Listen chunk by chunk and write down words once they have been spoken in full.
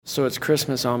So it's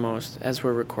Christmas almost as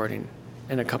we're recording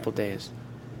in a couple days.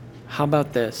 How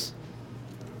about this?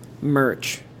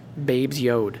 Merch. Babes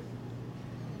Yode.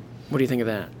 What do you think of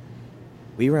that?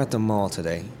 We were at the mall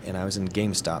today, and I was in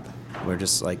GameStop. We're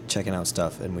just, like, checking out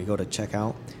stuff, and we go to check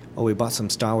out. Oh, we bought some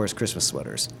Star Wars Christmas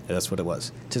sweaters. Yeah, that's what it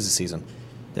was. 'Tis the season.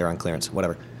 They're on clearance,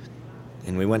 whatever.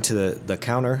 And we went to the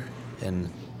counter, and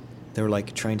they were,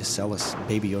 like, trying to sell us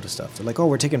Baby Yoda stuff. They're like, oh,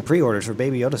 we're taking pre-orders for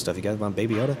Baby Yoda stuff. You guys want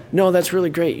Baby Yoda? No, that's really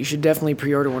great. You should definitely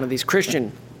pre-order one of these.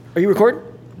 Christian, are you recording?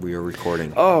 We are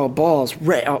recording. Oh, balls.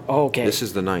 Ray, oh, okay. This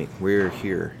is the night. We're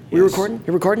here. We're recording?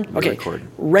 You're recording? We're Okay. recording.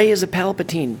 Rey is a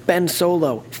Palpatine. Ben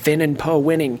Solo. Finn and Poe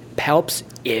winning. Palps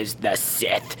is the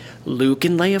Sith. Luke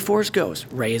and Leia Force Ghost.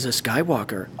 Rey is a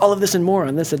Skywalker. All of this and more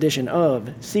on this edition of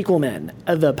Sequel Men,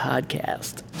 the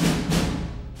podcast.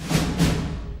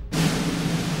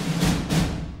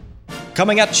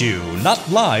 Coming at you,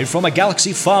 not live from a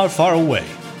galaxy far, far away.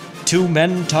 Two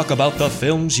men talk about the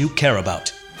films you care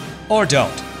about. Or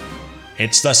don't.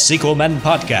 It's the Sequel Men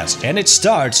podcast, and it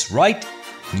starts right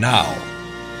now.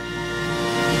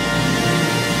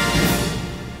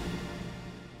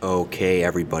 Okay,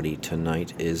 everybody,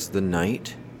 tonight is the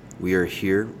night. We are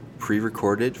here,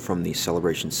 pre-recorded from the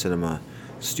Celebration Cinema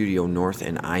Studio North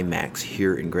and IMAX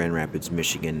here in Grand Rapids,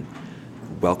 Michigan.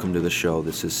 Welcome to the show.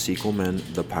 This is Sequel Men,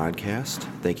 the podcast.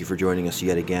 Thank you for joining us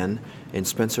yet again. And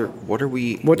Spencer, what are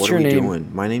we doing?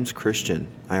 My name's Christian.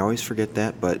 I always forget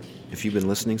that, but if you've been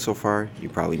listening so far, you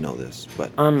probably know this.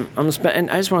 But and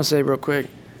I just want to say real quick,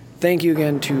 thank you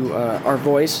again to our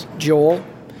voice, Joel.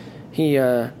 He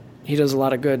does a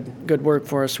lot of good work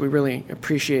for us. We really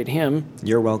appreciate him.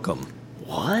 You're welcome.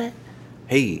 What?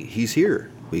 hey, he's here.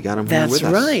 We got him here with us.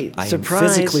 That's right. I am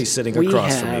Surprise. physically sitting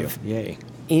across from you. Yay.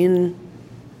 In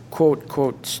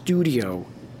quote studio,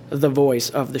 the voice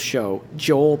of the show,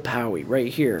 Joel Powie, right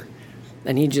here.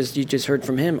 And you just heard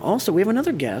from him. Also, we have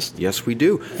another guest. Yes, we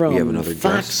do. From we have another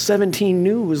Fox guest. 17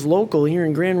 News, local here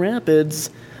in Grand Rapids,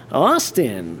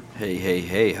 Austin.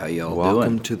 Hey, how y'all doing?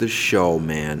 Welcome to the show,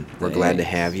 man. We're glad to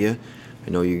have you. I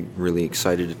know you're really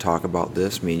excited to talk about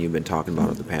this. Me and you've been talking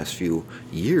about it the past few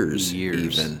years.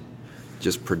 Even.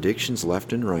 Just predictions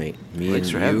left and right. Thanks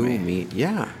for having me.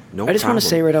 Yeah, no I just want to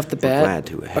say right off the bat, glad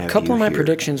to have a couple you of my here.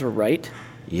 predictions were right.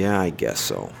 Yeah, I guess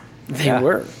so. They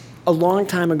were. A long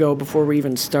time ago, before we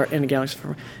even started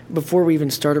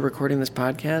recording this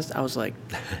podcast, I was like,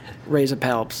 Rey's a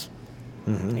Palps.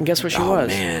 Mm-hmm. And guess what she was?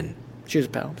 Man. She was a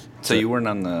Palps. So you weren't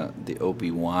on the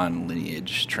Obi-Wan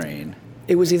lineage train?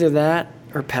 It was either that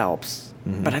or Palps.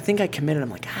 Mm-hmm. But I think I committed. I'm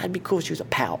like, it'd be cool if she was a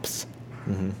Palps.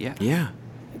 Mm-hmm. Yeah.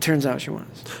 It turns out she was.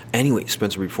 Anyway,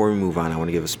 Spencer, before we move on, I want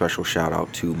to give a special shout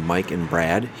out to Mike and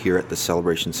Brad here at the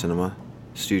Celebration Cinema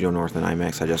Studio North and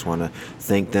IMAX. I just want to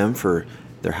thank them for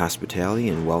their hospitality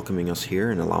and welcoming us here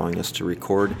and allowing us to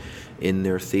record in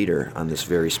their theater on this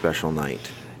very special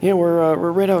night. Yeah, we're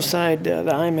right outside the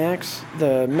IMAX,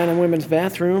 the men and women's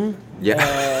bathroom,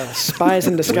 Spies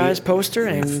in Disguise poster,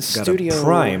 and Studio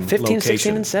prime 15, location.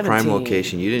 16, and 17. Prime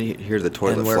location. You didn't hear the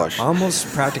toilet And we're flush. almost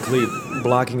practically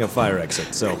blocking a fire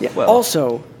exit. So Yeah, Well,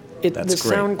 also, the that's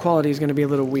great. sound quality is going to be a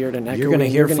little weird and echoey. You're gonna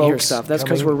hear hear folks stuff. That's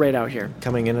because coming- we're right out here.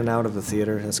 coming in and out of the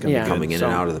theater, that's going to Yeah. be good. Coming in So-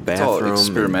 and out of the it's all bathroom.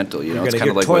 experimental, you know? You're It's gonna kind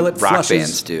of hear like what toilet rock flushes.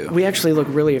 bands do. We actually look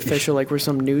really official, like we're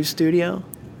some news studio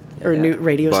or new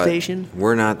radio But station.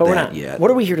 we're not But that we're not yet. What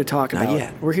are we here to talk Not about?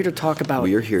 yet. We're here to talk about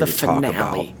We are here the to finale.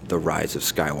 talk about the rise of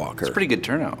Skywalker. It's a pretty good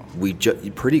turnout.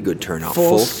 Pretty good turnout.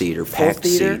 Full theater, packed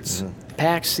seats.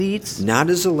 Packed seats.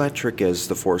 Not as electric as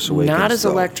The Force Awakens. Not as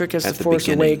though, electric as at The Force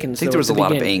beginning. Awakens. I think though, there was at a the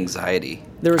lot of beginning. anxiety.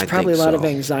 There was I probably a think lot of so.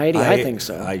 anxiety. I think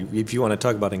so. If you want to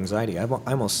talk about anxiety, I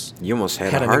almost... You almost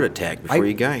had a heart attack before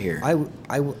you got here.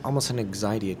 I almost had an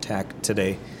anxiety attack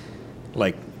today.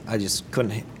 Like, I just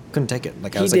couldn't take it.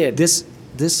 Like, I He was did. like,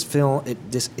 this film,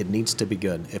 it needs to be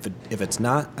good. If it's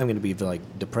not, I'm going to be, like,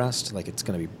 depressed. Like, it's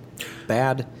going to be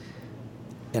bad.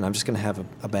 And I'm just going to have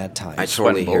a bad time. I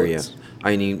totally hear you. bullets.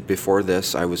 I mean, before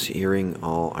this, I was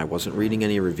I wasn't reading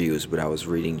any reviews, but I was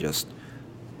reading just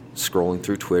scrolling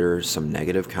through Twitter, some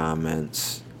negative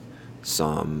comments,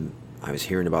 I was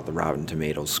hearing about the Rotten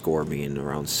Tomatoes score being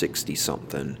around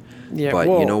 60-something. Yeah, but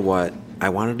well- you know what? I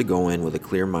wanted to go in with a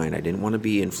clear mind. I didn't want to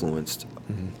be influenced,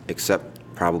 except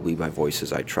probably by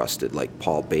voices I trusted, like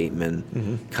Paul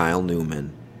Bateman, Kyle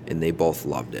Newman, and they both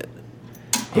loved it.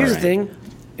 Here's All the right. thing.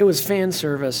 It was fan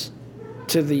service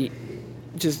to the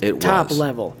It top was.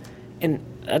 level. And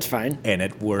that's fine. And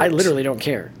it works. I literally don't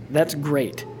care. That's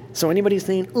great. So anybody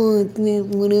saying,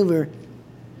 whatever.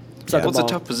 Suck Yeah. a Well, it's a ball.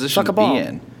 tough position Suck to a ball. be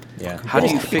in. Yeah. How do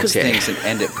you Well, fix because- things and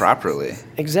end it properly?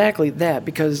 Exactly that.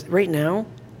 Because right now,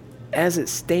 as it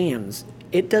stands,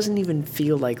 it doesn't even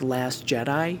feel like Last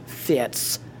Jedi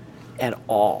fits at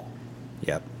all.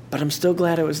 Yep. But I'm still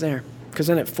glad it was there, because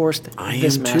then it forced I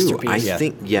this am too. masterpiece. I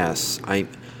think yes.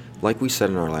 Like we said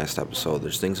in our last episode.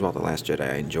 There's things about The Last Jedi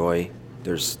I enjoy.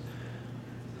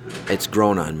 It's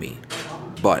grown on me,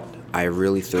 but I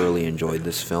really thoroughly enjoyed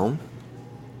this film,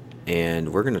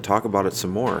 and we're going to talk about it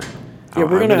some more. Yeah, we're I'm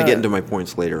going to gonna- get into my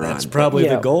points later on. That's probably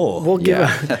the goal. We'll give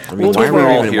Yeah. a, I mean, we'll why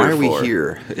give are we a,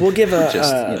 here? we'll give a,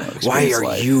 Just, Why experience are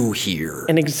life. you here?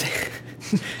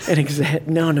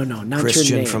 no, not your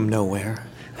Christian name. from nowhere.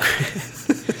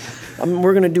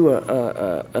 We're gonna do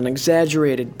an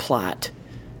exaggerated plot,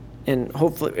 and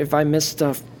hopefully, if I miss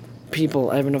stuff,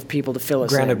 I have enough people to fill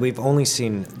us Granted, in. we've only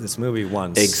seen this movie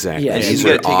once. Exactly. Yeah, These you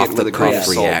are gotta take it off with the a grain cuff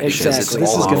of salt, reactions. because It's this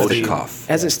is all gonna off be- the cuff.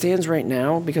 As it stands right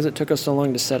now, because it took us so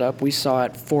long to set up, we saw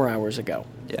it 4 hours ago.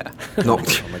 Yeah. No, Oh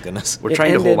my goodness. We're It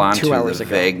trying to hold ended on 2 to hours the ago.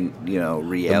 vague,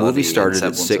 reality. the movie and started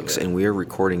at semblance 6, of it. and we are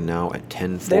recording now at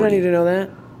 10:40. They don't need to know that.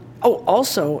 Oh,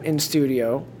 also in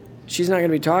studio, she's not going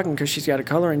to be talking because she's got a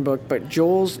coloring book, but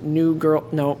Joel's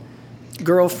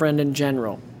girlfriend in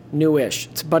general, newish.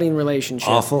 It's a budding relationship.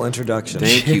 Awful introduction.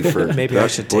 Thank you for Maybe I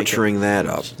should take butchering that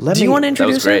up. Let Do you me- want to was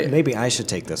introduce great. it? Maybe I should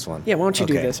take this one. Yeah, why don't you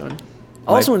do Okay. this one?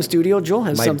 Also in studio, Joel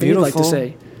has my something he'd like to beautiful-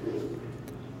 say.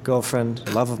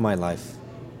 Girlfriend, love of my life,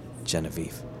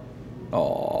 Genevieve.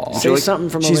 Aw. Say something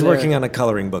from She's over there. working on a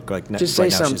coloring book like Just say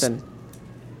right now. She's- something.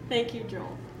 Thank you,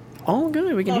 Joel. Oh,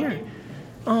 good. We can hear. it.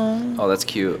 Oh, that's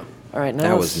cute. All right, now That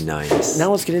let's- was nice. Now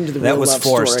let's get into the That real was love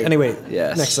forced. story. Anyway,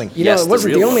 Yes. next thing. You Yes, know, it the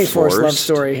wasn't the real only love forced love forced.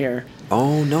 story here,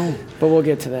 Oh no. but we'll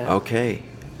get to that. Okay.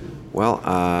 Well,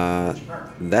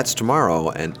 that's tomorrow,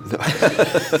 and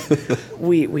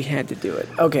We had to do it.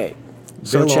 Okay,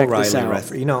 so Bill check O'Reilly this out.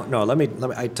 reference. No, let me.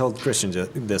 I told Christian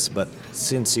this, but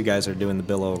since you guys are doing the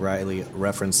Bill O'Reilly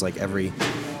reference like every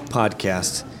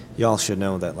podcast, y'all should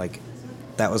know that like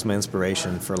that was my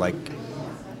inspiration for like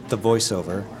the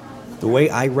voiceover. The way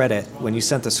I read it when you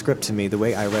sent the script to me, the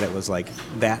way I read it was like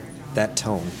that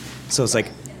tone. So it's like,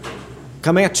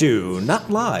 come at you, not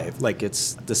live. Like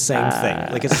it's the same thing.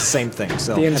 Like it's the same thing.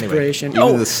 So The anyway. inspiration. even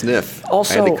Oh, the sniff. I had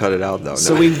also- to cut it out though.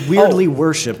 So No. we weirdly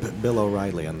worship Bill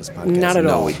O'Reilly on this podcast. not at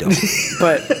No, all. we don't.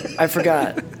 But I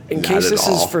forgot. In Not case at this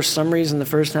is all. for some reason the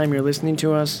first time you're listening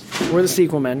to us, we're the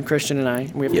sequel men, Christian and I.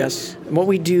 We have Yes. guests. And what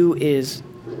we do is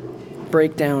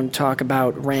break down, talk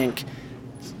about, rank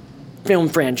film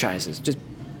franchises. Just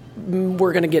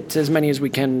we're gonna get to as many as we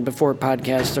can before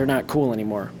podcasts are not cool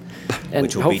anymore. And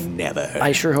Which will be never.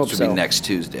 I sure hope Should so. be next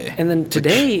Tuesday. And then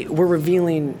today we're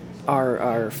revealing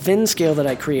our fin scale that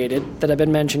I created that I've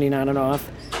been mentioning on and off,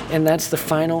 and that's the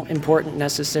final important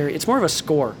necessary. It's more of a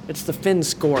score. It's the fin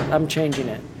score. I'm changing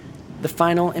it. The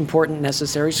final important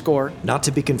necessary score. Not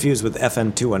to be confused with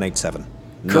FN 2187.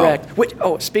 No. Correct. Which,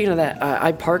 speaking of that,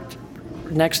 I parked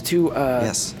next to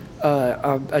Yes.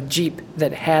 a Jeep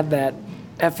that had that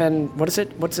FN. What is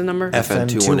it? What's the number? FN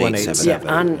 2187.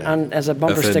 Yeah, on as a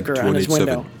bumper FN sticker on his 287.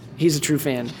 window. He's a true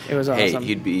fan. It was Hey, awesome.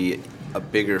 he'd be a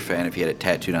bigger fan if he had it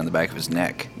tattooed on the back of his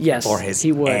neck. Yes, Or his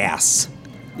he would. ass.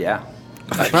 Yeah.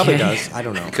 Probably does. I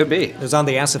don't know. It could be. It was on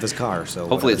the ass of his car, so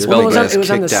Hopefully it's whatever. Well, spelled it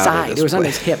was on right. the kicked out of side. this It was on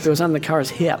place. his hip. It was on the car's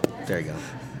hip. There you go.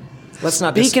 Let's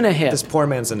not Speaking of hip. this poor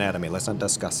man's anatomy. Let's not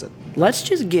discuss it. Let's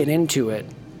just get into it.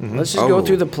 Let's just go Oh.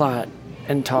 through the plot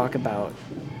and talk about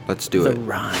Let's do the it.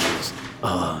 rise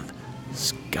of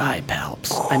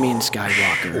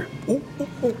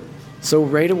Skywalker. So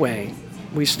right away,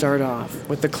 we start off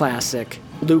with the classic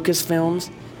Lucasfilms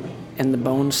and the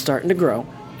bones starting to grow.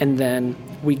 And then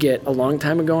we get a long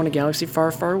time ago in a galaxy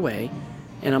far, far away.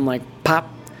 And I'm like, pop.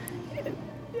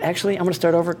 Actually, I'm going to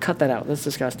start over. Cut that out. That's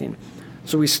disgusting.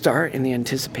 So we start in the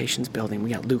Anticipations building. We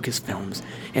got Lucasfilms,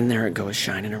 and there it goes,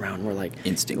 shining around. We're like,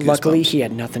 Instant luckily, goosebumps. he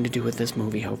had nothing to do with this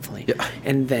movie, hopefully. Yeah.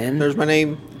 And then There's my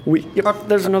name.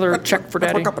 there's another check for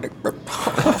Daddy. Oh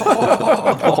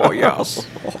yes.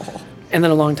 And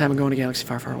then a long time ago in a galaxy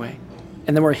far, far away.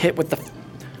 And then we're hit with the.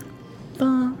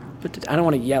 I don't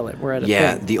want to yell it. We're at a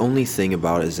Yeah, thing. the only thing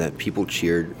about it is that people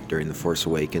cheered during The Force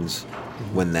Awakens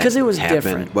when that 'Cause it was happened.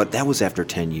 different. But that was after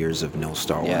 10 years of no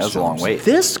Star Wars Yeah, that was a long films. wait.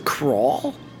 This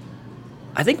crawl,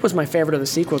 I think, was my favorite of the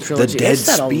sequel trilogy. Dead It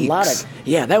said Speaks. a lot of.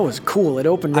 Yeah, that was cool. It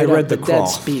opened I right read up. The Dead Crawl.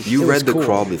 Speak. You It read was the cool.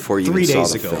 crawl before you 3 even days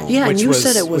saw the ago. film. Yeah, and which you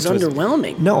said it was which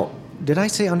underwhelming. No, did I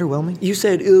say underwhelming? You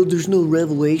said, oh, there's no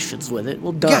revelations with it.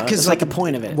 Well, duh. Yeah, because it's like the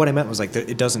point of it. What I meant was like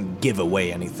it doesn't give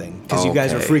away anything. Because you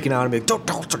guys are Okay. freaking out and be like,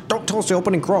 don't tell us the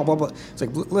opening crawl, blah blah. It's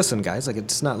like, listen, guys, like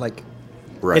it's not like.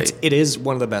 Right. It is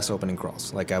one of the best opening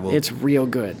crawls. Like I will. It's real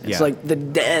good. It's Yeah. like the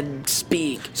dead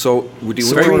speak. So, do we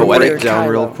So want to very break poetic. down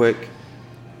real Kylo. quick?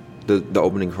 The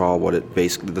opening crawl,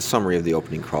 the summary of the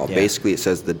opening crawl. Yeah. Basically, it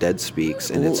says the dead speaks,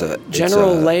 and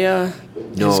General Leia.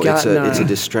 No, has gotten, it's a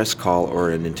distress call or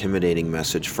an intimidating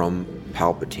message from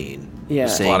Palpatine. Yeah.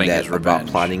 Saying Plotting that his about revenge.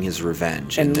 plotting his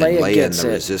revenge, And then Leia Leia and gets the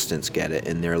it. Resistance get it,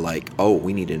 and they're like, "Oh,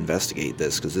 we need to investigate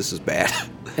this because this is bad."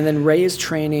 And then Rey is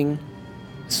training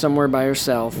somewhere by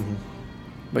herself, Mm-hmm.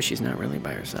 but she's not really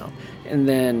by herself. And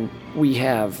then we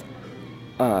have,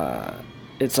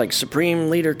 it's like Supreme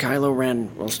Leader Kylo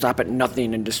Ren will stop at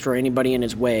nothing and destroy anybody in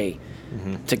his way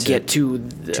to get to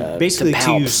the Basically, to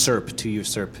Palps.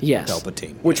 usurp Yes.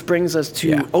 Palpatine. Which brings us to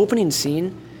Yeah. opening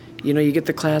scene. You know, you get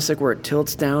the classic where it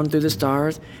tilts down through the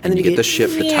stars, and then you get the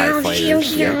ship, the TIE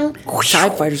fighters. Yeah. TIE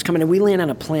fighters coming in. We land on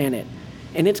a planet,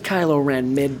 and it's Kylo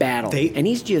Ren mid-battle, They- and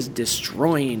he's just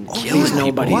destroying Oh, these yeah.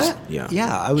 nobodies. What? Yeah.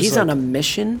 Yeah, I was He's like, on a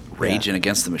mission. Raging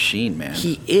against the machine, man.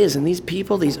 He is, and these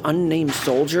people, these unnamed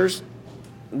soldiers,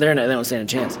 they don't stand a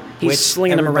chance. He's which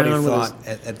slinging them everybody around with his.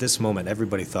 thought, at this moment,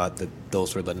 everybody thought that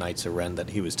those were the Knights of Ren that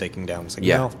he was taking down. It's like,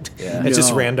 Yeah. no, it's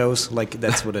just No. randos. Like,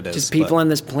 that's what it is. Just people but- on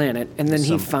this planet, and then he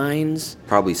Some- finds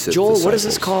Probably Sith Joel. What is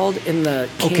this disciples. called in the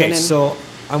canon? Okay, so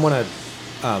I want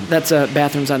to... That's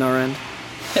bathrooms on our end.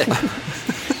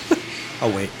 Oh,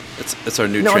 wait. It's our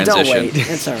new No, transition. don't wait.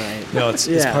 It's all right. No, it's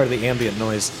Yeah. part of the ambient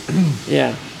noise.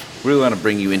 Yeah, We really want to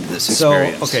bring you into this So,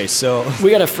 experience. okay, so... we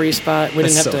got a free spot. We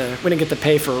didn't have So- to. We didn't get to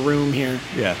pay for a room here.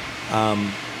 Yeah.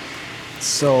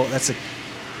 So that's a...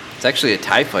 It's actually a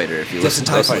TIE fighter if you Just listen a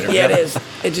TIE closely. fighter. Yeah, it is.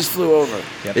 It just flew over.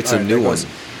 Yep. It's All a right, new there one. goes.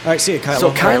 All right, see you, Kylo.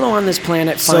 So Kylo on this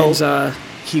planet So- finds.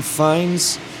 He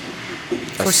finds...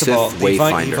 First Sith of all, he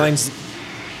wayfinder. finds...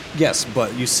 Yes,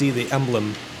 but you see the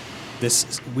emblem,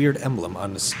 this weird emblem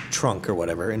on his trunk or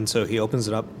whatever, and so he opens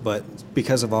it up, but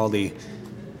because of all the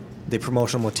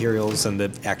promotional materials and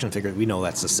the action figure, we know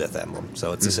that's the Sith emblem,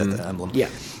 so it's a Sith emblem. Yeah.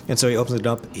 And so he opens it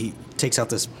up, he takes out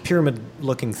this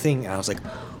pyramid-looking thing, and I was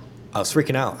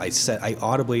freaking out. I said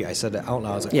it out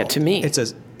loud. I was like, Yeah, to me. it's a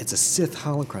Sith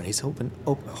holocron. He's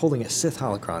holding a Sith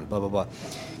holocron. Blah blah blah.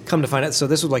 Come to find out, so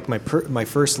this was like my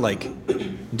first like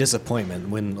disappointment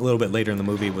when a little bit later in the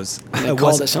movie was They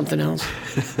called it something else.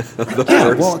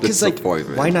 yeah, well, because like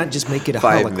disappointment. why not just make it a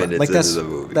 5 holocron? minutes Like that's into the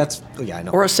movie. that's yeah, I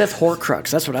know. Or a Sith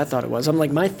Horcrux. That's what I thought it was. I'm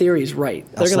like, my theory's right.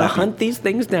 They're I'll gonna slap you. hunt these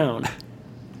things down,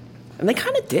 and they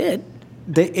kind of did.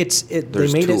 They There's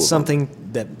made two of it them. something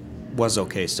that was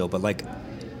okay still, but like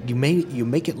you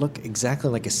make it look exactly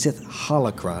like a Sith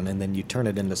holocron, and then you turn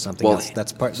it into something Well, else.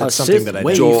 That's a something Sith that I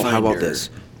way- don't. Joel, how about Wayfinder. this?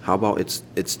 How about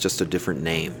it's just a different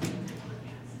name?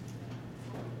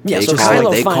 Yeah, They so call Kylo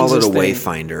it, they finds call it this a thing.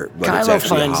 wayfinder, but it's Kylo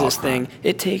actually finds a this holocron. thing.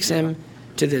 It takes him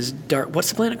to this dark. What's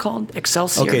the planet called?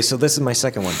 Excelsior. Okay, so this is my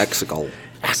second one. Exegol.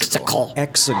 Exegol.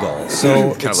 Exegol.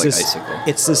 So Kind of like icicle.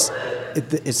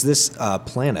 It's this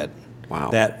planet.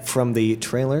 Wow. That from the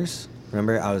trailers.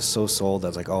 Remember, I was so sold. I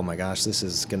was like, oh my gosh, this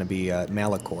is going to be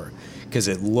Malachor, because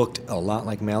it looked a lot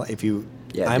like Yeah, it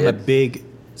I'm a did. big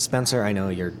Spencer. I know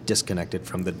you're disconnected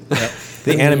from the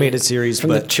animated series, from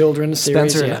but the children's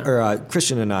series, Spencer yeah. or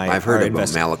Christian and I. I've heard are about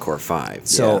invested. Malachor 5.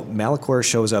 So yeah. Malachor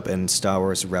shows up in Star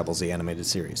Wars Rebels, the animated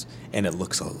series, and it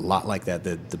looks a lot like that.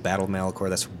 The Battle of Malachor,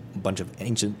 that's a bunch of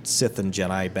ancient Sith and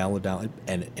Jedi battled down,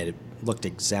 and it looked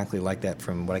exactly like that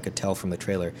from what I could tell from the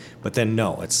trailer. But then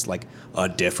no, it's like a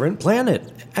different planet,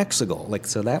 Exegol. Like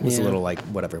so that was a Yeah. little like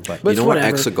whatever. But But you know what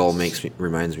whatever. Exegol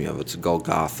reminds me of? It's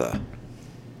Golgotha.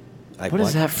 like, What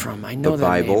is that from? I know The that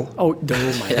Bible. name. Oh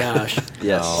my gosh.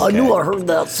 Yes. Oh, I knew I heard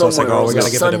that So it's somewhere. like, oh, It we was gotta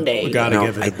a give it a Sunday. we gotta No,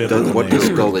 give it a I biblical don't- what does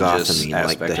name. Golgotha Religious mean?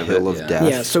 Like the aspect of hill it, of yeah. death?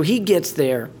 Yeah, so he gets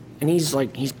there, and he's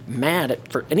mad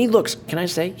and he looks. Can I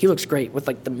say he looks great with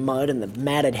like the mud and the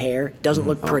matted hair? Doesn't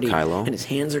look pretty, Kylo? and his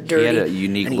hands are dirty. had a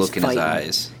unique and he's look in his fighting.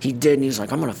 eyes. He did, and he's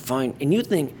like, I'm gonna find. And you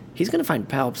think he's gonna find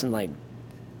Palps and like.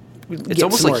 It's get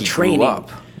almost some like more he training. grew up,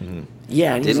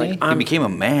 Yeah, and he's didn't like, he? He became a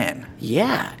man.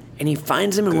 Yeah, and he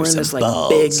finds him, and we're in this like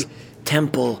balls. big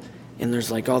temple, and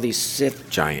there's like all these Sith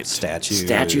Giant. statues,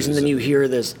 and then you hear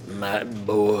this, my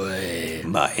boy.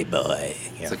 my boy.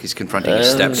 Yeah. It's like he's confronting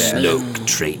his stepdad. Snoke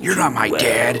trait. You're not my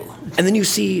dad. And then you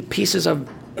see pieces of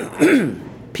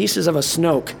a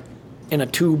Snoke in a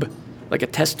tube, like a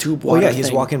test tube Well, water yeah, he's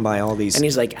thing. walking by all these. And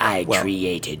he's like, I Well-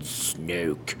 created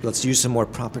Snoke. Let's use some more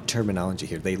proper terminology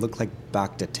here. They look like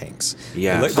Bacta tanks.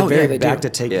 Yeah. They look, Oh, they're yeah, very they do.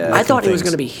 Bacta tank. Yeah. I thought it was things.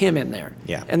 going to be him in there.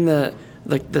 Yeah. And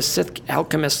the Sith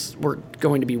alchemists were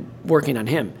going to be working on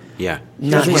him. Yeah.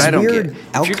 Not Here's what his I don't weird get. If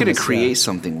you're going to alchemist, create yeah.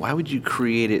 something, why would you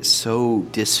create it so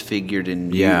disfigured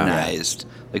and Yeah. unionized?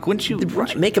 Like, wouldn't you?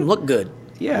 Make him look good.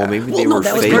 Yeah. Well, maybe Well, they no, were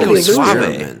that was failed part of the illusion.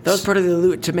 experiments. That was part of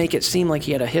the to make it seem like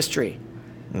he had a history.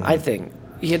 I think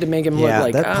he had to make him Yeah,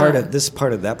 look like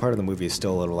that part of the movie is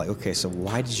still a little like, okay, so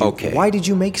why did you Okay. why did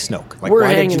you make Snoke? Like We're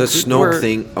why hanging- did The you Snoke we're-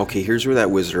 thing. Okay, here's where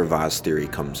that Wizard of Oz theory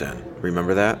comes in.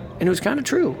 Remember that? and it was kind of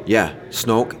true. Yeah,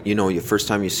 Snoke. You know, the first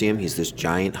time you see him, he's this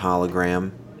giant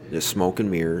hologram. There's smoke and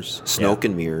mirrors. Snoke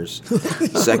and mirrors.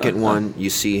 Second one, you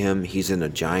see him. He's in a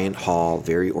giant hall,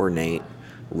 very ornate.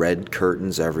 Red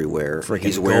curtains everywhere. Freaking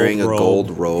He's wearing gold a robe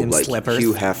gold robe and like slippers.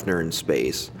 Hugh Hefner in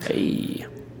space. Hey.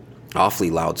 Awfully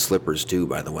loud slippers too,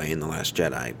 by the way, in The Last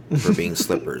Jedi for being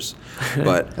slippers.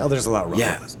 But Oh, there's a lot wrong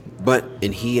yeah, with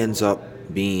and he ends up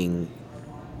being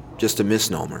just a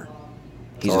misnomer.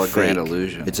 He's all a a grand fake.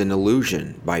 illusion. It's an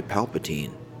illusion by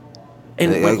Palpatine.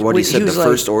 And Like what he said, the was like-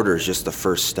 First Order is just the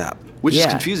first step. Which is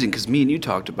Yeah. confusing because me and you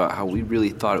talked about how we really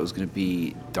thought it was going to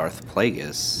be Darth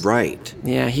Plagueis. Right.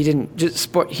 Yeah, he didn't.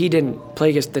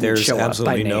 Plagueis didn't There's show up by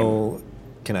absolutely name. no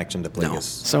connection to Plagueis.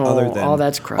 So other than all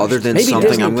that's crushed. Other than Maybe something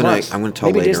Disney I'm Plus. gonna tell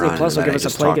Maybe later Disney on Plus will that give I us a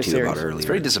just talked Plagueis to you about series. earlier. It's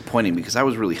very disappointing because I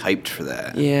was really hyped for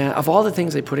that. Yeah, of all the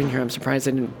things they put in here, I'm surprised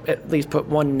they didn't at least put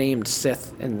one named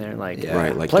Sith in there, like Yeah.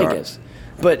 Right, like Plagueis.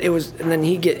 But it was, and then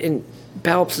and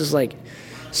Palps is like,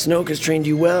 Snoke has trained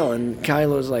you well, and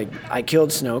Kylo's like, I killed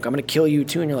Snoke, I'm gonna kill you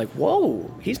too, and you're like,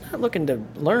 whoa, he's not looking to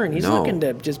learn, he's No. looking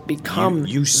to just become You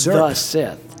the usurp.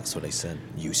 Sith. That's what I said.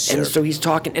 You And serve. so he's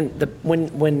talking, and when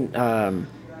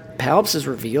Palps is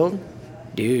revealed,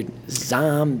 dude,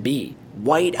 zombie,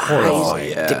 white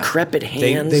eyes, yeah. decrepit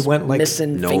hands, they went like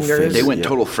missing no fingers. face. They went Yeah.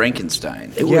 total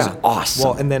Frankenstein. It was awesome.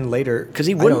 Well, and then later, 'Cause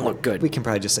he I wouldn't don't- look good. We can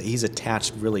probably just say he's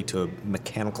attached really to a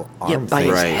mechanical yeah, arm by thing.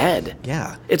 his Right. head.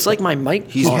 Yeah. It's like my mic.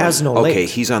 He has no Okay,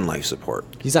 legs. he's on life support.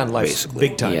 He's on life basically.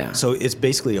 big time. Yeah. So it's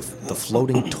basically the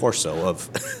floating torso of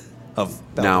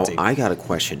Now, Palpatine. I got a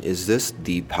question. Is this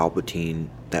the Palpatine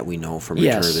that we know from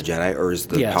Yes. Return of the Jedi, or is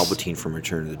the Yes. Palpatine from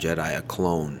Return of the Jedi a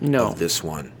clone No. of this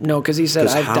one? No, because he said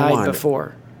 'Cause I've how died on-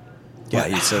 before. Yeah,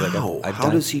 he said like How? I've How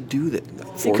done- does he do that?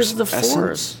 Because of the essence?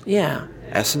 Force. Yeah.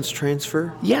 Essence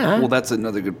transfer? Yeah. Well, that's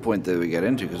another good point that we got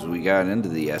into because we got into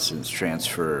the essence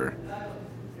transfer.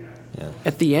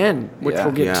 At the end, which Yeah.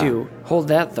 we'll get Yeah. to. Hold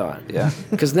that thought. Yeah.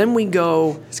 Because then we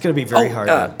go. It's gonna be very hard.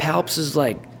 Palps is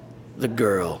like, the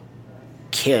girl,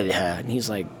 kill her, and he's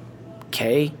like,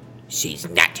 Kay. She's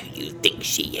not who you think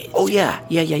she is. Oh yeah.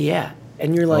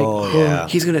 And you're like, Oh, yeah.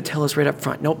 he's gonna tell us right up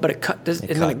front. Nope, but it cut. And then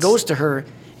it cuts. goes to her,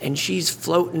 and she's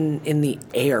floating in the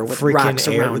air with freaking rocks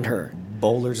air around with her.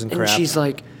 boulders and And crap. she's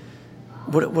like,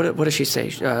 what does she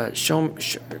say?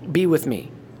 Be with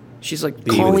me. She's like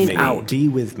Be calling with me. out. Be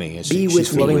with me. And Be she's with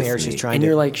floating me. in the air. She's trying and to.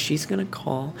 you're like, she's gonna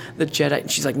call the Jedi.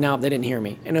 And she's like, no, they didn't hear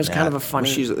me. And it was kind Yeah. of a funny.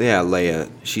 She's Leia.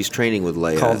 She's training with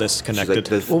Leia. Call this She's connected.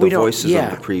 Like the, Well, the we don't- voices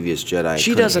yeah. of the previous Jedi. she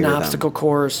couldn't does an hear them. obstacle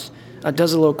course.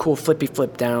 Does a little cool flippy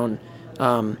flip down.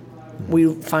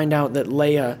 We find out that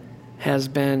Leia has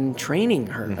been training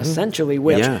her essentially,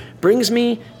 which Yeah. brings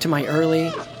me to my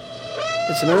early.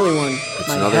 It's an early one.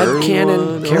 My another early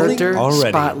headcanon one. character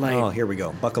Already. spotlight. Oh, here we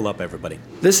go. Buckle up, everybody.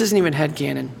 This isn't even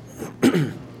headcanon.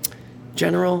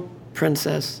 General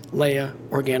Princess Leia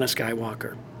Organa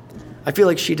Skywalker. I feel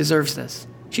like she deserves this.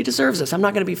 She deserves this. I'm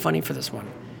not going to be funny for this one.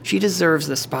 She deserves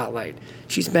the spotlight.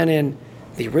 She's been in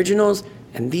the originals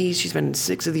and these. She's been in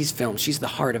 6 of these films. She's the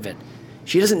heart of it.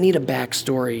 She doesn't need a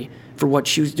backstory for what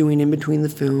she was doing in between the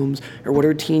films or what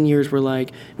her teen years were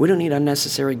like. We don't need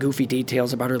unnecessary goofy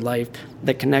details about her life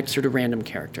that connects her to random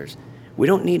characters. We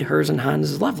don't need hers and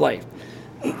Hans' love life.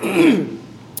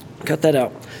 Cut that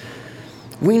out.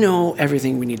 We know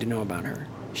everything we need to know about her.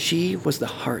 She was the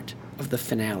heart of the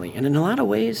finale, and in a lot of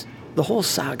ways, the whole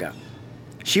saga.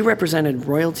 She represented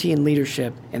royalty and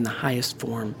leadership in the highest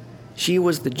form. She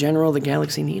was the general the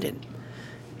galaxy needed.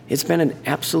 It's been an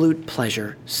absolute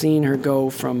pleasure seeing her go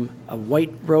from a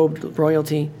white-robed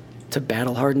royalty to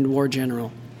battle-hardened war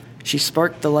general. She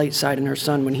sparked the light side in her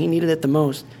son when he needed it the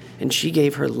most, and she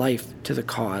gave her life to the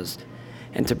cause.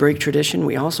 And to break tradition,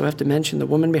 we also have to mention the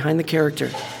woman behind the character,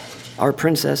 our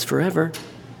princess forever,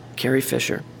 Carrie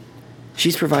Fisher.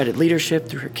 She's provided leadership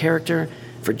through her character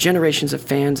for generations of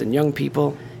fans and young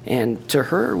people, and to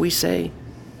her we say,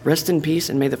 rest in peace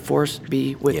and may the Force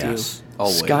be with Yes, you.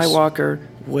 always. Skywalker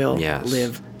will Yes.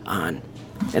 live on.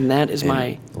 And that is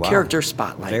my wow. character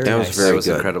spotlight. Very That was nice. very That was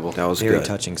good. incredible. That was Very good.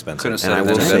 touching, Spencer. Couldn't have And I said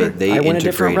will that say better. they I went a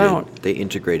different route.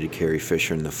 integrated Carrie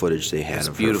Fisher in the footage they had of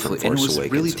her beautifully- from and it Force was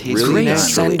Awakens. really tastefully Really done.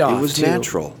 naturally. Send-off, It was too.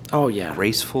 natural. Oh, yeah.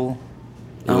 Graceful.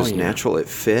 It was yeah. natural. It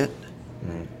fit.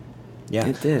 Yeah,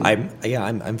 It did.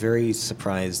 I'm very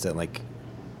surprised that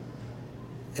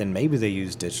and maybe they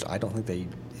used digital. I don't think they.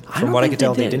 I From don't what I think could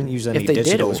tell, they they did. didn't use If any they did, it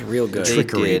digital was real good. They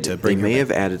trickery did. to They bring her may back.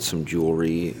 have added some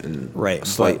jewelry and Right,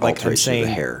 slight but I'm alteration saying, of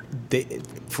the hair.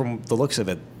 from the looks of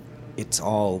it, it's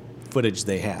all footage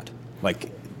they had.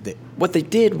 Like, What they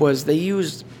did was they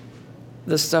used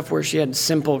the stuff where she had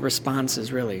simple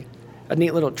responses, really. A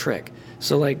neat little trick.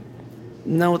 So, like,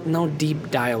 no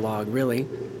deep dialogue, really.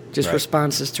 Just Right.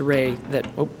 responses to Rey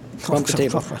that, bumped the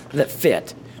table, that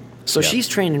fit. So Yeah. she's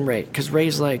training Rey, because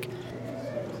Rey's like,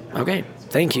 okay,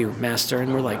 thank you, Master.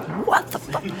 And we're like, what the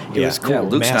fuck? It was cool. Yeah,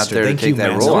 Luke's Master, not there to thank take you,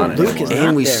 that Master. role on it. Luke is not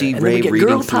And we there. see And then we Rey get reading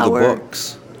girl through power. the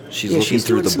books. She's looking she's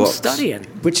through doing the some books. studying.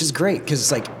 which is great because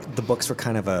like the books were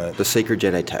kind of The sacred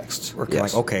Jedi texts. were kind of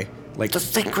Yes. like okay, like The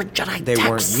sacred Jedi they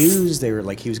weren't texts. used. They were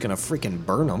like he was gonna freaking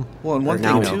burn them. Well, and one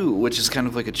Now- thing too, which is kind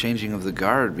of like a changing of the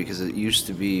guard, because it used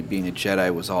to be being a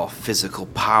Jedi was all physical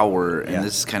power, and Yeah.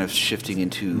 this is kind of shifting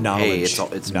into hey, Knowledge.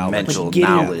 it's Knowledge. mental Like getting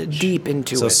knowledge. deep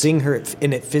into So it. seeing her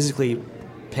and it physically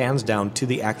pans down to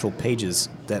the actual pages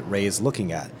that Rey is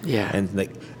looking at. Yeah. and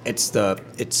like it's telling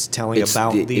It's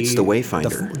about the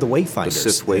Wayfinder. the Wayfinders, The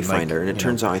Sith And, like, Wayfinder. And it you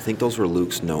turns know, out, I think those were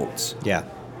Luke's notes. yeah,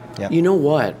 yeah. You know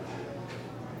what?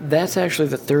 That's actually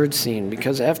the third scene,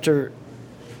 because after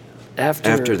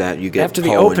that, you get after the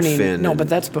Poe and opening. Finn No, and- but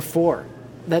that's before.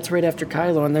 That's right after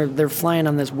Kylo, and they're flying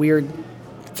on this weird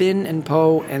Finn and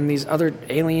Poe and these other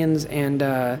aliens, and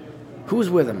who's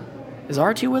with them? Is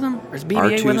R2 with them, or is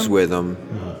BB-8 with R2's them? with them.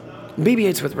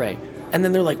 BB-8's with Rey. And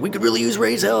then they're like, we could really use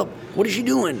Rey's help. What is she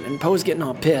doing? And Poe's getting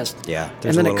all pissed. Yeah, And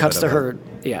there's then a it little cuts bit to of her.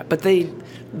 Yeah, but they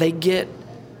get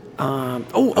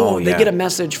they yeah. get a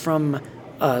message from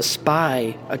a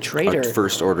spy, a traitor, A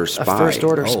First Order spy. a First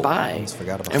Order Oh, spy. I almost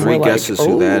forgot about and that. Three we're like, guesses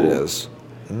who that "Oh." is.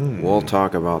 We'll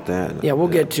talk about that. Yeah, we'll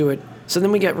get to it. So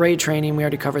then we get Rey training. We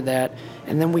already covered that,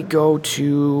 and then we go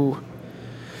to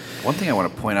One thing I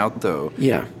want to point out though,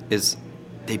 yeah. is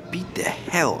they beat the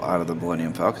hell out of the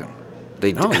Millennium Falcon.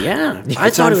 They Oh yeah, I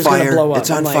It's thought on it was going to fire. blow up. It's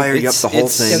on I'm like, fire. Yep, the whole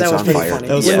it's- thing Yeah, that is was on pretty fire. funny.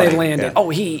 That was when funny, they landed. yeah. Oh,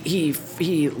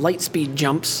 he light speed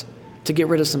jumps to get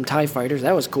rid of some TIE fighters.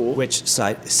 That was cool. Which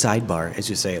sidebar, as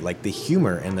you say, like the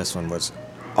humor in this one was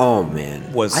Oh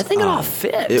man, I think it all on.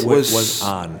 fit. it was, was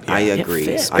on, I yeah. It agree.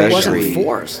 fit. I It wasn't agree.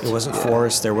 forced. It wasn't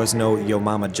forced. There was no yo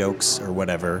mama jokes or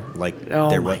whatever. Like Oh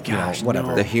there my was, gosh, whatever.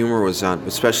 no. The humor was on,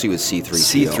 especially with C-3PO.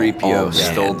 C-3PO Oh, man.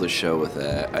 stole the show with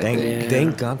that. I Thank, think.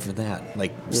 thank God for that.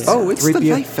 Like, Oh, it's the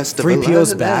 3PO Life Festival.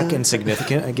 3PO's back and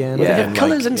significant again. They Yeah. have and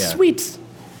colors like, and yeah. sweets.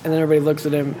 And then everybody looks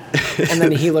at him, and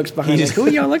then he looks behind. Like, who are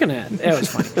y'all looking at? It was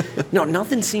funny. No,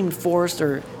 nothing seemed forced,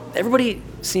 or everybody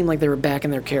seemed like they were back in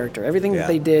their character. Everything Yeah. that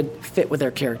they did fit with their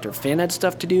character. Finn had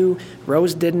stuff to do.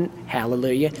 Rose didn't.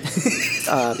 Hallelujah.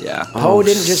 Yeah. Poe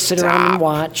didn't just sit around stop. and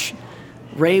watch.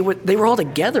 Rey, they were all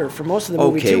together for most of the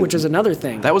movie Okay. too, which is another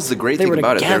thing. That was the great They thing were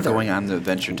about it. together. They're going on the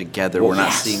adventure together. We're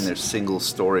not seeing their single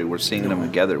story. We're seeing them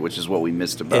together, which is what we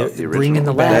missed about the original. bringing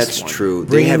the back- last That's one. true. They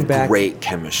Bringing have back- great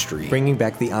chemistry. bringing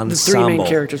back the The ensemble three main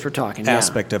characters were talking. Yeah.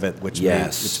 aspect of it, which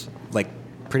Yes. which, like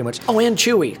pretty much Oh, and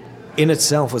Chewie. in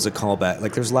itself was a callback.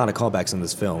 Like there's a lot of callbacks in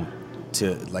this film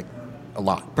to like a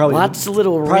lot. Probably Lots of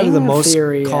little probably the ring most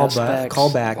theory aspects.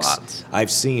 callbacks Lots. I've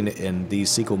seen in these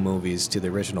sequel movies to the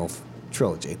original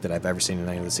trilogy that I've ever seen in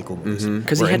any of the sequel movies. Mm-hmm.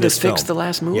 'Cause he were had in to this fix film. the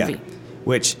last movie. Yeah.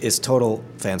 Which is total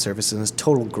fan service and is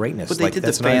total greatness. But they like, did the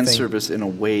that's another fan thing- service in a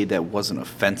way that wasn't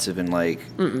offensive and like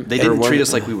they There didn't treat wasn't-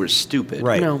 us like we were stupid.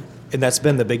 Right. No. And that's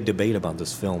been the big debate about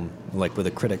this film, like with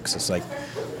the critics. It's like,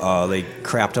 they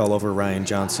crapped all over Ryan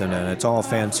Johnson and it's all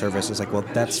fan service. It's like, well,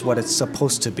 that's what it's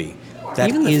supposed to be. That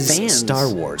Even the is fans. Star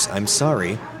Wars. I'm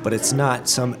sorry, but it's not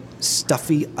some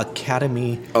stuffy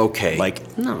Academy. Okay.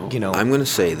 Like, No. you know. I'm going to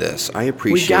say this. I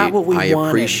appreciate what we I wanted.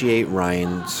 appreciate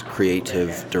Ryan's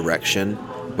creative direction,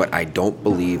 but I don't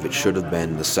believe it should have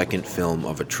been the second film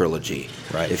of a trilogy.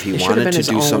 Right. If he It should have wanted been to his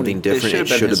do own. something It different, should it have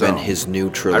been should have his been own. his new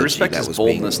I trilogy respect that his was being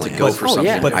boldness to planned. go But- for oh, something.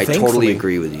 yeah. but I thankfully- totally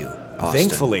agree with you, Austin.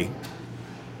 Thankfully,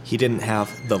 he didn't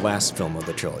have the last film of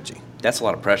the trilogy. That's a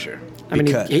lot of pressure. I mean,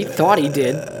 Because- he thought he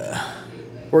did.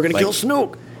 We're gonna like- kill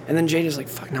Snoke, and then Jada's like,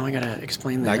 "Fuck! Now I gotta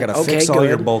explain that." I gotta okay, fix all good.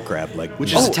 your bull crap. Like,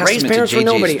 Which you is know. a Oh, Ray's testament to parents were JJ's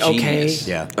nobody. genius.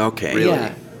 yeah. Okay. Really?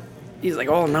 Yeah. He's like,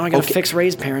 "Oh, now I gotta Okay. fix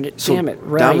Ray's parent." So, Damn it,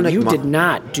 Ray! Dominic You Mo- did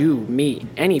not do me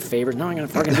any favors. Now I'm gonna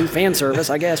fucking do fan service.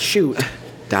 I guess. Shoot.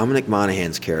 Dominic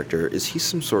Monaghan's character, is he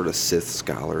some sort of Sith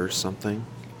scholar or something?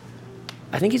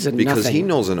 I think he's a Because nothing. he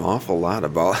knows an awful lot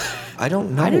about. I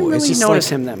don't know. I didn't It's really just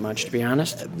notice like, him that much, to be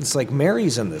honest. It's like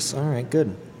Mary's in this. All right,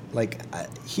 good. Like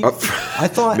I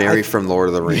thought Mary I, from Lord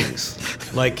of the Rings.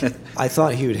 like I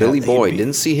thought he would. Billy have, Boyd he'd be,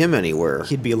 didn't see him anywhere.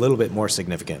 He'd be a little bit more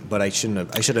significant, but I shouldn't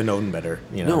have. I should have known better.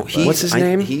 You know. No, but he. What's his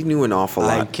name? He knew an awful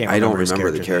lot. I can't. I don't his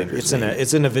remember the character's character's name. name.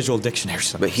 It's in a visual dictionary.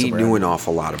 But he somewhere. knew an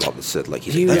awful lot about the Sith. Like,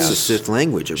 he's He like, that's the was Sith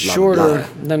language of blah, Shorter blah, blah.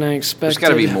 than I expected. There's got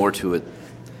to be more to it,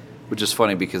 which is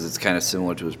funny because it's kind of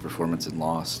similar to his performance in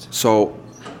Lost. So,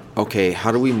 okay,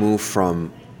 how do we move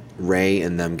from Rey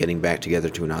and them getting back together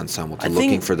to an ensemble to I looking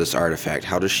think- for this artifact?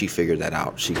 How does she figure that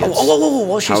out? She gets.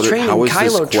 Well, she's how training. how is this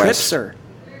Kylo quest- trips her.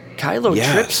 Kylo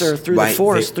Yes, trips her through by the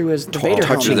Force, the- through the Vader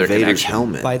touching helmet. Vader's connection.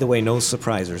 helmet. By the way, no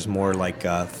surprise. There's more like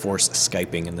Force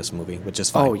Skyping in this movie, which is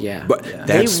fine. Oh yeah, But They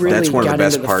that's really one of got the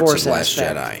best into parts Force of Last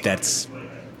aspect. Jedi. That's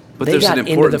But They there's got an into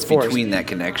the importance Force. between that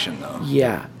connection, though.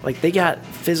 Yeah, like they got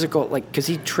physical, like because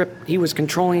he was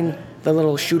controlling the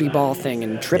little shooty ball thing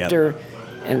and tripped Yep. her,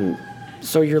 and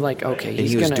so you're like, okay,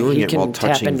 he was doing it can while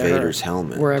tap touching into Vader's her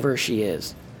helmet. wherever she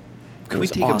is. Can It we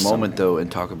was take awesome. a moment, though,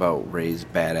 and talk about Rey's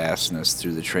badassness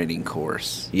through the training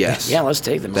course? Yes. Yeah, let's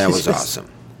take them. That was awesome.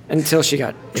 Until she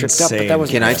got tripped up, but Insane. that was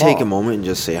Can her I take a fault. moment and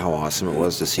just say how awesome it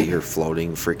was to see her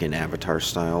floating freaking Avatar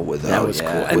style with, That was cool.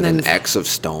 with And an then- X of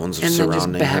stones And then just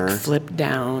surrounding her? backflip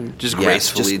down. Just Yes,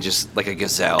 gracefully, just like a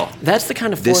gazelle. That's the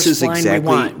kind of This force is flying exactly we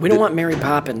want. We don't the- want Mary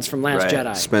Poppins from Last Right.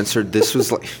 Jedi. Spencer, this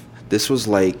was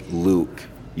like Luke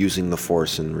using the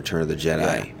Force in Return of the Jedi,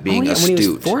 Yeah. being Oh, yeah, when he was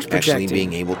astute, Force actually projecting.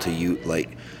 being able to use like.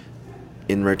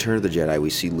 In Return of the Jedi, we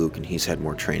see Luke, and he's had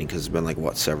more training because it's been like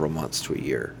several months to a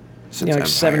year since Yeah, like Empire.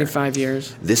 75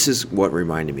 years. This is what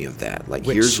reminded me of that. Like,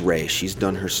 Which- here's Rey. She's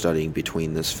done her studying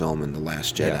between this film and The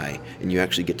Last Jedi, and you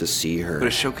actually get to see her But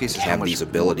it showcases how have much these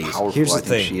abilities. more powerful Here's I the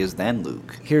think thing. she is than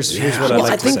Luke. here's Yeah. what I Well,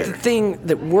 like I to think say. the thing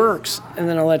that works, and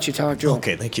then I'll let you talk, Joel,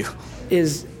 Okay, thank you.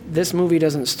 is this movie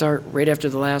doesn't start right after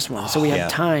the last one. So we have Yeah.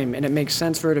 time, and it makes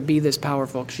sense for her to be this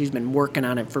powerful 'cause she's been working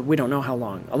on it for we don't know how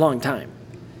long, a long time.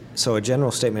 So a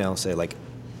general statement I'll say, like,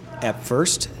 at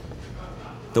first,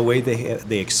 the way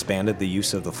they expanded the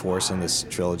use of the Force in this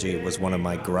trilogy was one of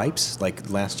my gripes. Like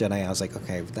Last Jedi, I was like,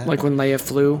 okay, that, Like when Leia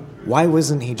flew. why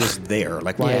wasn't he just there?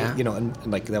 Like, why, Yeah. and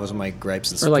like that was my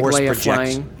gripes. This Or like Force Leia Leia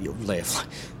flying.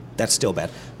 That's still bad,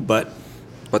 but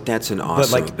But that's an but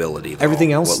awesome like ability. Though,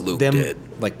 everything else, what Luke them did.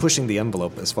 like pushing the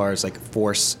envelope as far as like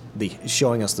Force, the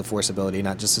showing us the Force ability,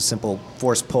 not just a simple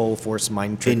Force pull, Force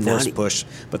mind trick, And not Force e- push,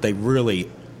 but they really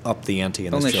upped the ante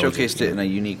in And this they trilogy. showcased it in a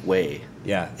unique way.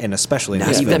 Yeah, and especially in Not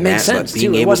this Yeah, even film. that makes that, sense, but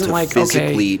being too. It able wasn't to like, okay.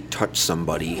 physically touch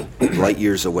somebody light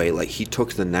years away, like he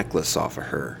took the necklace off of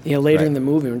her. Yeah, later Right. in the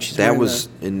movie when she's That wearing was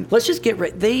the, in- Let's just get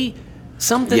right.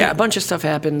 Something. Yeah. A bunch of stuff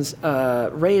happens.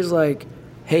 Rey's like,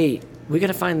 "Hey, we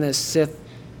gotta find this Sith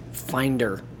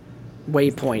finder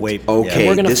waypoint. Okay, And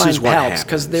we're gonna this find is what Palps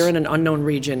because happens. they're in an unknown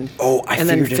region. Oh, I And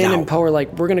then figured it Finn and out. Poe are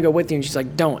like, "We're gonna go with you," and she's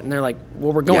like, "Don't." And they're like,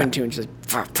 "Well, we're going Yeah. to," and she's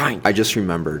like, "Fine." I just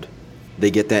remembered.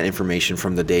 They get that information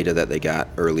from the data that they got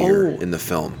earlier Oh. in the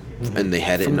film, and they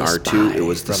had it From in the R2. spy. It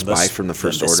was the From the spy s- from the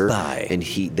First from the Order, spy. and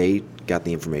they got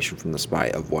the information from the spy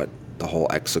of what the whole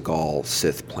Exegol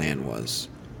Sith plan was.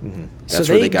 That's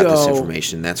So where they got this go-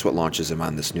 information. That's what launches them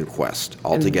on this new quest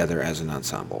all together as an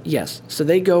ensemble. Yes. So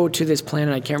they go to this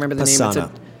planet. I can't remember the name. Pasana.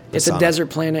 It's a Pasana. desert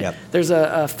planet. Yep. There's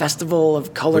a festival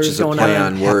of colors is a going play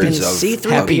on. on words and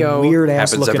of Happy C-3PO, weird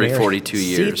ass Happens looking every area. 42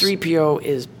 years. C-3PO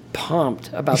is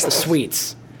pumped about the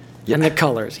sweets and the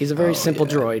colors. He's a very simple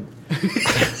droid.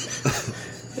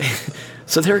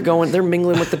 So they're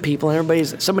mingling with the people,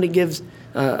 and somebody gives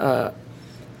a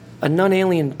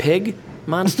non-alien pig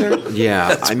monster.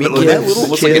 Yeah, I mean, what it that looks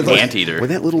little like. kid, An anteater. When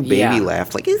that little baby Yeah.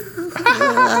 laughed, like,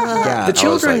 Yeah, The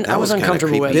children, that I was was kinda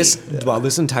uncomfortable with. creepy.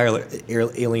 this entire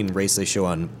alien race they show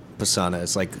on Pasana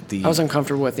is like the I was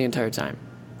uncomfortable with the entire time.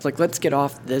 It's like, let's get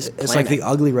off this planet. it's like the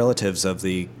ugly relatives of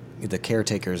the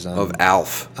caretakers on of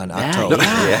Alf. on Yeah, Octo.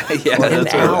 yeah. Yeah, And that's what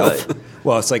it Alf. was.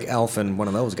 Well, it's like Alf and one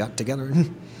of those got together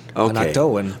on Okay.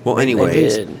 Octo, and Well, Maybe they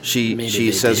anyways, did. she Maybe she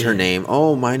they says her did. name.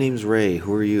 Oh, my name's Ray.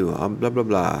 Who are you? Blah blah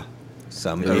blah.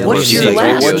 somebody. What's She's your like,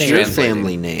 last What's your name?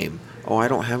 family name? Oh, I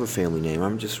don't have a family name.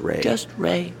 I'm just Ray. Just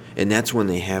Ray. And that's when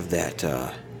they have that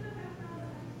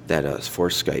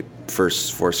Force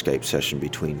Skype session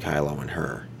between Kylo and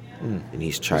her, and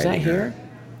he's Is chiding that her. here?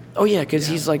 Oh yeah, because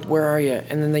he's like, "Where are you?"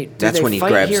 And then That's they when he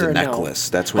fight grabs here the or no? necklace.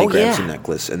 That's when he Oh, grabs yeah. the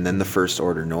necklace, and then the First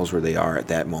Order knows where they are at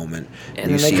that moment.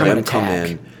 And you then they see come them and come attack.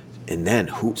 in, and then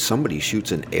somebody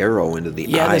shoots an arrow into the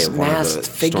Yeah, eye this of one of the masked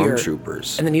figure.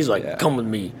 stormtroopers. And then he's like, "Come with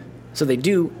me." So they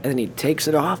do, and then he takes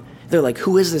it off. They're like,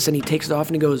 "Who is this?" And he takes it off,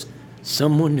 and he goes,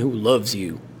 "Someone who loves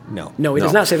you." No. No, he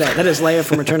does No. not say that. That is Leia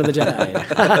from Return of the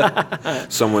Jedi.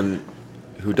 Someone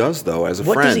who does, though, as a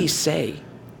What friend. does he say?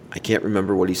 I can't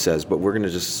remember what he says, but we're gonna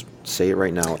just say it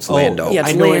right now. It's Oh, Lando. Yeah, it's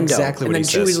I know Lando. exactly and what then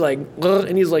he Chewie's says. like, "Ugh,"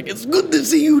 and he's like, "It's good to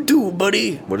see you too,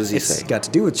 buddy." What does he It's say? got to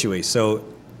do with Chewie. So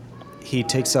he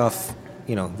takes off,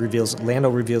 Lando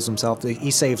reveals himself.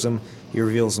 He saves him. He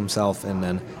reveals himself, and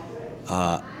then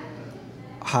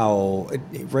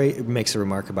Ray makes a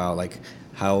remark about like,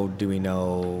 how do we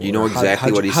know? You know or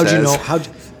exactly what he how'd you says? know?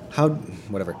 How?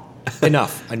 Whatever.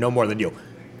 Enough. I know more than you.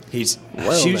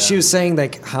 She was saying,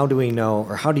 like, how do we know,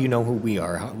 or how do you know who we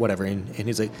are, whatever. And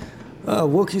he's like,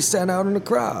 Wookiees stand out in the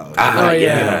crowd.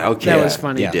 Okay. That was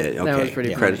funny. You did. Okay. That was pretty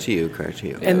funny. Credit to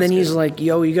you. And then he's like,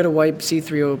 yo, you got to wipe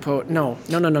C-3PO. No.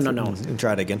 And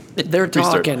try it again. They're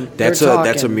talking. That's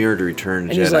a mirror to Return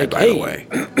And Jedi, he's like, by hey, the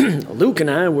way. Luke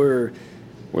and I were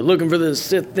looking for this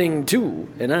Sith thing too,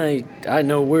 and I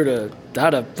know how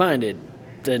to find it.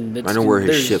 And I know where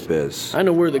his ship is. I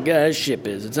know where the guy's ship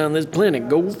is. It's on this planet.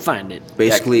 Go find it.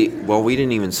 Basically, well, we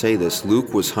didn't even say this.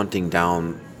 Luke was hunting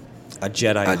down A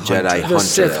Jedi Jedi hunter. The hunter.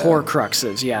 Sith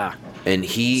Horcruxes, yeah. And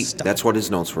that's what his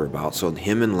notes were about. So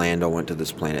him and Lando went to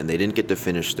this planet, and they didn't get to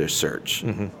finish their search.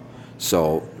 Mm-hmm.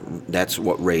 So that's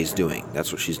what Rey's doing.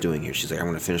 That's what she's doing here. She's like, I'm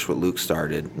going to finish what Luke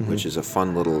started, which is a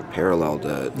fun little parallel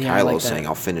to Yeah, I Kylo like that. saying,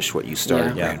 I'll finish what you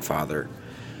started, Yeah. grandfather.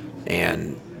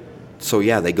 And so,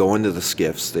 yeah, they go into the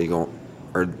skiffs.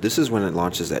 This is when it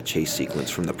launches that chase sequence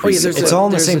from the previous. there's It's all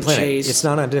on the there's same a planet. chase. It's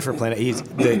not on a different planet.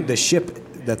 The ship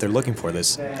that they're looking for,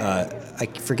 I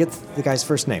forget the guy's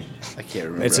first name. I can't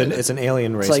remember. It's an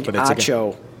alien race, It's like but it's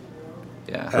Acho.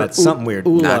 Yeah. it's something weird.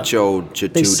 Ula. Nacho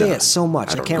Jajuda. They say it so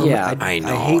much. I don't can't know. remember. Yeah. I know.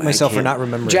 I hate myself for can't- not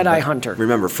remembering. Jedi but- Hunter.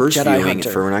 Remember, first Jedi viewing,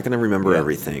 Hunter. we're not going to remember Yeah.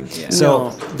 everything.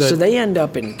 So So they end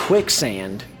up in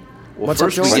quicksand. What's up,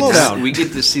 First, Joel? Slow down. we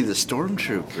get to see the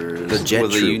stormtroopers. The jet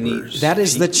with a unique- troopers. That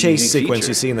is the chase unique sequence feature.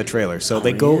 you see in the trailer. So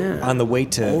they go yeah. on the way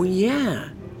to Oh yeah.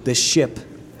 the ship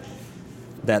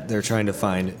that they're trying to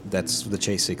find. That's the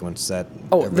chase sequence. That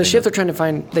Oh, the everybody ship knows. they're trying to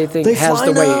find, they think They has fly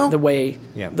the now? way,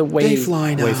 Yeah. the way, They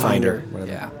fly now. Wayfinder. Wayfinder.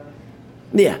 Whatever. Yeah.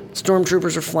 Yeah,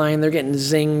 stormtroopers are flying. They're getting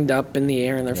zinged up in the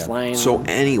air, and they're flying. So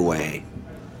anyway,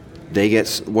 they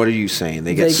get. What are you saying?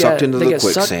 They get sucked into they the get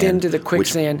quicksand. sucked into the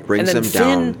quicksand, which brings and then them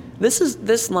Finn. down.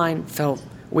 This line felt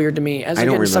weird to me. As I they're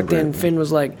don't getting sucked remember in, it. Finn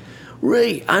was like,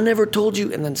 "Ray, I never told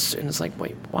you," and it's like,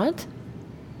 "Wait, what?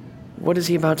 What is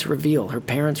he about to reveal? Her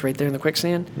parents right there in the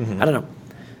quicksand? Mm-hmm. I don't know."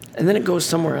 And then it goes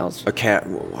somewhere else. A cat.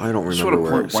 Well, I don't Just want remember to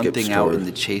where point it one skipped thing out story. in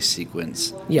the chase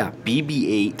sequence. Yeah.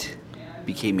 BB-8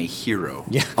 became a hero.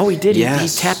 Yeah. Oh, he did.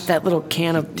 Yes. He tapped that little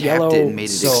can of Tapped yellow it and made it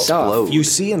stuff. explode. You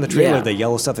see in the trailer Yeah. the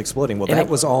yellow stuff exploding. Well, And that it-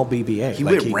 was all BB-8. He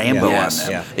went Rambo yeah, on Yes.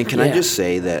 them. Yeah. And can I Yeah. just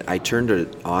say that I turned to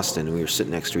Austin and we were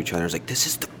sitting next to each other. I was like, "This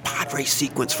is the pod race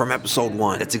sequence from Episode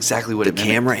 1." That's exactly what the it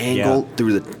mimicked. camera angle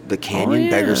through the canyon, Oh, yeah.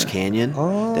 Beggars Canyon.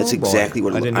 Oh, That's boy. exactly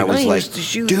what I it didn't I even was know. like, I used to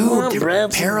shoot dude, one they're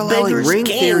raps paralleling Beggars ring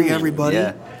theory, Canyon. everybody.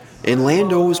 Yeah. And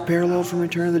Lando was parallel from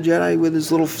Return of the Jedi with his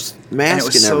little And mask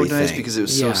it was so everything. nice because it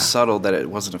was so Yeah. subtle that it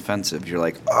wasn't offensive. You're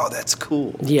like, oh, that's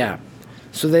cool. Yeah.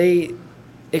 So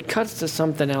it cuts to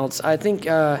something else. I think,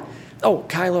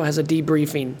 Kylo has a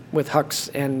debriefing with Hux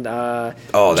and,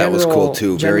 Oh, that was cool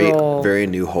too. General, Very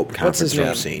New Hope what's conference his room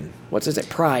name? scene. What's his name?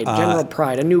 Pride. General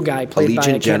Pride, a new guy played by Allegiant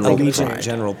I can't General think of his Pride. name.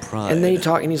 General Pride. And they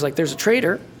talk, and he's like, "There's a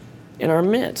traitor in our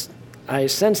midst. I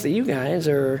sense that you guys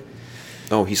are."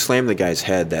 Oh, he slammed the guy's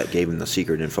head that gave him the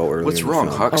secret info earlier. What's in the wrong,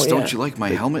 film. Hux? Oh, yeah. Don't you like my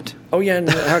helmet? Oh yeah, and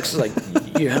Hux is like,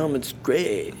 "Your helmet's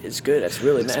great. It's good. That's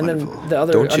really nice." And then wonderful. the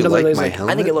other, Don't you another like lady's my like, "I think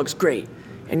helmet?" it looks great."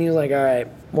 And he's like, "All right,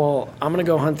 well, I'm gonna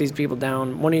go hunt these people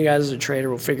down. One of you guys is a traitor.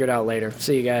 We'll figure it out later.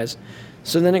 See you guys."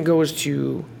 So then it goes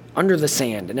to under the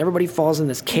sand, and everybody falls in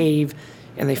this cave,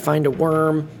 and they find a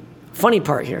worm. Funny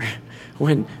part here,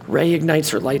 when Rey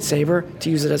ignites her lightsaber to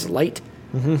use it as a light,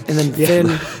 and then Finn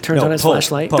turns No, on his Poe.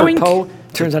 flashlight. Poe. Doink. Poe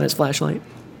turns on his flashlight.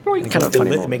 Kind of funny.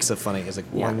 It moment. makes it funny. It's like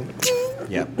Yeah. one.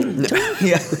 Yeah.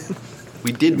 yeah.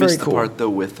 We did miss Very the cool. part, though,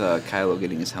 with Kylo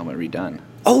getting his helmet redone.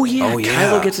 Oh yeah, Oh,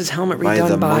 yeah. Kylo gets his helmet By redone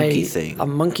the by monkey thing. a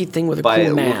monkey thing with a By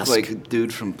cool it mask. looked like a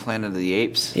dude from Planet of the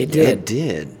Apes. It It did.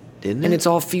 did, didn't it? And it's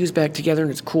all fused back together, and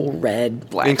it's cool red. and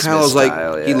Blacksmith Kylo's like,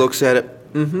 style, he yeah. looks at it.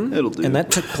 It'll do. And that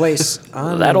took place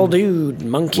on. That'll do,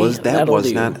 monkey. Was that that'll was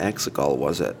do. not Exegol,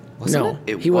 was it? No,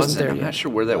 It he wasn't there I'm yet. not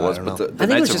sure where that I was, don't but know. the I think it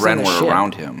Knights was of just on Ren the were ship.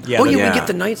 around him. Yeah, Oh yeah, Yeah. we get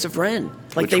the Knights of Ren.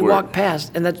 Like Which they were- walk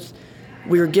past, and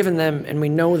we were given them, and we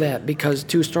know that because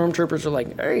two stormtroopers are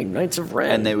like, "Hey, Knights of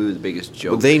Ren." And they were the biggest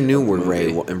joke. Well, they knew of the where Ray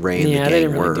movie. and Ray and Yeah, the they gang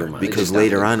didn't really do were much. because They just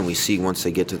later dumped on we see once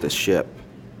they get to the ship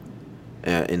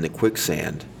in the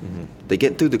quicksand, Mm-hmm. they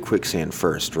get through the quicksand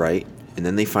first, right? And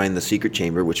then they find the secret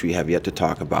chamber, which we have yet to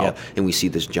talk about, Yep. and we see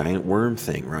this giant worm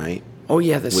thing, right? oh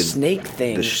yeah, the With snake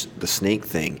thing. The snake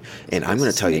thing. And I'm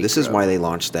going to tell you, snake this is grub. why they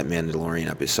launched that Mandalorian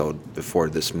episode before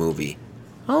this movie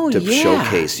oh to yeah.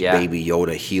 showcase Yeah. Baby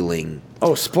Yoda healing.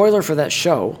 Oh, spoiler for that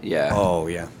show. Yeah. Oh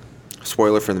yeah.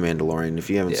 Spoiler for the Mandalorian. If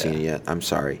you haven't Yeah. seen it yet, I'm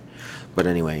sorry. But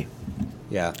anyway,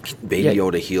 Yeah. Baby Yeah.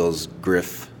 Yoda heals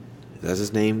Griff. That's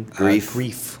his name? Grief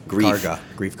Grief. Karga.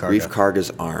 Grief Karga. Grief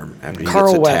Karga's arm after he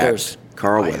Carl gets attacked. Weathers.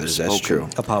 Carl I have Weathers, that's spoken. true.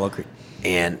 Apollo Creed.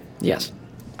 And Yes.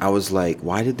 I was like,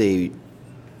 why did they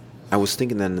I was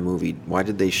thinking that in the movie, why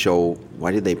did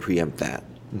they preempt that?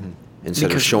 Instead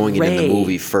Because of showing it in the Rey-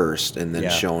 movie first and then Yeah.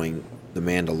 showing the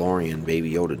Mandalorian,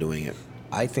 Baby Yoda, doing it.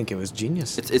 I think it was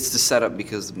genius. It's the setup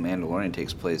because the Mandalorian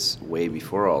takes place way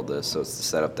before all this, so it's the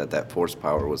setup that Force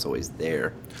power was always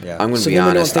there. Yeah. I'm going So to be then we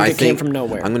don't honest. think I it came think from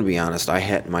nowhere. I'm going to be honest.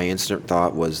 My instant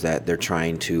thought was that they're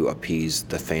trying to appease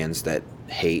the fans that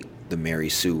hate the Mary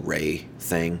Sue Ray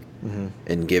thing,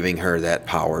 and giving her that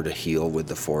power to heal with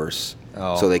the Force.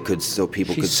 Oh. So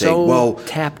people She's could say, so well,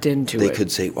 tapped into they it.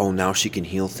 could say, oh, now she can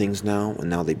heal things now, and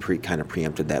now they kind of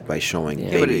preempted that by showing Yeah.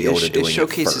 Yeah, but Baby Yoda it doing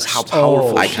showcases it how first.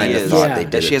 powerful I she kind of is. thought Yeah. they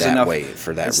That did she it has that enough, way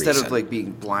for that instead reason. of like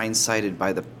being blindsided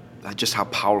by just how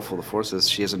powerful the Force is,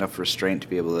 she has enough restraint to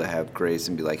be able to have grace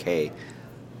and be like, hey,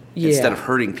 instead of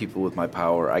hurting people with my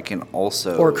power, I can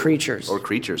also or creatures. I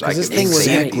Because can this thing was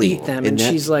going to Exactly. eat them, And and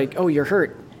that- she's like, "Oh, you're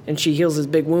hurt," and she heals his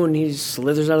big wound. He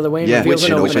slithers out of the way and Yeah, reveals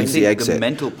which an it opening. opens the exit. the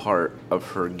mental part of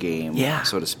her game, Yeah.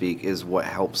 so to speak, is what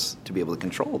helps to be able to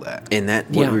control that. And what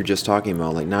Yeah. we were just talking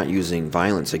about, like not using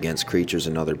violence against creatures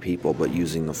and other people, but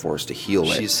using the Force to heal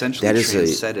it. She essentially That is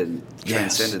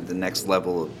transcended the next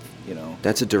level of,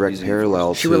 that's a direct using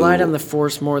parallel She to relied on the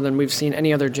Force more than we've seen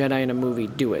any other Jedi in a movie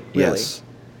do it. Really. Yes,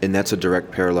 and that's a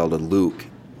direct parallel to Luke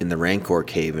in the Rancor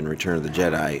cave in Return of the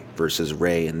Jedi versus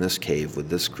Rey in this cave with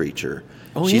this creature.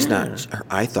 Oh, She's yeah. not.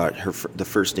 I thought the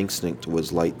first instinct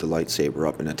was light the lightsaber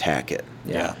up and attack it.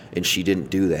 Yeah. and she didn't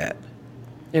do that.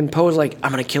 And Poe's like,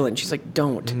 "I'm gonna kill it," and she's like,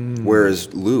 "Don't."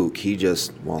 Whereas Luke, he Yeah.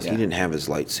 didn't have his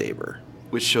lightsaber.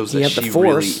 Which shows He that had the she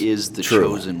Force. really is the True.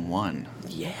 chosen one.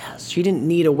 Yes, she didn't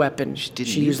need a weapon. She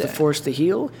didn't need used the that. Force to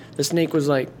heal. The snake was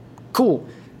like, "Cool,"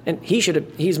 and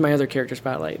he's my other character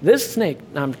spotlight. This snake.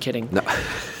 No, I'm kidding. No,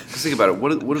 Because think about it.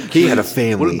 What do He had a kings-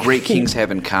 family. What do great kings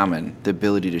have in common? The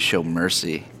ability to show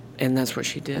mercy, And that's what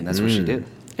she did. and that's what she did.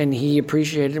 And he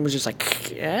appreciated it and was just like,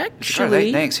 She's like, "All right,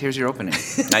 actually, thanks. Here's your opening.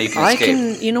 Now you can I escape."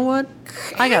 can, you know what?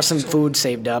 I got some food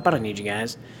saved up. I don't need you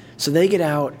guys. So they get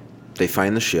out. they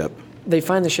find the ship. They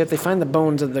find the ship. They find the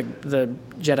bones of the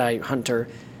Jedi hunter.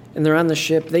 And they're on the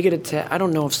ship. They get attacked. I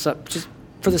don't know if just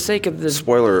for the sake of this.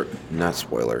 Spoiler, not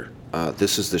spoiler.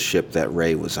 This is the ship that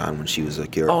Rey was on when she was a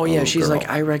girl. Oh, yeah. little she's girl. like,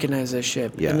 I recognize this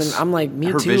ship. And Yes. then I'm like, me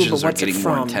Her too, visions but are what's it getting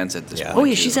from? more intense at this Yeah. point. Oh,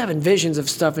 yeah. too. She's having visions of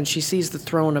stuff and she sees the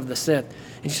throne of the Sith.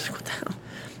 And she's like, what the hell?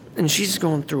 And she's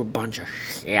going through a bunch of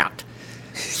shit.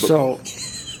 So.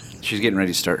 She's getting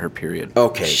ready to start her period.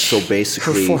 Okay, so Her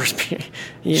basically, force.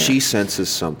 Yeah. she senses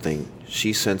something.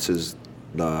 She senses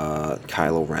the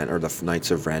Kylo Ren or the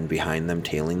Knights of Ren behind them,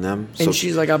 tailing them. And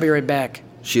she's like, I'll be right back.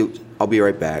 I'll be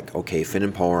right back. Okay, Finn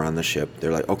and Poe are on the ship.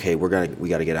 They're like, okay, we got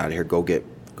to get out of here. Go get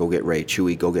Rey.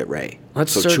 Chewie, go get Rey.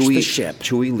 Let's search the ship.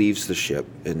 Chewie leaves the ship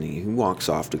and he walks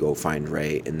off to go find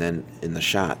Rey. And then in the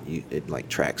shot, it like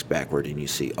tracks backward and you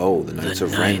see, oh, the Knights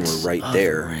of Ren were right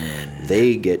there.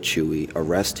 They get Chewie,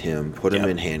 arrest him, put him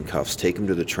in handcuffs, take him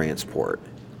to the transport.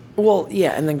 Well,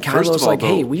 yeah, and then First of Kylo's all, like,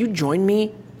 hey, though- will you join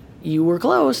me? You were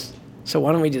close. So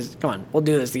why don't we just, come on, we'll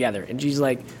do this together. And she's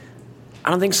like, I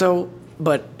don't think so,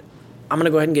 but I'm going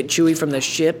to go ahead and get Chewie from the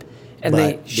ship. And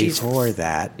But she's before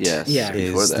that, Yes. Yeah.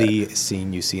 before is that. the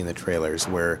scene you see in the trailers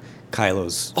where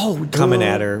Kylo's Oh, coming duh.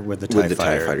 at her with the TIE With the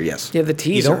fighter. TIE fighter, yes. Yeah, the You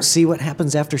teaser. don't see what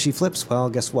happens after she flips. Well,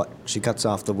 guess what? She cuts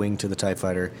off the wing to the TIE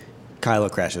fighter.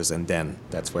 Kylo crashes, and then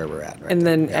that's where we're at. Right And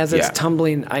there. then Yeah. as it's Yeah.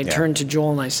 tumbling, I turned to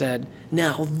Joel and I said,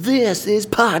 now this is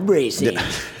pod racing.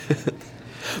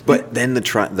 But then the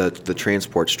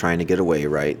transport's trying to get away,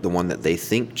 right? The one that they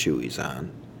think Chewie's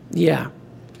on. Yeah.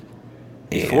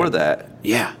 Before And- that,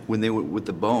 Yeah. when they were with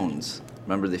the bones,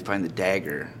 remember they find the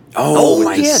dagger. Oh, with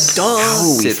my the yeah, duh. How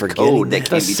are we Sith forgetting code that that? The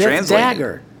can't be Sith translated.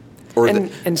 dagger. Or and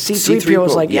the- and C-3PO is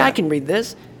C-3PO, like, yeah, yeah. I can read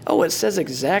this. Oh, it says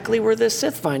exactly where this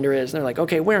Sith finder is. And they're like,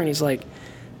 okay, where? And he's like,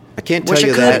 I can't Wish tell I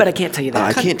you could, that. but I can't tell you that.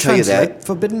 I Can't can't tell you that. Translate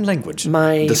forbidden language.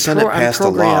 my The Senate I'm passed a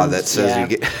law programmed- that says yeah. you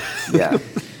get. Yeah.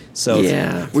 So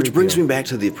Yeah. Which brings me back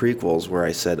to the prequels where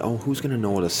I said, oh, who's going to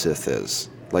know what a Sith is?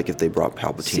 Like if they brought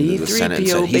Palpatine to the Senate and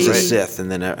said, C-3PO, he's a baby. Sith.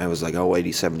 And then I was like, oh,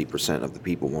 70% of the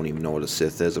people won't even know what a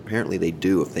Sith is. Apparently they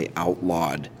do if they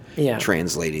outlawed Yeah.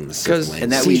 translating the Sith Because language.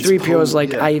 And that leads C-3PO is Poe-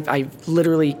 like, yeah. I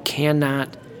literally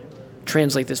cannot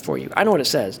translate this for you. I know what it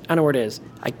says. I know where it is.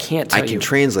 I can't tell I can you.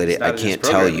 translate it. not I in his can't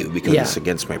tell programming. you because Yeah. it's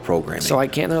against my programming. So I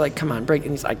can't. They're like, come on, break.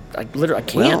 And he's like, I literally, I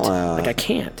can't. Well, like, I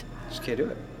can't. Just can't do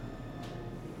it.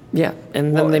 Yeah.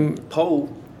 And then Well, they, and Poe,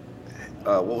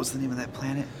 what was the name of that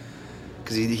planet?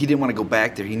 Because he didn't want to go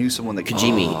back there. He knew someone that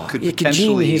Kajimi. could yeah,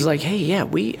 potentially. Kajimi, he's like, hey, yeah,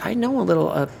 I know a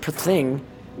little thing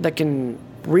that can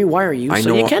rewire you, I so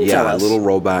know, you can tell yeah, a us. little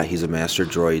robot. He's a master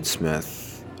droid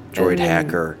smith. droid And then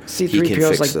hacker. He can C-3PO's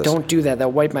fix like, this. don't do that.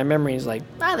 That'll wipe my memory. He's like,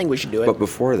 I think we should do it. But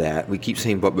before that, we keep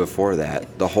saying, but before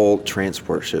that, the whole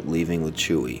transport ship leaving with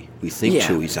Chewie. We think Yeah.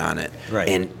 Chewie's on it. Right.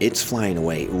 And it's flying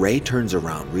away. Rey turns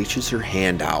around, reaches her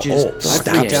hand out, Just stops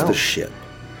freaked the out. ship.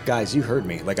 Guys, you heard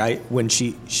me. Like when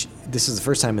she this is the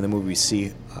first time in the movie we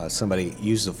see somebody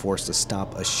use the Force to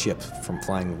stop a ship from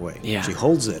flying away. Yeah. She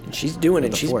holds it. And she's doing with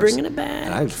it. the She's Force. bringing it back.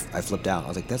 And I flipped out. I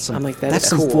was like, that's some. I'm like, that that's is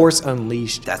some cool. Force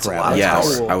Unleashed. That's a crap. lot of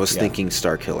Yes, power. I was Yeah. thinking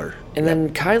Star Killer. And then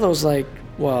Kylo's like,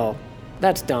 well,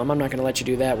 that's dumb. I'm not going to let you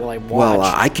do that while I watch. Well,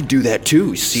 I could do that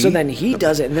too, see? So then he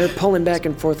does it, and they're pulling back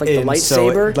and forth like the And so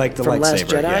lightsaber like the from Last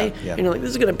lightsaber, Jedi. yeah. And you're like, this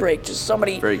is going to break. Just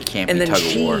somebody. Very campy and then tug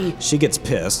of war. She gets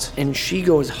pissed. And she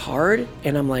goes hard,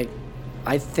 and I'm like,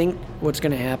 I think what's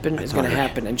going to happen is going to thought her-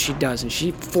 happen. And she does, and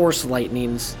she force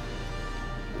lightnings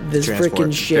this Transport.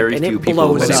 freaking ship, Very and few it people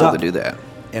have blows been up. able to do that.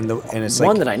 And it's One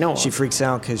like that I know she of. freaks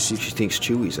out because she thinks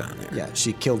Chewie's on there.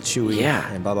 she killed Chewie. Yeah.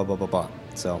 And blah blah blah blah blah.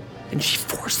 So And she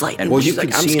force lightning. Well, She's you like,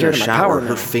 could I'm see in scared her of my shot power where her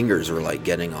now. fingers were like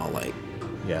getting all like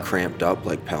yeah. cramped up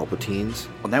like Palpatine's.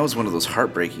 Well, that was one of those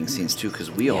heartbreaking scenes too,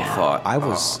 because we all Yeah. thought, I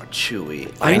was- oh,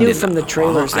 Chewie. I knew didn't- from the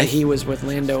trailers I- that he was with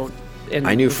Lando. And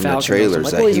I knew from the Falcon. trailers I'm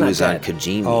like, that well, he's he not was on dead.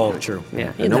 Kijimi. Oh, true. Yeah,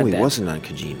 I he's know not he dead. wasn't on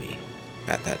Kijimi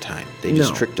at that time. They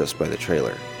just No. tricked us by the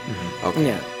trailer. Okay.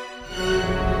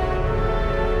 Yeah.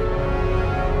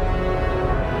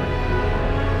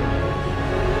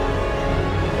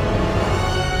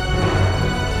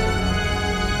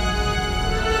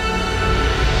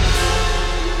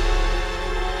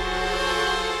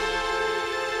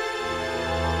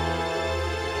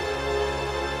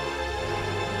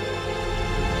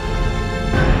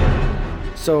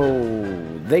 So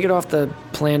they get off the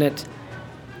planet,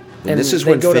 And this is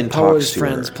they when go Finn to Poe's talks to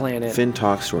friend's her. planet. Finn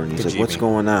talks to her and he's like, "What's Kijimi.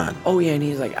 going on?" Oh yeah, and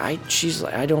he's like, she's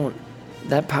like, I don't,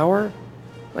 that power,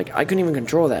 like I couldn't even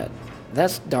control that.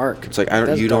 That's dark. It's like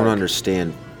That's you don't dark.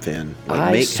 understand, Finn.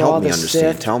 I Like, saw help me the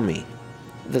understand. Sith. Tell me.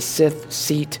 The Sith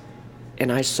seat,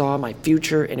 and I saw my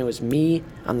future, and it was me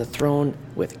on the throne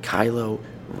with Kylo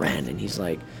Ren, and he's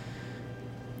like,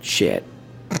 shit.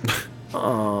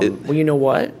 Well, you know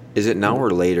what? Is it now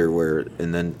or later where,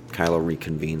 and then Kylo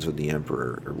reconvenes with the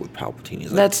Emperor or with Palpatine?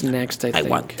 He's like, That's next, I I think.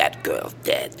 want that girl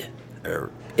dead. Or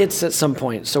It's at some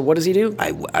point. So what does he do?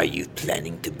 are you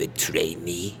planning to betray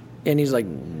me? And he's like,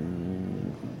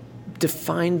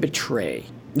 define betray.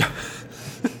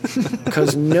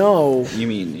 Because no, You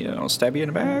mean, stab you in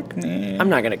the back? I'm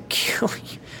not gonna kill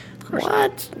you.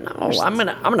 What? No, I'm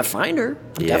gonna find her. I'm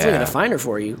definitely Yeah. gonna find her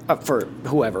for you, for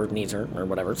whoever needs her or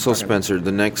whatever. So Fucking- Spencer,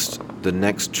 the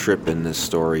next trip in this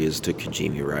story is to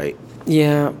Kijimi, right?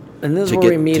 Yeah, and this is To where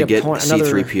we get meet to a get point. Another.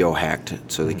 C-3PO hacked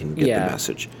so they can get Yeah. the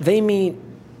message. They meet.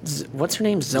 What's her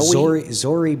name? Zoe.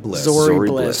 Zori Bliss. Zori Zori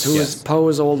Bliss, Bliss, who yes. is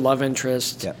Poe's old love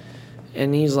interest. Yeah.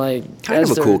 And he's like Kind as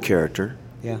of a they're- cool character.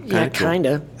 Yeah. Yeah,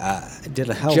 kinda. Did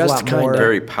a hell of a Just lot more. kinda.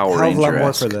 Very Power hell of a lot more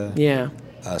Ranger-esque. for the Yeah,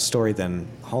 story than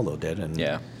Holo did. And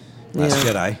Yeah. Last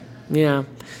Yeah. Jedi. yeah.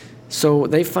 So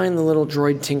they find the little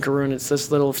droid tinkerer, and it's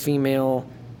this little female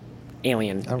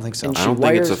alien. I don't think so. And I she don't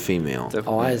think it's a wires- female.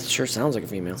 Oh, it sure sounds like a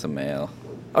female. It's a male.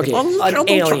 Okay, an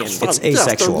alien. It's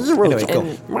asexual. Anyway, go.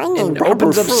 And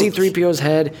opens up C-3PO's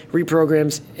head,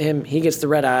 reprograms him. He gets the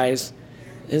red eyes.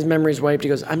 His memory's wiped. He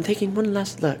goes, "I'm taking one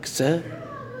last look, sir,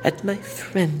 at my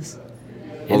friends."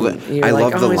 Well, And you're I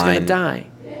like, love the he's line. gonna die.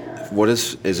 What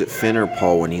is it Finn or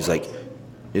Poe when he's like,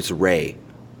 it's Rey.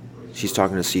 She's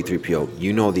talking to C-3PO.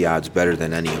 You know the odds better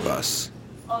than any of us.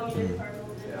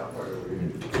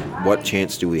 What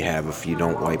chance do we have if you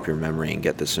don't wipe your memory and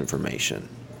get this information?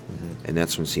 And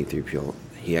that's when C-3PO,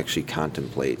 he actually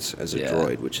contemplates as a Yeah.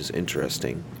 droid, which is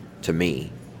interesting to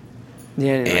me.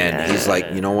 Yeah, And he's like,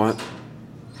 you know what?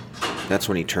 That's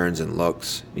when he turns and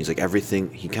looks. He's like, everything,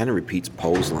 he kind of repeats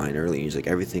Poe's line earlier. He's like,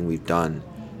 everything we've done,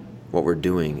 what we're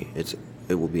doing, it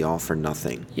will be all for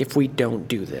nothing. if we don't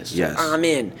do this, Yes. I'm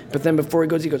in. But then before he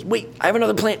goes, wait, I have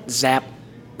another plan. Zap,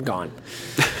 gone.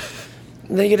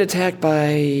 They get attacked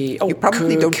by. Oh,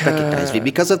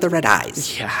 because of the red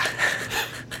eyes. Yeah.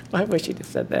 I wish he'd have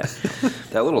said that.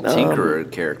 That little Tinkerer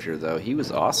character, though, he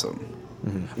was awesome.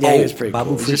 Yeah, he was pretty Babu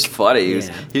cool. He was just funny. He, was,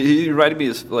 Yeah. he reminded me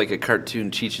of like a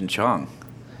cartoon Cheech and Chong.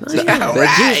 Like, he was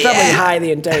probably high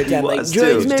the entire time. Like, was, too.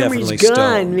 George's He was memory's definitely gone,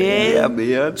 stoned. man.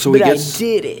 man. So But he I gets,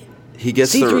 did it. he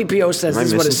gets C-3PO says am I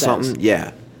this is what it missing says. something?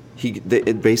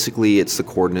 Yeah. Basically, it's the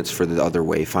coordinates for the other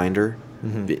Wayfinder.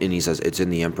 Mm-hmm. And he says it's in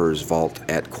the Emperor's vault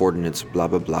at coordinates blah,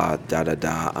 blah, blah, da, da,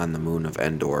 da, on the moon of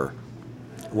Endor.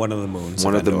 One of the moons.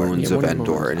 One of the Endor. moons Yeah, of one of the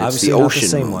Endor. moons. And it's Obviously the not the ocean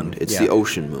same moon. one. It's Yeah. the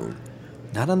ocean moon.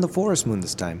 Not on the forest moon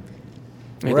this time.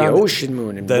 the We're on ocean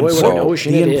moon, and the, boy, what so an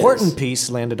ocean the it is. important piece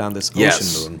landed on this Yes,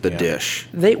 ocean moon. the Yeah. dish.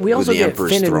 We also with the get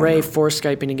Emperor's Finn and throne Ray room. force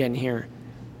Skyping again here,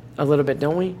 a little bit,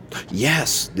 don't we?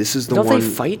 Yes, this is the Don't one. they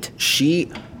fight?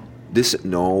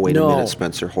 No, wait No. a minute,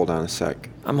 Spencer. Hold on a sec.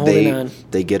 I'm holding they, on.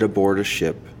 They get aboard a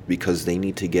ship because they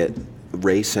need to get.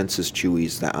 Ray senses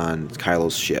Chewie's on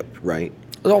Kylo's ship, right?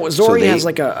 Oh, So Zori they- has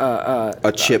like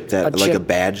a chip that, like a chip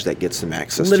badge that gets them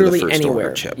access literally to the first anywhere.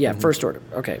 order chip. Yeah, first order.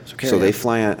 Okay, so carry So they on.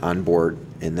 fly on board,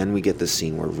 and then we get the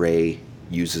scene where Ray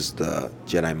uses the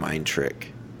Jedi mind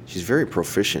trick. She's very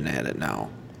proficient at it now.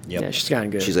 Yep. Yeah, she's gotten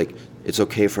good. She's like, "It's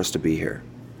okay for us to be here.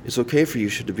 It's okay for you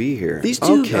to be here." These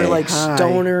two okay, are like hi."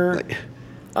 stoner Like,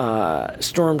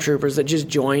 stormtroopers that just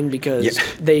joined because Yeah.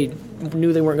 they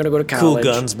knew they weren't going to go to Cool college.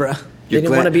 guns, bruh. They You're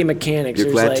didn't glad- want to be mechanics. you're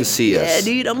It was glad like, to see us.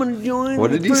 Yeah, dude, I'm going to join.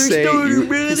 What the did he first say? order, You-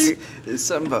 brother. It's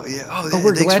something about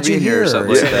we're thanks glad for being you're here or here.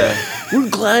 something like that. We're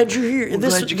glad you're here.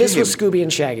 This glad you this was came. Scooby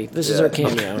and Shaggy. This is our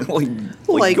cameo.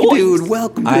 like, dude,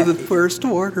 welcome I- to the first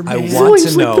order, I man. want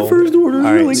Zoinks to like know. the first order. All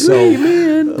You're right, like, so hey,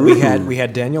 man. we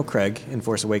had Daniel Craig in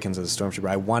Force Awakens as a stormtrooper.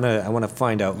 I wanna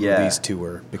find out who Yeah. these two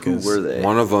were Who because were they?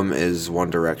 One of them is One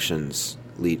Direction's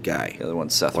lead guy. The other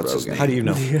one's Seth What's his Rogen. name? how do you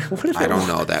know? I don't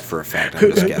know that for a fact.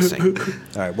 I'm just guessing. All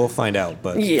right, we'll find out.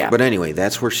 But Yeah. But anyway,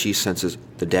 that's where she senses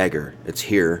the dagger. It's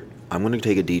here. I'm going to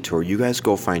take a detour. You guys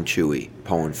go find Chewie,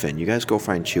 Poe and Finn. You guys go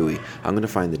find Chewie. I'm going to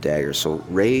find the dagger. So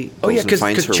Rey goes Oh yeah, and because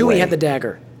finds her Chewie way. had the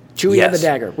dagger. Chewie had the Yes.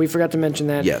 dagger. We forgot to mention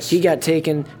that. Yes. He got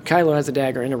taken. Kylo has the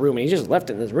dagger in a room, and he just left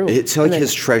it in this room. It's And like then-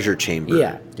 his treasure chamber.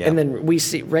 Yeah. Yeah. And then we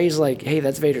see Ray's like, hey,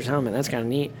 that's Vader's helmet. That's kind of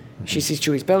neat. She sees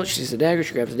Chewie's belt. She sees the dagger.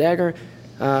 She grabs the dagger.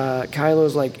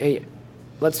 Kylo's like, hey,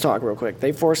 let's talk real quick.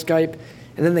 They force Skype,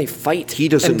 and then they fight. He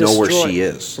doesn't and know where destroy- she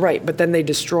is. Right, but then they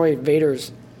destroy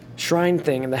Vader's shrine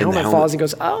thing, and the helmet helmet- falls. He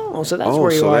goes, oh, so that's Oh,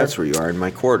 where you so are. that's where you are in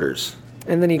my quarters.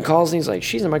 And then he calls and he's like,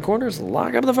 she's in my quarters.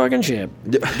 Lock up the fucking ship.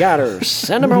 Got her.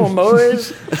 Send them home,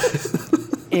 boys.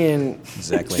 And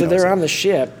Exactly so how they're it's- on the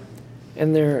ship,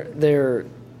 and they're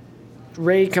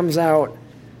Ray comes out.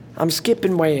 I'm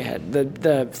skipping way ahead.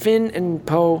 The Finn and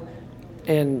Poe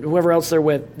and whoever else they're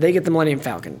with, they get the Millennium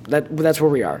Falcon. That's where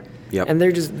we are. Yep. And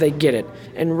they get it.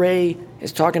 And Ray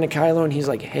is talking to Kylo, and he's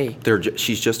like, hey,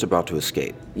 She's just about to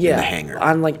escape yeah, in the hangar.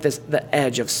 on like the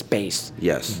edge of space.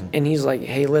 Yes. And he's like,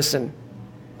 hey, listen,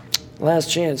 last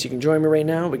chance. You can join me right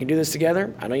now. We can do this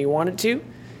together. I know you wanted to.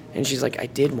 And she's like, I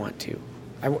did want to.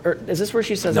 Is this where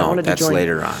she says, I No, wanted that's to join?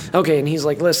 later on. Okay, and he's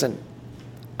like, listen,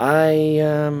 I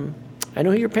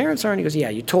know who your parents are. And he goes, yeah,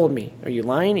 you told me. Are you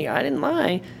lying? I didn't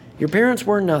lie. Your parents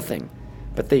were nothing,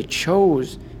 but they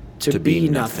chose to be be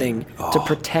nothing. nothing to Oh.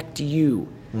 protect you.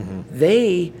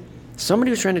 Mm-hmm.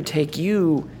 Somebody was trying to take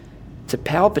you to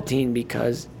Palpatine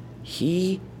because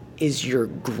he is your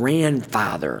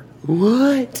grandfather.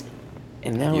 What?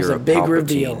 And that was You're a a big Palpatine.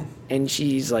 reveal. And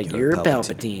she's like, You're a "You're a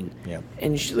Palpatine." Yep.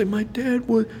 And she's like, "My dad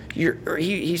was."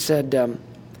 He said,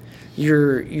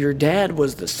 "Your dad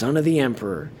was the son of the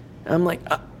Emperor." I'm like,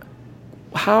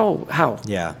 how?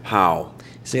 yeah, How?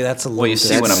 see that's a little. Well, you see,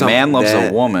 That's when a some- man loves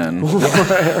that- a woman,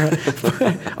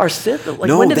 Our Sith? Like,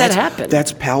 No, when did that that's- happen?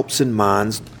 That's Palps and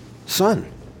Mon's son.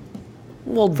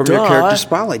 well, From duh. your character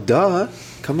spotlight. Duh.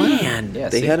 Come on. Man. Yeah,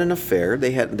 they see? had an affair.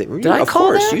 They had. Did I of call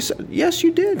course. that? You said, yes,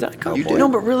 you did. Did I call you bull? did. No,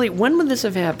 but really, when would this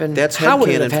have happened? That's how would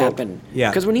it headcanon have for- happened? Yeah,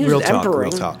 because when he was real talk, emperor,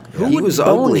 real talk. who He would was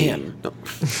bone ugly. him? No.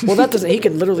 Well, that doesn't. He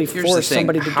could literally here's the force thing: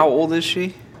 somebody to. how old is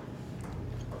she?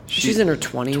 She's in her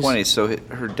 20s. 20. So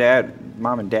her dad,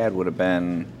 mom and dad would have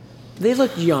been They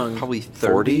look young. probably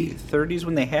 40? 30s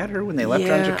when they had her, when they left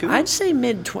her on Yeah, Jakku. I'd say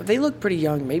They look pretty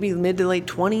young, maybe mid to late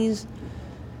 20s.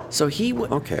 So he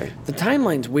would. Okay. The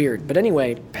timeline's weird, but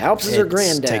anyway, Palps is her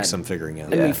granddad. Takes some figuring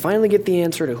out. And we Yeah. finally get the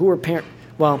answer to who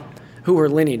her who her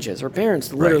lineage is. Her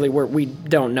parents literally we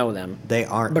don't know them. They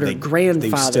aren't. But her they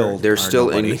grandfather. They're are still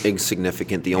nobody.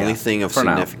 insignificant. The only Yeah, thing of for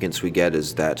now. significance we get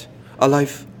is that a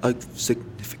life of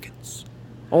significance.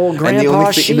 Old And the Grandpa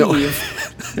only thing,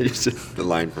 Sheev. It's just the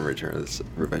line from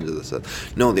Revenge of the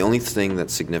Sith. No, the only thing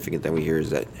that's significant that we hear is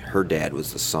that her dad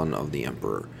was the son of the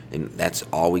Emperor, and that's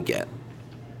all we get.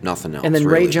 Nothing else. And then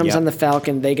really. Ray jumps Yep. on the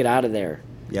Falcon. They get out of there.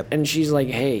 Yep. And she's like,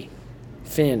 "Hey,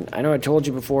 Finn, I know I told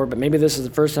you before, but maybe this is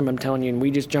the first time I'm telling you, and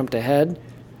we just jumped ahead.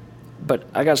 But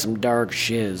I got some dark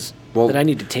shiz that I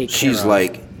need to take care of." She's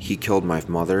like, he killed my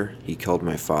mother, he killed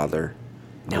my father.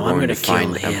 Now I'm going gonna to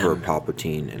find kill him. Emperor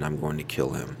Palpatine, and I'm going to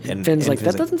kill him. And Finn's like,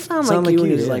 Finn's "That doesn't sound like you."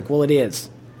 And he's yeah. like, "Well, it is."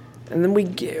 And then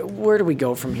where do we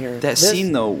go from here? That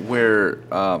scene though, where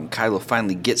Kylo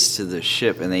finally gets to the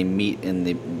ship and they meet in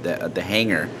the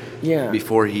hangar. Yeah.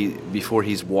 Before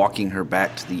he's walking her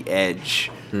back to the edge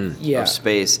Yeah. of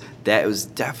space. That was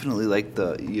definitely like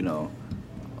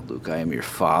Luke, I am your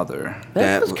father.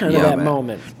 That was kind of that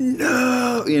moment.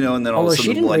 No, and then all Although of a she sudden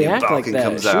the didn't Millennium react like Falcon that.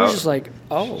 comes She out. was just like,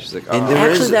 oh. She's like, And oh. there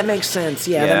Actually, is- that makes sense.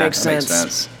 Yeah, that makes sense.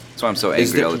 That's why I'm so Is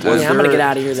angry there- all the time. was Yeah, I'm going to there- get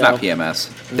out of here, It's though. not PMS.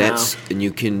 That's and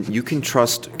you can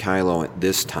trust Kylo at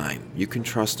this time. You can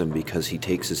trust him because he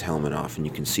takes his helmet off and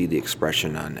you can see the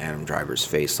expression on Adam Driver's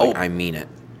face. Like, I mean it.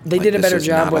 They Like, did a this better is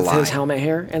job not a with his lie. helmet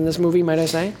hair in this movie, might I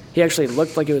say? He actually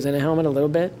looked like he was in a helmet a little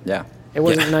bit. Yeah. It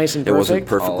wasn't nice and It wasn't perfect.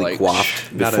 perfectly Oh, like,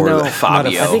 coiffed not a- before No, the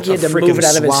Fabio. I think he had to A move it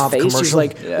out of his freaking face. He's Suave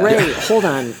like, commercial? Ray, hold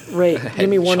on. Ray, give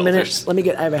me 1 minute. shoulders. Let me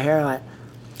get, I have a hairline.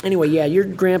 Anyway, yeah, your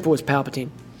grandpa was Palpatine.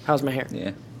 How's my hair?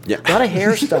 Yeah. Yeah. A lot of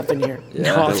hair stuff in here.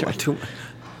 No, A lot too-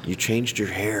 You changed your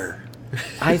hair.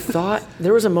 I thought,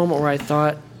 there was a moment where I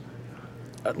thought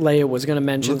Leia was going to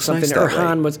mention Looks something, nice or that way.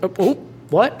 Han was,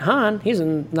 what? Han? He's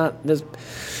in, not this,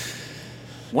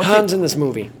 One Han's thing in this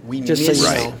movie. we just so missed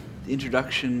you know. the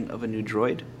introduction of a new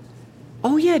droid.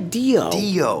 Oh yeah, Dio.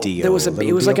 Dio. There was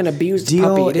it was like an abused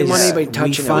puppy. He didn't want anybody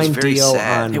touching we it. find It was very Dio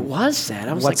sad. on It was sad.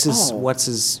 I was what's like, his oh. what's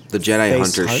his The Jedi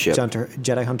face? Hunter's ship.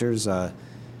 Jedi Hunter's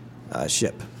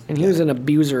ship. And he was an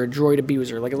abuser, a droid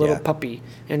abuser, like a little Yeah. puppy.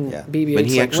 And Yeah. BB-8's But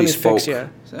he like, actually let me fix spoke ya.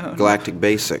 So- Galactic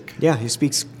Basic. Yeah, he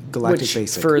speaks Galactic Which,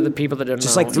 Basic. for the people that don't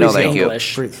just know, like No, 3PO. thank you.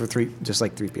 English. For three, just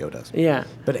like 3PO does. Yeah.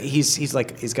 But he's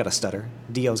got a stutter.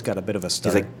 Dio's got a bit of a He's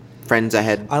stutter. like, friends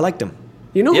ahead. I liked him.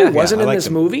 You know Yeah, who wasn't I in liked this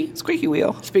him. movie? Squeaky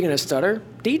wheel. Speaking of stutter,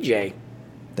 DJ.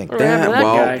 Thank Or you. happened to that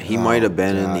well, guy? he might have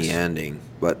been in gosh. the ending,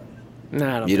 but No,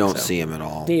 I don't you think don't so. see him at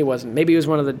all. He wasn't. Maybe he was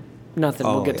one of the nothing.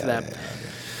 we'll get to yeah, that.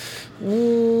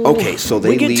 yeah, Okay, so they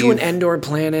We get leave. to an Endor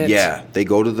planet. Yeah, they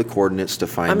go to the coordinates to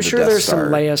find I'm the sure Death there's Star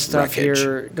some Leia stuff wreckage.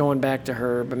 here going back to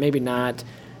her, but maybe not.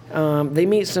 They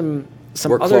meet some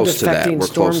We're other close to that. defecting We're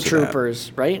close to that.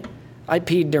 stormtroopers, right? I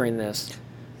peed during this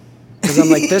because I'm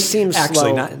like, this seems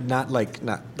Actually, slow. not like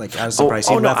I was surprised.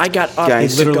 Oh he no! left. I got up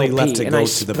Guys, to literally go left pee, to and go I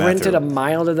to the sprinted bathroom. a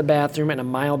mile to the bathroom and a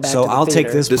mile back So to the I'll theater.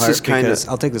 take this This part is kinda- because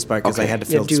I'll take this part because I Okay. had to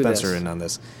Yeah, fill do Spencer this. in on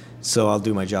this. So I'll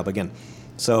do my job again.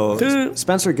 So Do-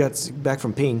 Spencer gets back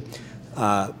from peeing,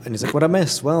 and he's like, "What I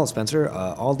missed?" Well, Spencer,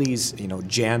 all these,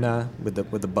 Janna with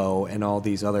the bow and all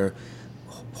these other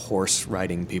horse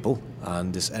riding people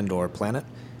on this Endor planet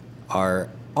are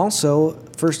also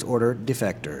First Order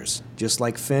defectors. Just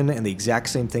like Finn, and the exact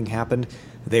same thing happened.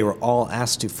 They were all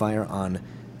asked to fire on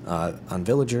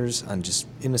villagers, on just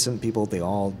innocent people. They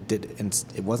all did, and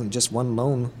it wasn't just one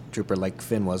lone trooper like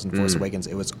Finn was in Force Awakens.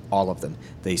 It was all of them.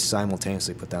 They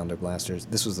simultaneously put down their blasters.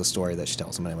 This was the story that she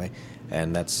tells them anyway,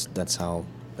 and that's how.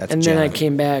 That's And then I Janna.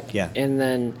 came back, Yeah. and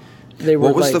then they were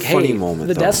What was like, the funny "Hey, moment,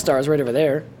 the though? Death Star's right over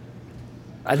there."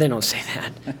 They don't say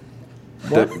that.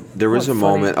 There was a What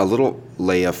funny? moment, a little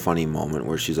Leia funny moment,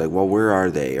 where she's like, "Well, where are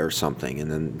they?" or something,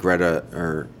 and then Greta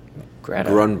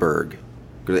Grunberg,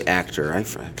 the actor,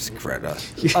 Greta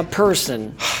A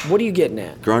person. What are you getting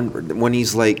at? Grunberg, when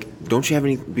he's like, "Don't you have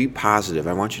any? Be positive.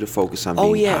 I want you to focus on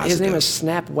Oh being yeah, positive." his name is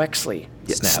Snap Wexley.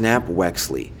 Yeah, Snap. Snap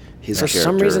Wexley. His For character.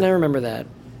 some reason, I remember that.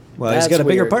 Well, he's That's got a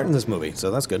bigger weird. part in this movie,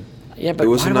 so that's good. Yeah, but It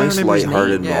was why a do I nice, remember his name?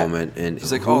 lighthearted Yeah. moment, and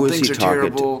He's like, who "Oh, is things he are talking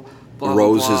terrible, to? blah, blah,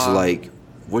 Rose blah." is like,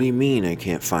 "What do you mean I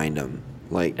can't find him?"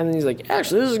 Like, And then he's like,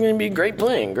 "Actually, this is going to be a great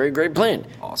plan. Great plan."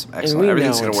 Awesome. And Excellent. we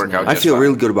Everything's know going to it's work not. out I just feel fine.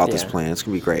 real good about this Yeah. plan. It's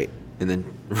gonna be great. And then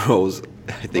Rose,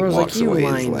 I think, Rose walks like, "You away.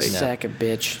 lying Is like, sack of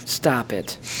bitch. Stop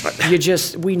it.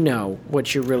 We know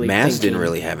what you're really Maz thinking." didn't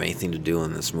really have anything to do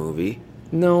in this movie.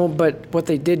 No, but what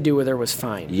they did do with her was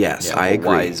fine. Yes, Yeah, I but agree.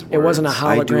 wise It wasn't a words.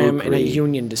 I do hologram and a agree.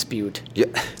 union dispute. Yeah,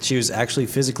 She was actually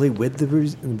physically with the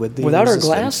Without her resistance.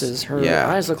 glasses, her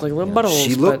Yeah. eyes look like little buttholes.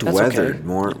 she looked but that's weathered, Okay.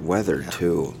 more weathered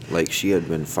too. Like she had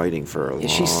been fighting for a long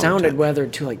She sounded time.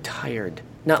 weathered too, like tired.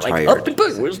 Not like Tired. up and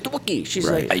boom, where's the Wookiee? She's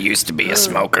Right. like, used to be a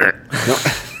smoker.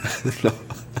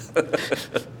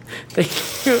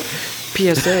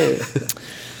 PSA.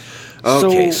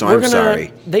 Okay, so we're I'm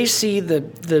sorry. They see the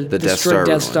Death Star destroyed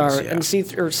Death Star, ruins, yeah. and see,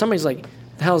 or somebody's like,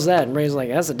 "The hell's that?" And Ray's like,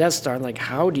 "That's a Death Star." And like,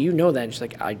 how do you know that? And she's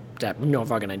like, "I have no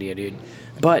fucking idea, dude."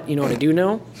 But you know what I do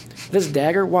know? This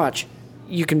dagger, watch,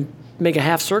 you can make a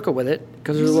half circle with it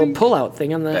because there's a little pull-out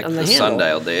thing on the Back on to the the handle.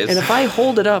 sundial days. And if I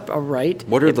hold it up right,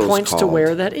 What are it those points to called?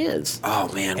 where that is.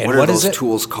 Oh man, And what are what is those it?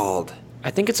 tools called? I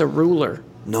think it's a ruler.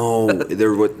 No,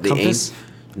 they're what they aim. Compass?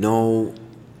 No,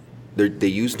 they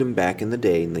used them back in the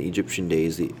day, in the Egyptian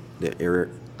days. The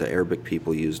Arabic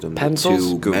people used them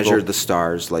Pencils? to measure the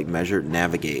stars, like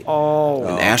navigate. Oh.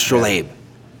 An astrolabe.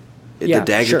 Yeah, the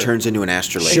dagger sure. turns into an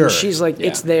astrolabe. Sure. And she's like,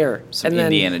 it's there. Some and then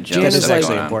Indiana Jones Jan is stuff like,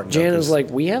 going on. Important, though, Jan 'cause- is like,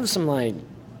 we have some like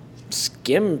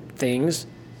skim things.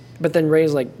 But then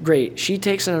Ray's like, great. She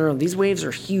takes it on her own. These waves are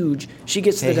huge. She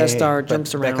gets to the Death Star, but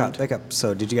jumps around. Back up.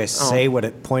 So did you guys Oh. say what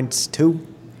it points to?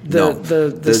 The No.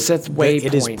 the The- Sith way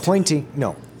It is point. pointing.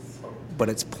 No, but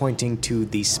it's pointing to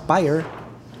the spire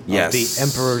Yes. of the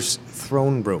Emperor's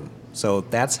throne room. So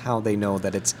that's how they know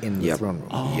that it's in the Yep. throne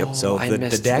room. Yep. So I the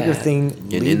missed dagger that. thing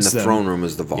And in leads the them- throne room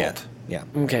is the vault. Yeah.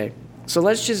 Okay. So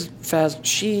let's just fast.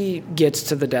 She gets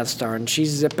to the Death Star and she's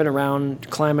zipping around,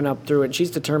 climbing up through it.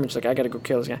 She's determined. She's like, I gotta go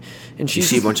kill this guy. And You she's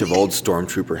see a bunch of old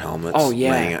stormtrooper helmets. Oh,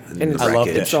 yeah. laying And in the it's- I love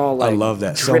wreckage. that. It's all, I like, love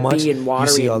that so drippy much. and watery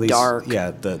you see all and these, dark.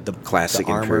 Yeah, the Classic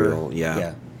the armor, Imperial,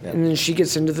 yeah. and then she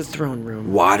gets into the throne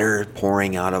room. Water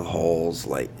pouring out of holes,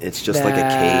 like it's just like a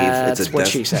cave. It's That's a what death,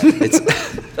 she said. It's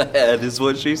That is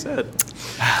what she said.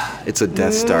 it's a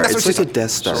Death Star. It's like a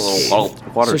Death Star. cave.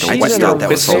 Water So to she's wet in out. a that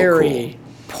was so very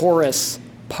porous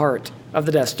part of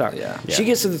the Death Star. Yeah. She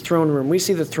gets to the throne room. We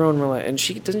see the throne room, and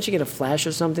she doesn't she get a flash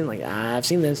of something like I've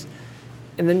seen this,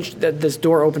 and then this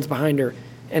door opens behind her,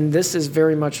 and this is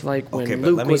very much like when Okay, but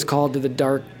Luke let me- was called to the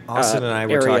dark Austin and I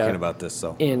were area talking about this,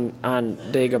 so. on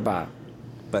Dagobah.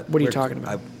 But What are you we're- talking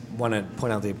about? I want to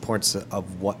point out the importance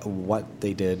of what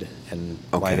they did and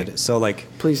why Okay. they did. So, like,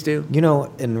 Please do. you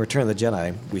know, in Return of the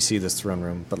Jedi, we see this throne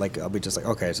room, but like, I'll be just like,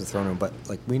 okay, it's a throne room, but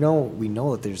like, we know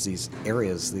that there's these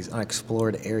areas, these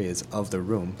unexplored areas of the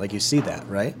room. Like, you see that,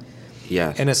 right?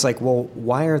 Yes. And it's like, well,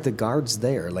 why are the guards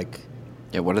there? Like,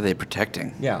 Yeah, what are they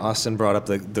protecting? yeah, Austin brought up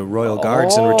the royal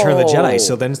guards in Return of the Jedi,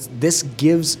 so Oh. then this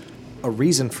gives a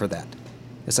reason for that.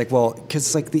 It's like, well,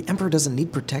 because like the Emperor doesn't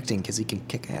need protecting because he can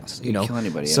kick ass, you know. kill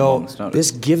anybody at a So moment's notice.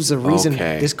 this gives a reason.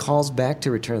 Okay. This calls back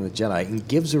to Return of the Jedi and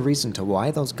gives a reason to why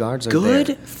those guards are Good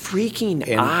there. freaking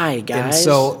And, eye, guys.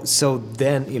 And so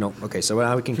then okay, so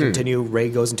now we can continue. Rey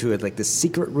goes into it like this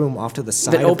secret room off to the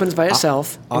side That opens by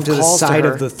itself off and to the calls to side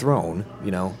her. of the throne,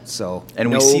 you know. So And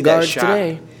no we see that guards shot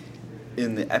today.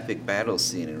 in the epic battle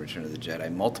scene in Return of the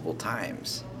Jedi multiple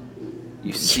times.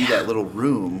 You see that little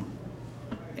room,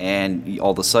 and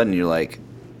all of a sudden you're like,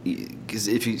 because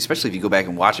especially if you go back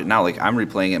and watch it now, like I'm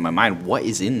replaying it in my mind. What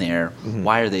is in there?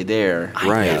 Why are they there?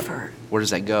 Right. Never. Where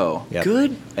does that go? Yep.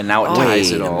 Good. And now it Oh.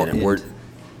 ties Wait it a all. minute. in.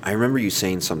 I remember you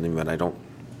saying something, but I don't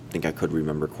think I could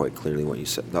remember quite clearly what you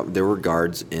said. There were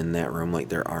guards in that room, like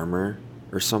their armor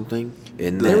or something.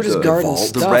 In They were just the guarding vault.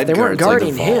 stuff. The red They weren't guards,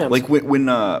 guarding like the vault. him.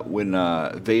 Like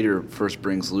when Vader first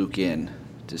brings Luke in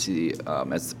to see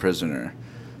as the prisoner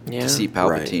Yeah. to see Right.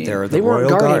 Palpatine. there are the They weren't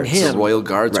royal guarding guards. him. The royal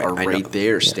guards Right, are I know. right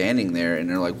there, standing there, and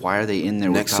they're like, "Why are they in there?"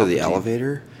 next with to the Palpatine?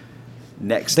 elevator.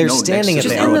 Next, They're no, standing next at to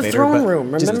the Just in the elevator, throne but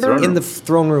room, just remember? in the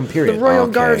throne room period. The royal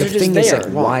Okay. guards The are just thing there. is, like,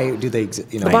 why do they?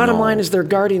 You know, The bottom know. line is they're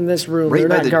guarding this room. right they're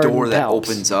by not the guarding door that Palps.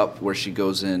 opens up where she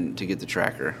goes in to get the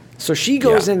tracker. So she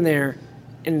goes Yeah. in there,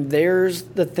 and there's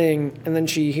the thing, and then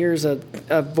she hears a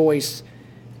voice,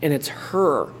 and it's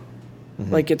her.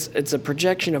 Mm-hmm. Like it's a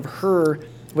projection of her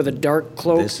with a dark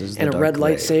cloak This is the and a dark red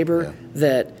gray, lightsaber yeah.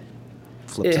 that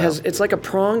Flips it has. out. It's like a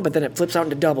prong, but then it flips out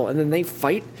into double, and then they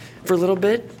fight for a little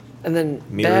bit, and then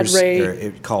mirrors, Bad Ray. or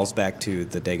it calls back to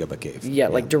the Dagobah cave. Yeah,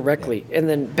 like directly. And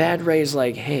then Bad Ray's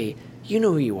like, "Hey, you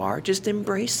know who you are. Just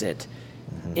embrace it."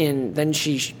 And then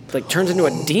she like turns into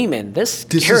a demon. This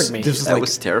scared me. This was That like,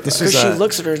 was terrifying. This was, Because she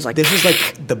looks at her and is like, this was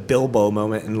like the Bilbo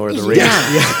moment in Lord of the Rings.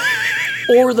 Yeah.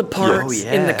 or the part Oh, in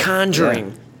The yeah.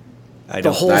 Conjuring. I The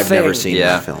don't. whole I've never thing. seen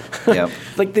Yeah. that film. Yep.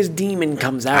 Like this demon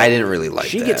comes out. I didn't really like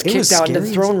She that. gets It was kicked out into the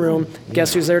scary. throne room.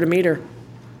 Guess who's there to meet her?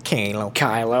 Kylo.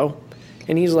 Kylo.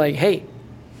 And he's like, "Hey,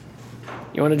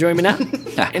 you want to join me now?"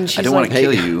 And she's I don't want like, to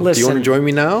kill you. Listen, Do you want to join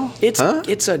me now? It's huh?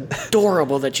 it's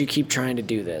adorable that you keep trying to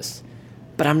do this,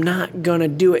 but I'm not gonna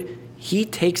do it. He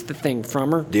takes the thing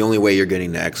from her. The only way you're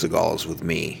getting to Exegol is with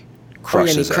me. Oh, yeah, and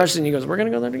Crushes he crushes it and he goes, "We're gonna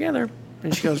go there together."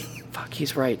 And she goes, "Fuck,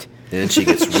 he's right." And then she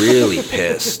gets really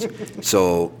pissed.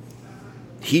 So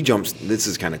he jumps. This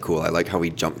is kind of cool. I like how he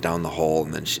jumped down the hole,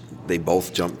 and then they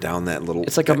both jump down that little.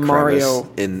 It's like a that Mario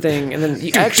crevice. thing, and then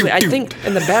you actually, I think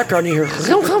in the background you hear,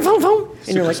 vroom, vroom, vroom, vroom,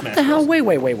 and you're like, "What the hell? Wait.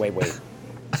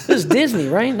 This is Disney,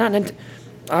 right? Not Nintendo."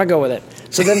 I'll go with it.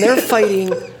 So then they're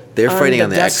fighting. They're fighting on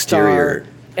the Death exterior.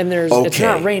 Star, and there's it's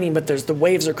not Okay. raining, but there's the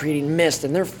waves are creating mist,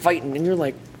 and they're fighting, and you're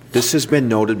like, This has been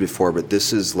noted before, but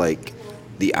this is like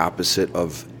the opposite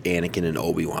of Anakin and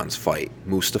Obi-Wan's fight.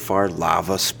 Mustafar,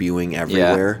 lava spewing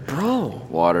everywhere. "Bro,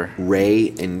 Water.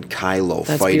 Rey and Kylo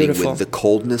That's fighting beautiful. with the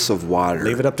coldness of water.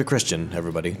 Leave it up to Christian,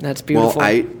 everybody. that's beautiful."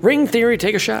 I- Ring theory,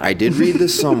 take a shot. I did read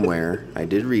this somewhere. I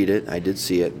did read it. I did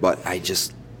see it. But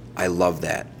I love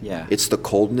that. Yeah. It's the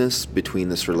coldness between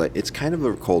this it's kind of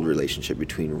a cold relationship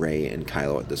between Rey and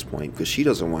Kylo at this point because she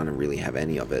doesn't want to really have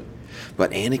any of it.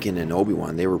 But Anakin and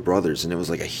Obi-Wan, they were brothers, and it was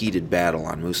like a heated battle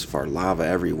on Mustafar. Lava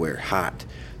everywhere, hot.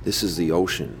 This is the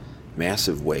ocean.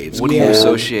 Massive waves. What do you cold.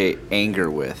 associate anger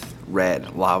with?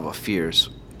 Red, lava, fears.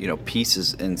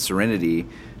 Peace and serenity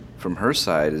from her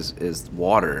side is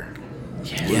water.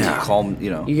 Yeah. calm,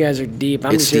 You guys are deep.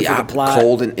 I'm It's just here for the plot.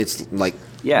 cold and it's like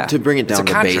Yeah, to bring it it's down a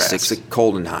to contrast. basics, like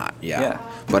cold and hot. Yeah.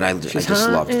 But I She's just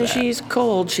hot loved and that. she's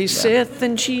cold. She's Sith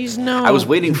and she's no. I was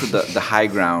waiting for the high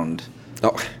ground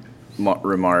Oh,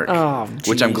 remark, Oh,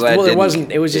 which I'm geez. glad Well, it didn't.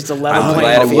 wasn't. It was just a level I'm playing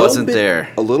glad it field. wasn't there.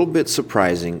 a little bit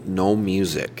surprising. No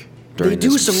music during They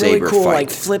do this some saber really cool fight. like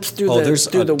flips through there's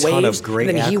the a ton of waves. great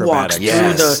and then he walks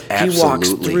acrobatics. Yes, he walks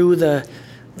absolutely. through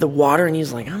the water, and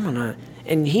he's like, I'm gonna.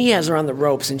 And he has her on the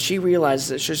ropes, and she realizes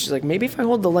that she's like, maybe if I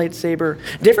hold the lightsaber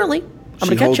differently, I'm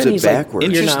She gonna catch holds you. And it he's backwards.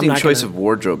 like, "You're not- I'm Interesting not choice gonna-" of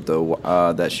wardrobe,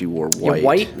 though, that she wore Yeah, white.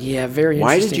 white. Yeah, very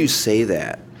Why interesting. did you say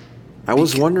that? I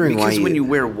was wondering why. Because when you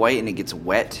wear white and it gets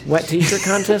wet. Wet T-shirt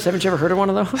contest? Haven't you ever heard of one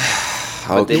of those?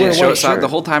 But they You wear didn't a show white it. So shirt. the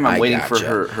whole time I'm I waiting for gotcha.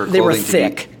 her clothing They were to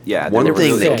thick. be. Yeah. One they were thing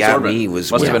really that got absorbent. me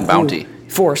was must have when- been Bounty.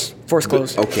 Force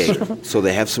clothes. Okay, so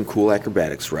they have some cool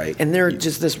acrobatics, right? And they're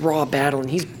just this raw battle, and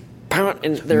he's pounding.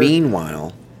 And they're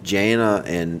Meanwhile, Jaina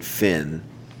and Finn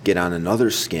get on another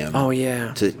skim. Oh,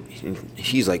 yeah.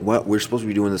 He's like, "What? We're supposed to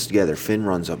be doing this together." Finn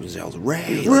runs up and yells,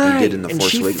 "Ray!" like Right. he did in the And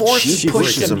Force she Awakens. She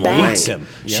pushes him away. Beats him.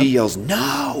 She Yep. yells,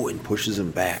 "No!" and pushes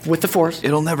him back. with the Force.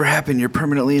 It'll never happen. You're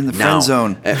permanently in the Now, friend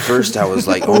zone. at first, I was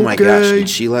like, "Oh my gosh!" Okay. Did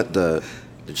she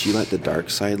let the dark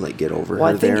side like get over Well,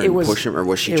 I her think there it and was- push him, or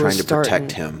was she it trying was to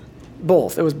protect starting- him?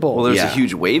 Both. It was both. Well, there's Yeah. a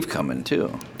huge wave coming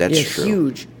too. That's yeah, true.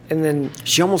 huge. And then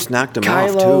She almost knocked him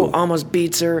Kylo off too. almost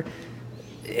beats her,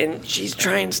 and she's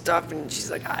trying stuff, and she's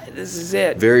like, "This is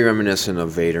it." Very reminiscent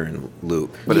of Vader and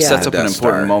Luke. But it Yeah. sets up an Death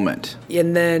important Star. moment.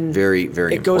 And then Very,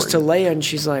 very it goes to important. Leia, and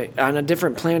she's like on a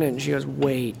different planet, and she goes,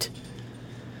 "Wait,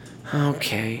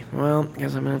 okay, well,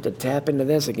 guess I'm gonna have to tap into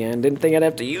this again. Didn't think I'd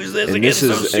have to use this And again this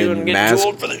so is- soon. and Get Maz- too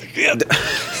old for this shit."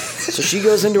 So she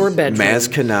goes into her bedroom. Maz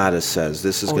Kanata says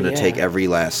this is Oh, going to yeah. take every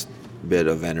last bit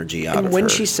of energy out and of when her.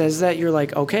 she says that, you're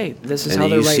like, okay, this is and how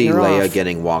then they're you see writing her Leia off.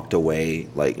 getting walked away,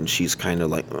 like, and she's kind of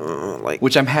like,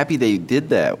 Which I'm happy they did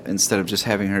that instead of just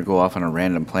having her go off on a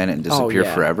random planet and disappear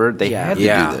yeah. forever. They Yeah. had to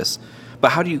Yeah. do this. But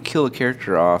how do you kill a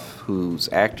character off whose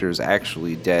actor is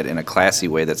actually dead in a classy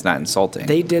way that's not insulting?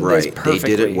 They did Right, this they perfectly.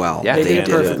 did it well. Yeah, they, they did it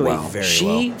did it perfectly. well. Very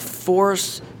She well.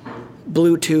 forced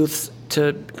Bluetooth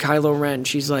to Kylo Ren.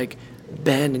 She's like,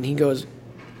 Ben, and he goes,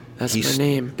 "That's he's, my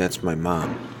name." that's my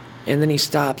mom. And then he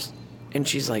stops, and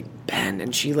she's like, Ben,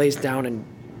 and she lays down and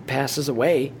passes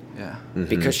away yeah.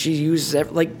 because she uses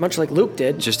much like Luke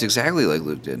did. Just exactly like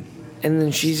Luke did. And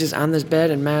then she's just on this bed,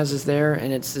 and Maz is there,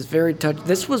 and it's this very touch.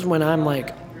 This was when I'm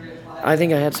like, I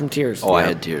think I had some tears. Oh, I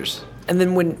had tears. And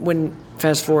then when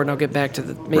fast forward, and I'll get back to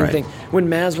the main Right. thing. When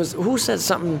Maz was, who said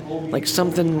something like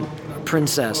something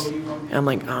princess? And I'm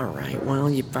like, all right, well,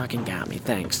 you fucking got me,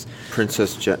 thanks.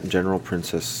 General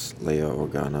Princess Leia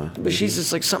Organa. But she's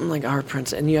just like something like our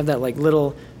princess, and you have that like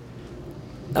little,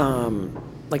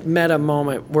 like meta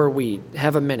moment where we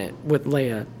have a minute with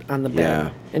Leia on the bed, Yeah.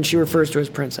 and she refers to her as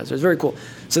princess. It was very cool.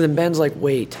 So then Ben's like,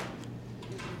 wait,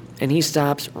 and he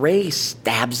stops. Ray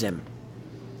stabs him,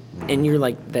 and you're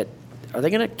like, that. Are they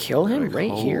gonna kill him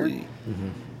right here? Holy.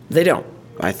 They don't.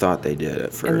 I thought they did at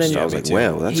And first. then I was like,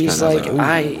 wow, that's he's kind like, of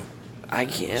I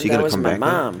can't. She That gonna was come my back now?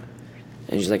 mom.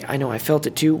 And she's like, I know, I felt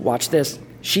it too. Watch this.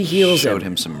 She heals Showed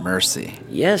him. him some mercy.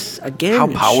 Yes, again. How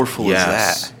powerful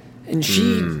Yes. is that? And she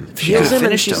heals She him, and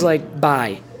finished she's him. like,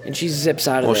 bye. And she zips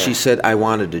out of Well, there. she said, I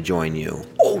wanted to join you.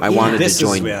 Oh, I yeah. wanted This to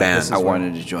is- join yeah, Ben. this is I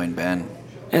wanted to join Ben.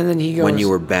 And then he goes. When you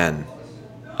were Ben,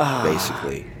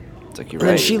 basically. It's like you're And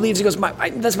then right. she leaves and goes,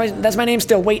 that's my name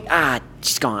still. Wait,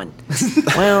 she's gone.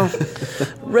 Well,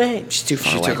 Ray, she's too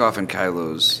far She away. took off in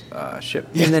Kylo's ship.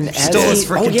 And then as stole his he,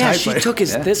 frickin' oh yeah, TIE she fighter. took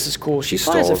his. Yeah. This is cool. She She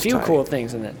flies stole a his few TIE. cool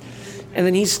things in it. And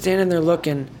then he's standing there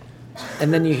looking,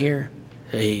 and then you hear,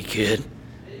 "Hey kid,"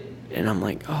 and I'm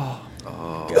like, oh.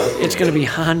 It's gonna be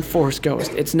Han Force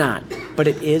Ghost. It's not, but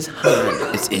it is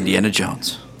Han. It's Indiana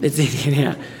Jones. It's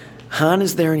yeah. Han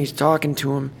is there and he's talking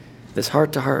to him, this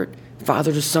heart to heart,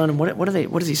 father to son. And what are they?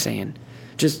 What is he saying?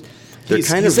 Just They're He's-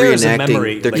 kind he's of there as a reenacting.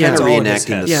 memory, They're like, kind it's of all in his reenacting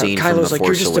head. the yeah. scene from Kylo's the like, you're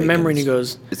Force just a memory, and he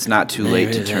Awakens. goes, It's not too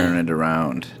late to turn it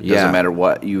around. Yeah. Doesn't matter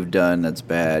what you've done that's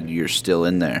bad, you're still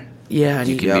in there. yeah, and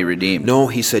You he, can be redeemed. No,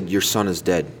 he said, your son is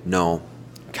dead. No,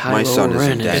 my Kylo son Ren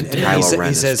isn't dead. is And Kylo Ren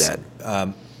he is says,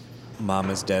 dead. "Mom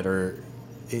is dead," or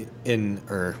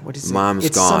what is it? Mom's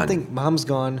it's gone. Something. Mom's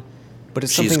gone, but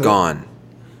it's She's something. gone.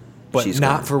 But She's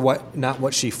not gone. for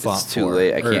what she fought It's too for.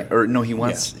 late. I Or- can't. Or no, he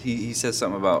wants. He says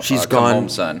something about She's come gone. home,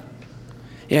 son.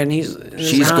 yeah, and She's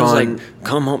Han's gone. like,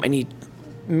 come home, and he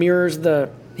mirrors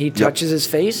he touches his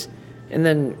face, and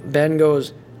then Ben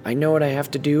goes, I know what I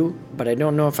have to do, but I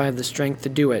don't know if I have the strength to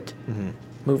do it.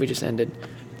 Movie just ended.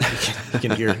 You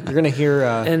can hear. You're gonna hear.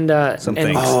 And Some and,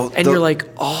 things. Oh, and the- you're like,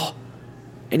 oh,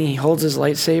 and he holds his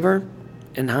lightsaber,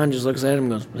 And Han just looks at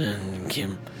him and goes,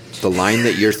 Kim. The line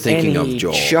that you're thinking and of, he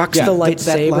Joel. chucks Yeah, the that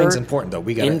lightsaber line's important, though.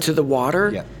 We gotta- into the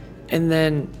water. Yeah. And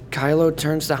then Kylo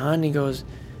turns to Han and he goes,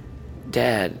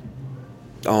 Dad.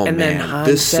 Oh, and then man. Han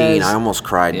This scene, says- I almost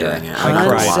cried Yeah. during it. Han I'm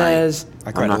not gonna lie. says,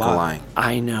 I cried I'm not a going to lot. lie.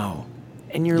 I know.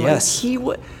 And you're Yes. like, he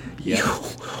would. Yeah.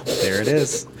 There it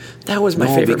is. That was my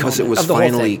No, favorite because it moment was of the whole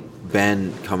finally thing.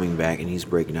 Ben coming back and he's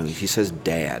breaking down. He says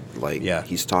dad. Like, Yeah.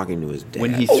 he's talking to his dad.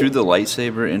 When he threw the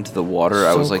lightsaber into the water,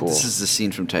 I So was like, cool. this is the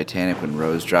scene from Titanic when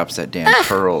Rose drops that damn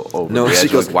pearl over No, the she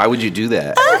edge. goes- Like, why would you do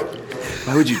that?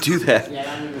 Why would you do that?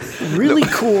 Really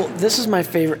cool. This is my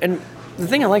favorite. And the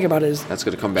thing I like about it is That's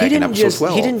gonna come he back in didn't episode just,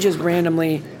 12. He didn't just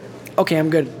randomly, okay, I'm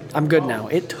good. I'm good now.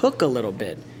 It took a little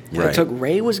bit. Right. It took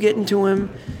Rey was getting to him,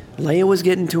 Leia was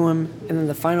getting to him, and then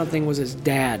the final thing was his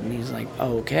dad, and he's like,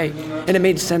 oh, okay. And it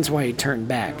made sense why he turned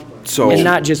back. So- and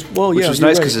not just, well, Which yeah, was you're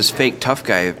nice right. because his fake tough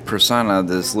guy persona,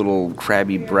 this little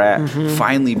crabby brat, Mm-hmm.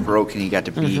 finally broke and he got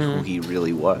to be who he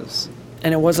really was.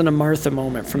 And it wasn't a Martha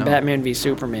moment from Batman v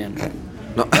Superman.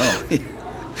 No.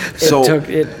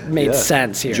 It made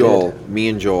sense here. Joel, me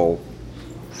and Joel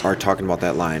are talking about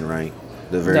that line, right?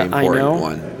 The very That I important know?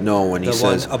 one. No, when he The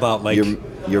one says about, like-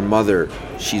 your mother,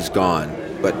 she's gone,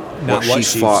 but Not what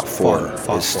she's fought for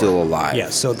fought is still alive. Yeah,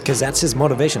 so because that's his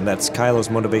motivation. That's Kylo's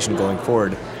motivation going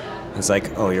forward. It's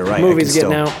like, oh, you're right. I Movies can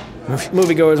getting still- out.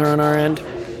 Moviegoers are on our end.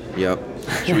 Yep.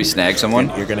 Should we snag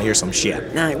someone? You're gonna hear some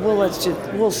shit. Nah, well,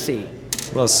 we'll see.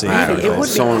 We'll see. I don't It know. would be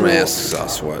Someone cool. asks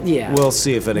us what. Yeah. We'll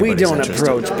see if we anybody's don't interested.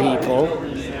 approach people.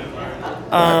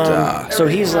 So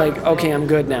he's like, okay, I'm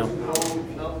good now.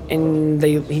 And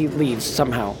he leaves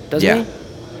somehow, doesn't Yeah. he?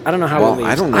 I don't know how Well, he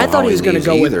leaves. I don't know I thought how he he was going to leaves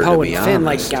go with either, Poe to and be Finn,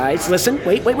 like, honest. guys, listen,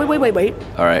 wait. All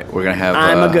right, we're going to have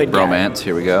I'm a good guy. romance.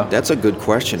 Here we go. That's a good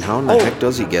question. How in the heck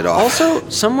does he get off? Also,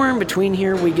 somewhere in between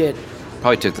here, we get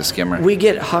Probably took the skimmer.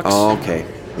 Hux. Oh, okay.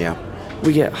 Yeah.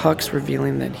 We get Hux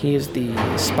revealing that he is the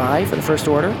spy for the First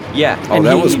Order. Yeah. Oh, And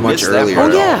that he was much missed that earlier.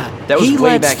 part. Oh yeah, That was he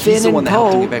way lets back. He's Finn the and one that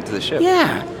helped him Poe- get back to the ship.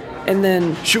 Yeah, and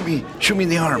then Shoot me in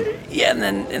the arm. yeah, and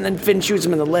then Finn shoots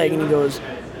him in the leg, and he goes,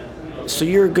 "So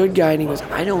you're a good guy?" And he goes,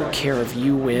 "I don't care if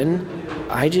you win.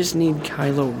 I just need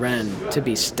Kylo Ren to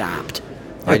be stopped,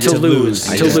 or I to just lose,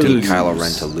 I to just need lose." Kylo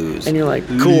Ren to lose. And you're like,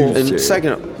 "Cool." And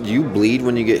second, do you bleed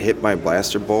when you get hit by a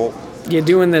blaster bolt? You're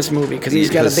doing this movie because he's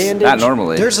got a Because- bandage. Not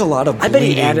normally. There's a lot of I bet he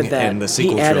bleeding added that. in the He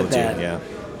sequel added trilogy. that. Yeah.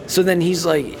 So then he's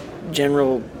like,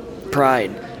 General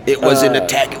Pride. It was an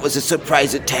attack. It was a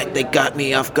surprise attack. They got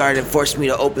me off guard and forced me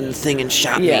to open the thing and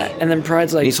shot Yeah, me. and then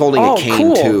Pride's like, He's holding a "Oh, cane,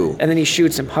 cool." too. And then he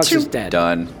shoots him. Hux is dead.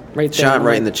 Done. Right there. Shot I'm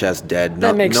right like, in the chest, dead.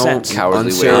 That makes sense.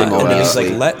 Cowardly way. And then he's like,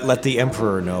 unceremoniously. let the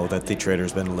Emperor know that the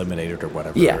traitor's been eliminated or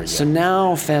whatever. Yeah. So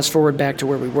now, fast forward back to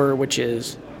where we were, which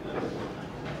is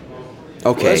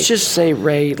Okay. let's just say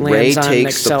Rey lands Ray on takes the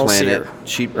Excelsior. planet.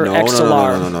 She or no,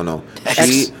 XLR. no, no, no, no, no.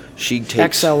 X- She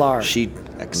takes XLR. She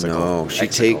Exicle. no. She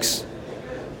Exicle. takes.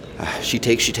 She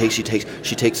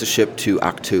takes the ship to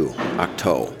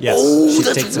Octo. Yes, she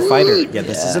takes a fighter. Yeah,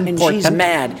 this is And important. she's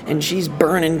mad, and she's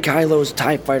burning Kylo's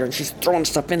TIE fighter, and she's throwing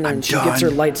stuff in there, and she gets her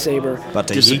done. lightsaber, About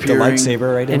to yeet the disappearing.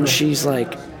 lightsaber right in. and she's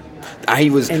like, I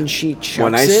was and she chucks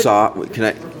when I it. Uh-huh. saw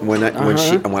when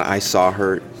I saw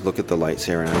her look at the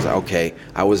lightsaber and I was like, okay,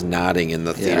 I was nodding in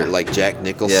the theater Yeah. like Jack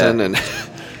Nicholson Yeah. and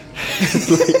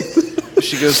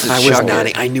She goes to I was chuck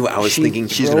nodding. it. I knew I was She thinking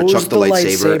she's gonna throws chuck the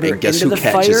lightsaber and guess into who the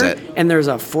catches fire, it? And there's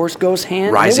a Force Ghost hand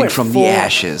They Rising went from full- the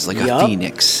ashes like a Yup.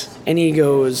 phoenix. And he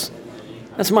goes,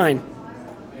 "That's mine.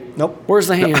 Nope. Where's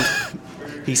the hand?"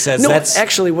 He says No, that's.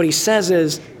 actually, what he says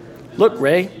is, "Look,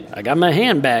 Rey, I got my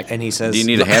hand back." and he says. Do you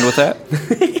need a hand with that?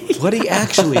 What he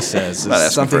actually says Not is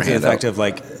asking for something a to the handout. effect of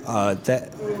like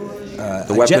that.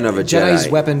 The weapon of a Jedi's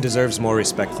Jedi. weapon deserves more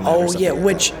respect than that. or Oh something yeah, like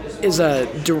which is a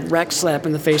direct slap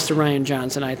in the face to Ryan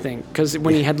Johnson, I think, because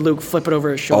when he had Luke flip it over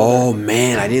his shoulder. Oh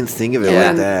man, I didn't think of it And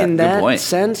like that. in that point.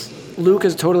 sense, Luke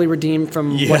is totally redeemed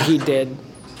from Yeah. what he did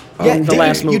Yeah, in the then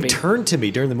last you movie. turned to me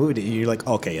during the movie. You're like,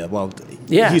 okay, well,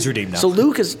 Yeah, he's redeemed now. So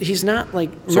Luke he's not like,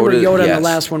 So remember did- Yoda in yes. the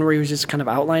last one where he was just kind of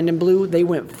outlined in blue? They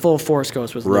went full Force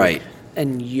Ghost with Luke. Right.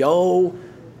 And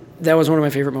that was one of my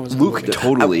favorite moments. in the Luke movie.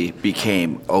 totally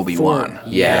became Obi-Wan.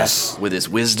 Yes. With his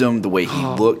wisdom, the way he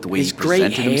looked, the way his he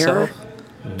presented great hair. himself.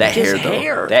 That His hair, though.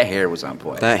 hair. That hair was on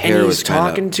point. That hair And was he's kinda-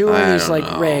 talking to him, I and he's don't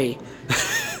like, know. Rey,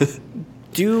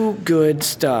 do good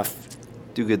stuff.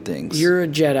 Do good things. You're a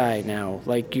Jedi now.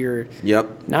 Like, you're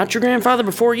Yep. not your grandfather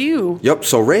before you. Yep.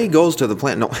 So Ray goes to the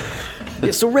planet. No.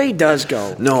 Yeah, so Rey does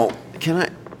go. No, can I?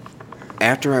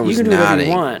 After I was can do whatever you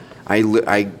nodding, want.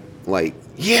 I like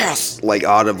yes, like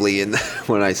audibly. And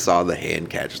when I saw the hand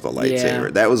catch the lightsaber, Yeah.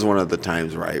 that was one of the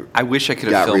times where I wish I could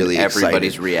got have filmed really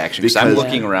everybody's excited reaction because I'm because-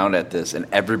 looking around at this and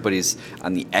everybody's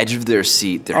on the edge of their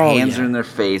seat. Their Oh, hands yeah. are in their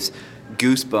face,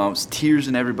 goosebumps, tears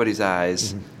in everybody's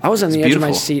eyes. I was on It's the edge of my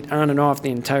beautiful. seat on and off the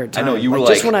entire time. know, you were just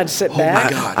like, when I'd sit "Oh my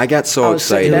back. God." I got so I was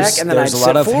sitting excited. back and then There's I'd a lot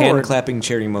sit of hand forward. clapping,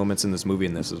 cheering moments in this movie,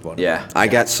 and this is one. Yeah. I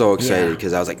got so excited Yeah.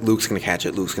 because I was like, Luke's gonna catch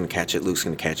it. Luke's gonna catch it. Luke's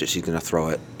gonna catch it. She's gonna throw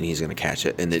it, and he's gonna catch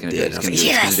it, and it He's did. And I was gonna like, do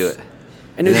it. He's yes. gonna do it.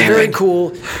 And it was And very then-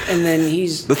 cool. And then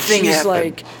she's The thing happened.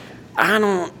 like,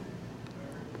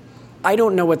 I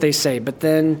don't know what they say, but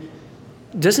then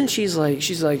she's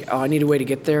like, oh, I need a way to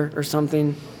get there or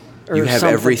something. Or You have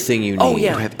something. everything you Oh need.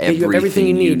 yeah, You have you have everything you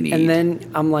everything need. you And need.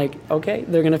 then I'm like, okay,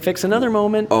 they're gonna fix another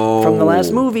moment from the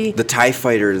last movie. The TIE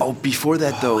fighter. Oh, before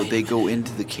that though, they go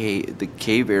into the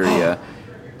cave area,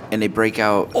 and they break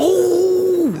out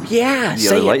Oh yeah, the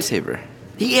say other it. lightsaber.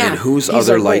 Yeah. And whose He's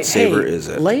other like, "Wait, lightsaber hey, is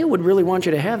it?" Leia would really want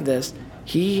you to have this.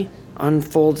 He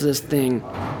unfolds this thing,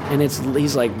 and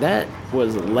he's like, that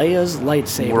was Leia's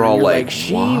lightsaber. We're all and you're like,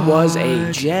 she was a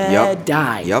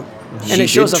Jedi. Yep. And She it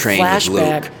shows did a train with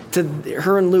flashback Luke. to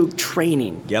her and Luke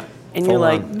training. Yep. And Full you're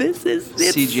like, on. this is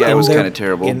it's CGI so was In kind their- of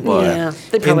terrible, in- but yeah,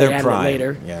 they in probably their added prime. it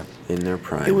later. Yeah. in their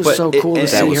prime. It was But so cool to that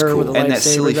see was her cool. with a lightsaber. and that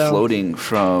silly though. floating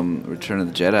from Return of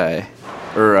the Jedi,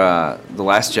 or The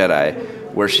Last Jedi,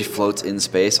 where she floats in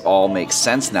space, all makes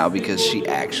sense now because she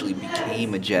actually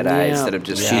became a Jedi Yeah. instead of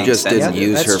just She being just didn't sensitive.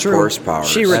 use that's her true. force powers.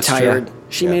 She That's retired. true.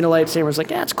 She Yeah. made a lightsaber. Was like,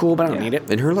 that's cool, but I don't need it.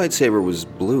 And her lightsaber was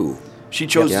blue. She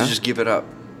chose Yeah. to just give it up.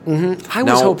 I was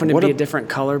Now, hoping to what be a- a different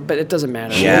color, but it doesn't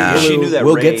matter. Yeah. She knew that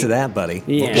We'll Rey- get to that, buddy.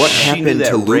 Yeah. What she knew happened that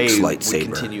to Luke's Rey would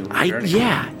lightsaber? continue her journey.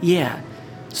 Yeah.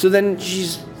 So then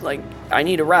she's like, I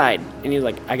need a ride. And he's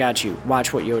like, I got you.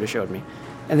 Watch what Yoda showed me.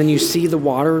 And then you see the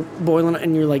water boiling,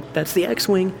 and you're like, that's the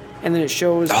X-Wing. And then it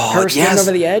shows her standing yes.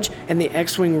 over the edge, and the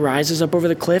X-Wing rises up over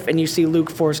the cliff, and you see Luke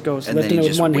Force Ghost And then lifting he it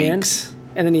with just one winks. hand.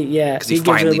 And then he he gives her a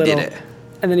finally did little, it.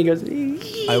 And then he goes,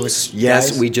 I was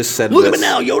Yes, guys, we just said Look at this. me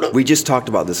now, Yoda. We just talked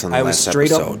about this on the I was last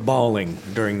straight episode. up bawling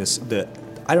during this.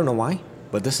 I don't know why,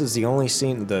 but this is the only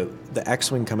scene. The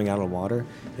X-wing coming out of the water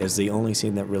is the only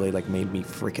scene that really like made me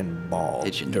freaking bawl.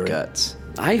 Itch in your during- guts.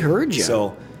 I heard you.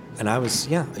 So, and I was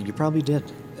you probably did.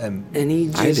 And he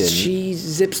I didn't. just, she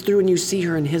zips through, and you see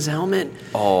her in his helmet.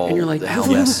 Oh, and you're like, the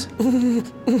helmet. Yes.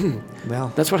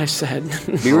 Well, That's what I said.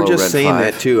 We were Hello, just Red saying 5.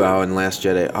 that too, how in Last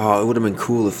Jedi. Oh, it would have been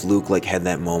cool if Luke like had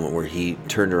that moment where he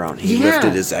turned around, he Yeah.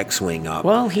 lifted his X-wing up.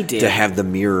 Well, he did. to have the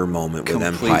mirror moment with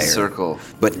Complete Empire. circle.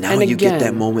 But now And you get that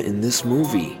again- moment in this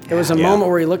movie. There was a Yeah.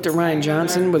 moment where he looked at Ryan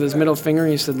Johnson with his middle finger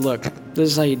and he said, look, this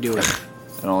is how you do it.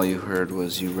 And all you heard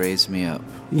was, you raised me up.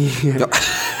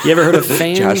 You ever heard of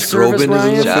fan Josh service, Groban is in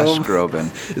Ryan? the Josh film? Groban.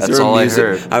 Is That's there a all I music-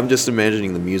 heard. I'm just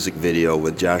imagining the music video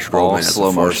with Josh All Groban as slow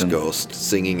a Force motion. Ghost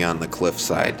singing on the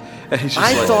cliffside. I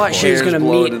thought she was hairs going to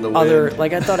blowing meet in the other, wind.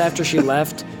 like I thought after she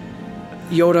left,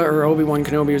 Yoda or Obi-Wan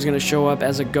Kenobi was going to show up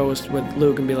as a ghost with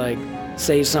Luke and be like,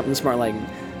 say something smart like,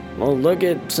 well, look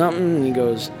at something. And he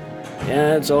goes, yeah,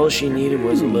 that's all she needed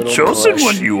was a little Chosen push.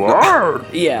 one you are.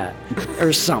 Yeah,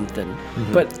 or something.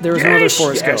 But there was no other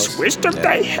Force yes, ghost. wisdom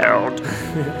they held.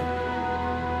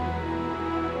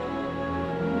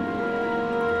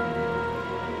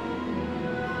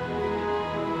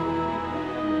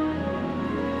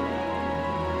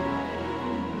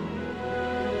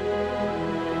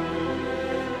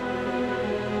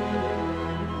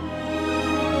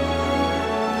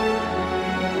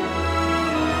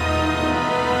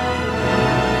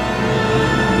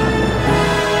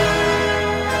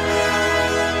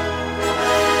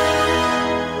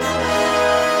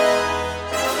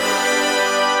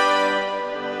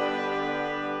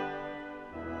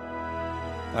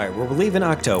 all right, we're leaving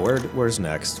Octo. Where's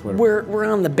next? We're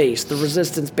on the base, the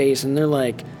Resistance base, and they're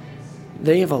like,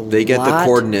 they have a They get the lot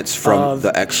coordinates from of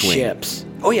the X-Wing. ships.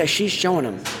 Oh yeah, she's showing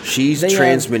them. She's They have-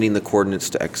 transmitting the coordinates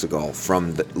to Exegol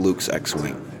from Luke's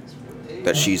X-wing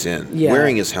that she's in, Yeah.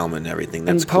 wearing his helmet and everything.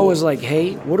 That's And Poe cool. was like,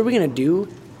 "Hey, what are we gonna do?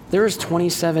 There's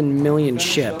 27 million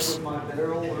ships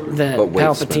that But wait,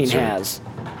 Palpatine Spencer. has."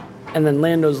 And then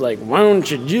Lando's like, "Why don't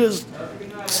you just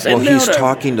send Well, he's out a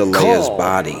talking to Leia's call?"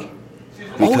 body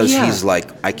because yeah. he's like,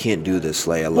 I can't do this,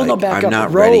 Leia. Well, no, Like, back I'm up.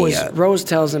 not Rose, ready yet. Rose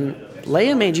tells him,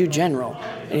 "Leia made you general."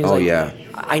 And he's Oh, like, yeah.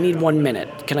 I need 1 minute.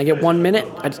 Can I get 1 minute?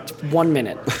 1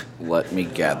 minute. Let me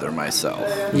gather myself.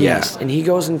 Yes. And he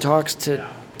goes and talks to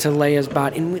Leia's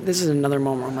body. And this is another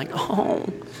moment where I'm like, oh,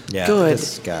 Yeah, good.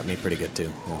 this got me pretty good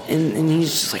too. Yeah. And he's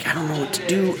just like, I don't know what to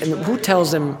do. And who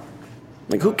tells him,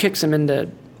 like, who kicks him into...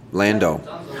 Lando.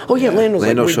 Oh, yeah, Lando's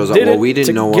Lando like, we shows up. did Well, it we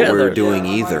didn't know what we were together. doing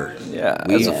either. Yeah,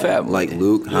 We, as a family. Like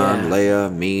Luke, Han, Yeah.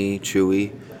 Leia, me,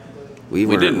 Chewie. we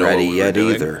weren't didn't know what ready we were yet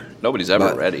doing. either. Nobody's ever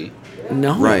But- ready.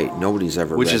 No. Right, nobody's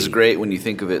ever Which ready. is great when you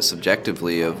think of it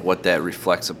subjectively of what that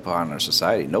reflects upon our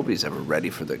society. Nobody's ever ready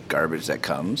for the garbage that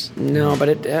comes. No, but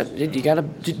you gotta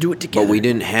do it together. But we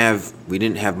didn't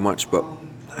have much, but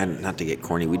not to get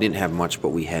corny, we didn't have much, but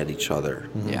we had each other.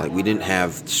 Yeah. Like we didn't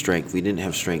have strength. We didn't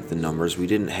have strength in numbers. We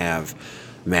didn't have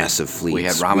massive fleets. We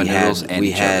had ramen noodles and we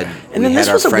each had other. And then we this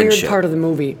had was a our weird friendship. part of the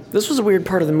movie. This was a weird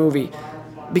part of the movie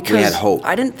because We had hope.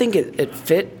 I didn't think it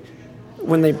fit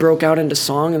when they broke out into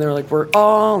song and they were like, "We're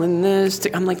all in this."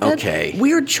 I'm like, that Okay.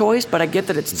 weird choice, but I get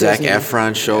that it's Zac Disney.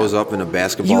 Efron shows up in a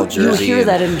basketball You jersey. hear and-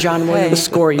 that in John Williams'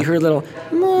 score. You hear a little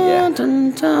Yeah. dun,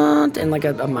 dun, dun, and like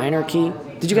a minor key.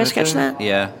 Did you guys catch that?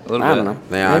 Yeah, a little I bit. don't know.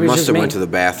 Yeah, I Maybe it's must just have me. went to the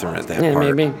bathroom at that Yeah,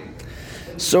 part. maybe.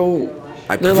 So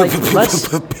I they're like, let's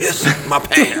piss in my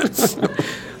pants.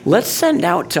 let's send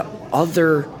out to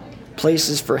other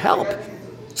places for help.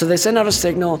 So they send out a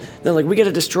signal. They're like, we got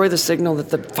to destroy the signal that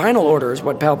the final order is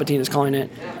what Palpatine is calling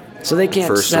it. So they can't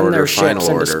First send order, their ships final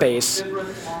into order. space.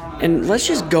 And let's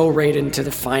just go right into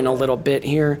the final little bit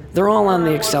here. They're all on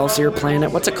the Excelsior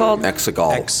planet. What's it called?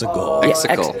 Exegol. Exegol. Yeah,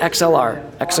 Exegol. XLR.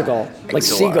 Exegol. Like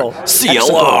seagull.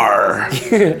 CLR.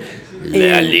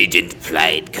 The Legend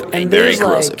flight And commander. there's like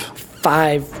corrosive.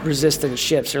 5 resistance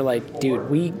ships. They're like, dude,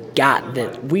 we got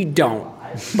this. We don't,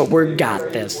 but we're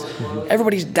got this.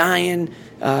 Everybody's dying.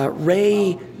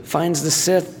 Rey finds the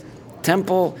Sith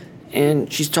temple,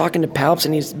 and she's talking to Palps,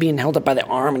 and he's being held up by the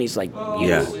arm, and he's like,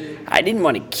 Yeah. I didn't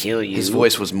want to kill you. His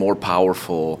voice was more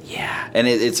powerful. Yeah. And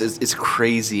it's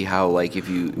crazy how, like, if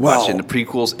you Well- watch it in the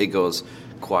prequels, it goes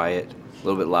quiet, a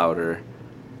little bit louder,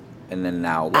 and then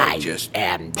now, like, I just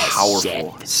am the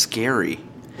powerful, Sith. scary.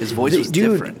 His voice was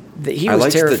Dude, different. he I was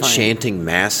liked terrifying. the chanting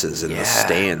masses in the Yeah,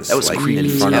 stands, that was like creepy in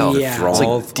as front of hell. the Yeah. throne. It's like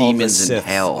All the demons in Sith.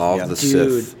 hell. All Yeah. the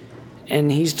Dude. Sith.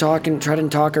 And he's trying to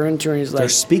talk her into it, and he's They're like,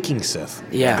 speaking Sith.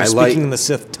 Yeah. They're I like- speaking the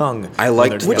Sith tongue. I when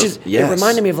liked they're which together. is, Yes. it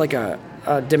reminded me of like a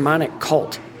demonic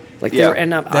cult. Like, Yeah.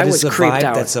 and I That was is the creeped vibe-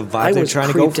 out. that's a vibe I they're was trying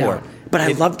to go creeped for. out. But I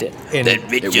loved it. And The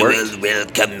ritual worked. will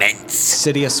commence.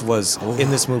 Sidious was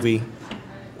in this movie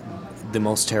the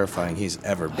most terrifying he's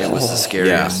ever been. It was the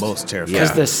scariest. The most terrifying. Because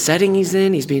Yeah. the setting he's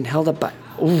in, he's being held up by.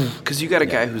 Ooh. Because you got a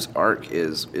guy whose arc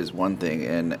is one thing,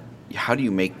 and how do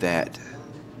you make that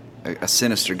a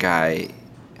sinister guy?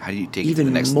 How do you take it to Even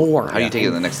the next more. How do you take it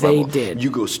to the next They level? did.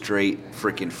 You go straight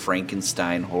freaking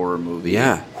Frankenstein horror movie.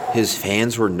 Yeah, his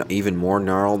hands were even more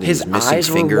gnarled. He His was missing eyes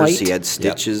were fingers. white. He had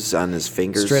stitches on his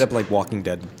fingers. Straight up like Walking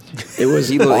Dead. It was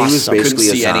He was awesome. Couldn't basically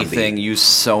a see zombie. anything. Use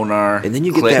sonar. And then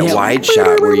you get click. that wide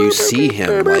shot where you see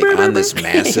him like on this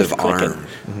massive arm,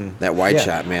 that wide Yeah.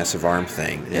 shot massive arm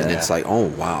thing, and Yeah. it's like, oh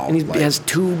wow. And he like, has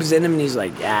tubes in him, and he's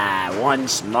like,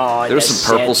 once more. There was the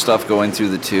some purple Sith." stuff going through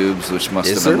the tubes, which must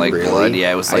Is have been there like really? blood.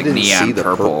 Yeah, it was I like didn't neon see the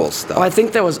purple stuff. Oh, I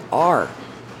think that was R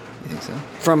You think so?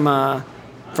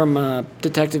 from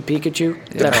Detective Pikachu.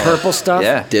 That purple stuff.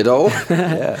 Yeah. Ditto.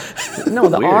 No,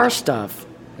 the Weird. R stuff.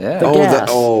 Yeah. The oh, gas.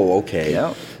 okay.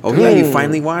 Yep. Oh yeah, you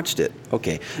finally watched it.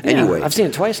 Okay. Anyway, Yeah, I've seen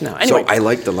it twice now. Anyway, so I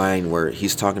like the line where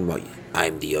he's talking about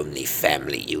I'm the only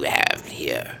family you have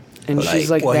here. and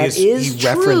she's like, well, that is he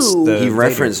referenced true. the- he Vader.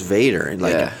 referenced Vader and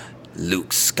like Yeah. Luke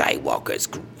Skywalker's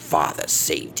father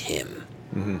saved him.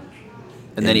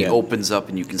 And then he Yeah. opens up,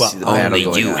 and you can Well, see the battle Only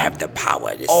going you on. have the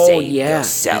power to Oh, save yeah.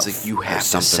 yourself. He's like, you or have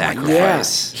to something like that.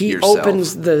 sacrifice Yeah, he yourself.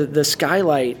 opens the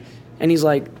skylight, and he's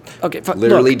like, "Okay,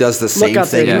 Literally look, does the look same out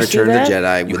there. thing in You see Return of the that?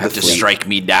 Jedi You with have the to fleet. strike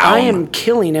me down. I am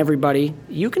killing everybody.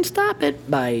 You can stop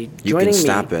it by You joining can me.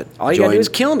 stop it. All you gotta do Join- is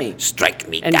kill me." Strike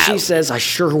me And down. she says, "I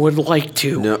sure would like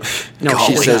to." No, No, she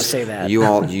she would says, not say that.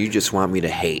 You just want me to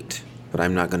hate, but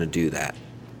I'm not going to do that.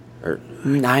 Or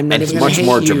I'm not And even he's gonna much hate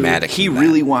more you. dramatic. He than that.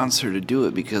 really wants her to do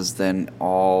it because then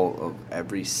all of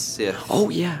every Sith Oh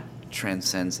yeah,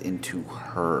 transcends into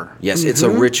her. Yes, it's a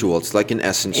ritual. It's like an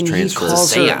essence and he transfer.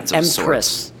 calls her seance of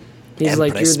Empress. He's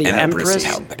like, "You're the Empress Empress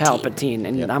Palpatine." Palpatine,"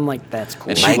 and I'm like, "That's cool."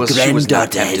 And My she was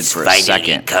not granddaughter tempted has for a finally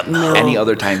second. come No. Any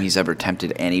other time he's ever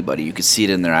tempted anybody, you could see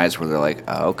it in their eyes where they're like,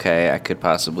 oh, "Okay, I could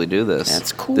possibly do this."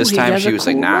 That's cool, This he time has she a was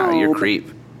like, cool "Nah, you're robe."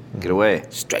 creep. Get away."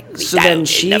 Strike me So down, then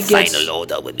she and the gets- final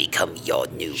order will become your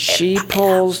new She empire.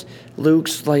 pulls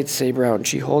Luke's lightsaber out and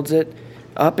she holds it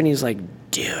up, and he's like,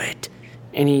 "Do it,"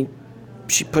 and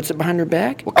she puts it behind her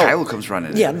back. Well, Kylo comes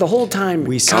running in. Yeah, the whole time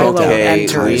We Kylo skipped out. Okay,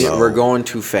 enters. Kylo. we're going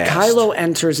too fast. Kylo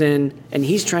enters in, and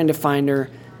he's trying to find her,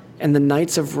 and the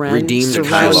Knights of Ren redeemed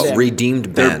surround Kylo, him. redeemed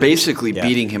They're Ben. basically Yeah.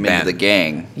 beating him Ben. into the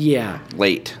gang Yeah.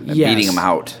 late, and Yes. beating him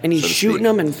out. And he's so to shooting speak.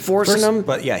 him and forcing him.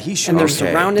 But yeah, he's And they're shooting.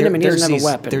 surrounding him, and he doesn't have a these,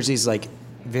 weapon. There's these like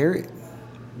very.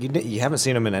 You haven't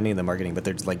seen them in any of the marketing, but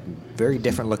there's like very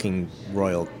different looking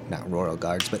not royal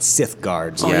guards, but Sith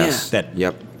guards. Oh, Yes. That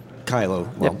Yep. Kylo.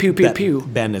 Yeah, pew, pew, pew.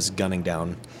 Ben is gunning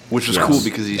down. Which was cool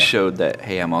because he showed that,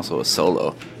 hey, I'm also a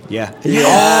solo. Yeah.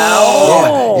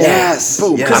 Yes.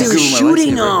 Boom. Yes. Because he was Cock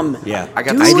shooting lightsaber. them. Yeah. I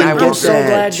got Dude, the I'm Skywalker. so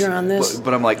glad you're on this.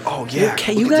 But I'm like, oh yeah,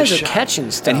 Okay, look you at guys this are shot.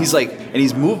 catching stuff. And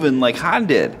he's moving like Han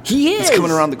did. He He's is.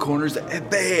 coming around the corners, and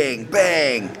bang,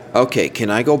 bang. Okay, can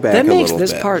I go back That a makes little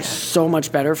this bit? part so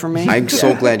much better for me. I'm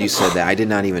so glad you said that. I did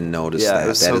not even notice Yeah, that. it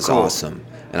was That so is cool. awesome.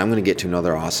 And I'm going to get to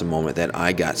another awesome moment that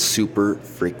I got super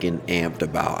freaking amped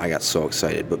about. I got so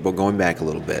excited. But going back a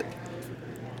little bit.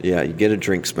 Yeah, you get a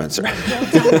drink, Spencer.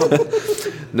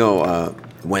 No,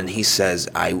 when he says,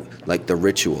 like the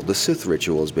ritual, the Sith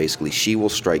ritual is basically she will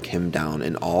strike him down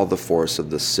and all the force of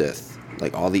the Sith,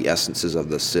 like all the essences of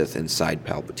the Sith inside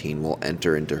Palpatine will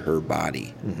enter into her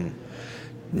body. Mm-hmm.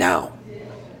 Now,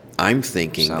 I'm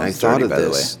thinking, Sounds I thought dirty, of by the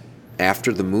this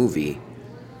after the movie,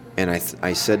 and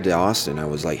I said to Austin, I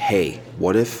was like, hey,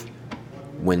 what if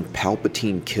when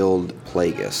Palpatine killed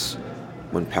Plagueis,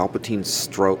 when Palpatine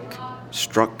struck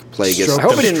Plagueis, I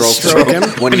hope he didn't stroke him.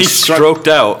 when he stroked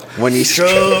out. when he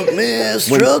Stroke, man,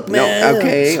 stroke, man. No,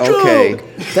 okay, stroke. okay.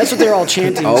 That's what they're all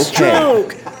chanting. Okay.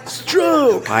 Stroke,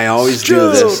 stroke. I always do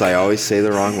this. I always say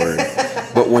the wrong word.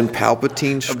 But when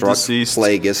Palpatine struck deceased.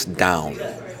 Plagueis down,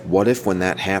 what if when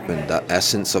that happened, the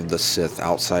essence of the Sith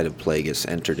outside of Plagueis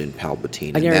entered in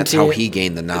Palpatine, and that's guarantee how it. he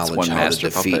gained the knowledge one how to master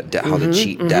defeat, puppet. how to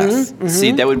cheat death.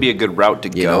 See, that would be a good route to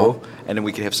You go, know? and then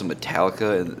we could have some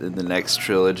Metallica in the next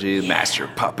trilogy, Master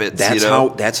Puppets. That's you know?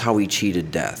 that's how he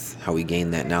cheated death, how he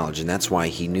gained that knowledge, and that's why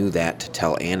he knew that to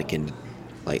tell Anakin,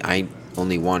 like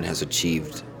only one has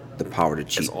achieved the power to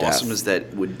cheat As death. awesome as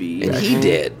that would be, And he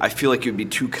did. I feel like it would be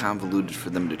too convoluted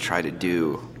for them to try to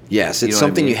do. Yes, You it's know what I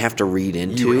something you mean? have to read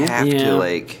into. You have Yeah. to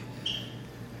like,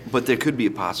 but there could be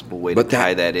a possible way But to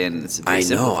tie that- that in. It's I know,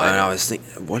 simplify and it. I was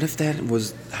thinking, what if that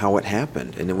was how it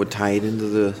happened, and it would tie it into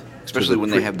the Especially when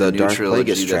they have the new Darth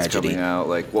trilogy Plagueis that's tragedy. coming out.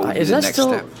 Like, what would be Is the that next still?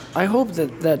 step? I hope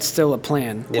that that's still a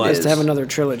plan. It is is. to have another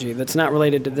trilogy that's not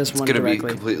related to this It's one going to be directly.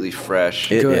 completely fresh.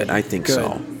 Good, I think good.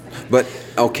 so. But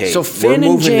okay, So we're Finn and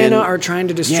moving Janna in- are trying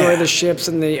to destroy Yeah. the ships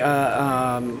and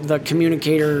the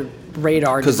communicator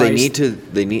radar because device.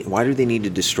 they need. Why do they need to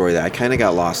destroy that? I kind of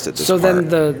got lost at this So part.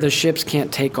 then the ships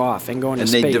can't take off and go into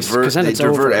And they space divert, because then they it's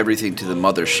divert over. everything to the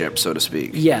mothership, so to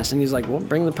speak. Yes, and he's like, "Well,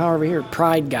 bring the power over here,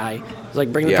 Pride guy." He's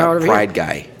like, "Bring the Yeah, power over Pride here."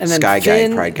 guy. And then Sky guy,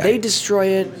 Finn, Pride guy. They destroy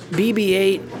it.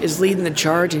 BB-8 is leading the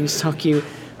charge, and he's so cute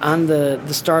on the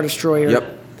Star Destroyer.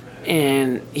 Yep.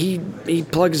 And he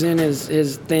plugs in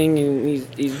his thing, and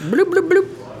he's bloop bloop bloop,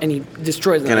 and he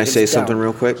destroys them. Can I Like, say it's something down.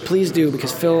 real quick? Please do,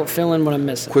 because fill in what I'm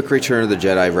missing. Quick Return of the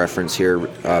Jedi reference here.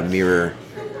 Mirror.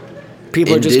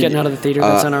 People are just Indeed, getting out of the theater.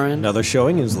 That's on our end. Another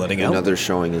showing is letting out. Another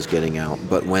showing is getting out,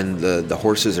 but when the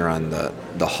horses are on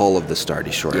the hull of the Star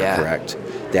Destroyer, Yeah. correct?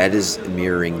 That is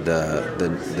mirroring the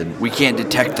We can't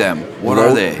detect them. What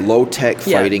low, are they? Low tech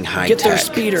Yeah, fighting high get tech their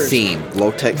speeders. theme.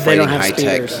 Low tech They fighting don't have high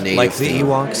tech speeders. native Like the theme.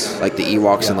 Ewoks? Like the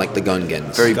Ewoks and like the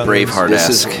Gungans. Very Gungans.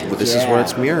 Braveheart-esque. This is Yeah. what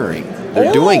it's mirroring.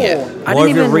 They're doing it. I More of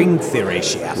didn't your even. ring theory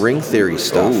shit. Ring theory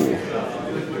stuff.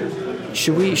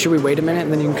 Should we wait a minute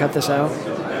and then you can cut this out?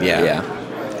 Yeah. Yeah.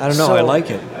 I don't know. So- I like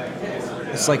it.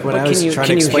 It's like when But I was trying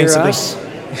to explain hear something. us?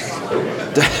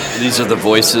 These are the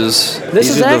voices. This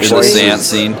These is are the in the actually dance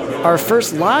scene. our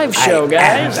first live show,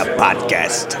 guys.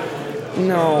 podcast.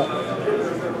 No.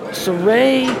 So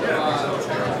Ray,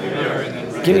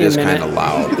 give It me a is minute. kind of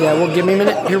loud. Yeah, well, give me a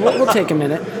minute. Here, we'll take a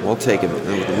minute. We'll take it.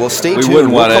 We'll stay We tuned.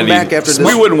 wouldn't We'll want come any. back after this.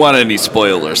 We wouldn't want any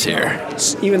spoilers here.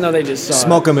 Even though they just saw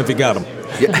Smoke them if you got them.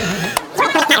 it.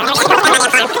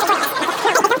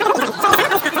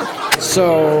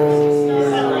 So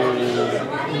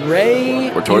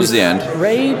Ray. We're towards the end.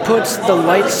 Ray puts the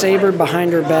lightsaber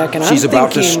behind her back, and She's I'm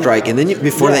about to thinking, strike, and then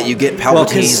before Yeah. that, you get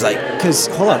Palpatine. He's like, because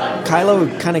hold up,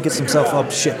 Kylo kind of gets himself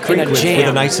up shit creek In a with jam.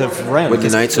 the Knights of Ren. With the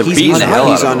Knights of He's beating the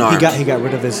hell unarmed. out of him. He's unarmed. He got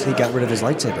rid of his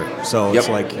lightsaber. So it's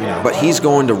like, you know. but he's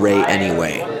going to Rey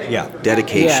anyway. Yeah.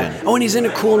 Dedication. Yeah. Oh, and he's in a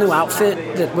cool new outfit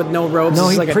with no robes. no,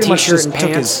 it's he like a pretty much t-shirt just and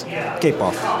took pants. his cape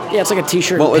off. Yeah, it's like a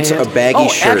t-shirt. Well, and it's a pants. baggy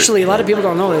shirt. Actually, a lot of people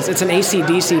don't know this. It's an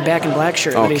AC/DC Back in Black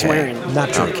shirt that he's Okay. wearing.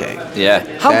 Not true. Okay. Yeah.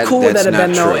 How That- cool would that's that have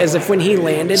been, not though, true. is if when he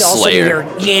landed, all of a sudden you Slayer.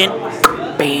 hear,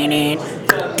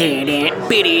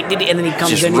 and then he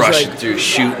comes Just in, he's rushing like, through,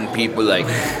 shooting people, like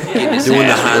getting his Doing the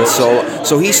ass Han whooped. Solo.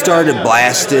 So he started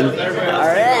blasting.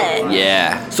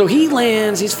 Yeah. so he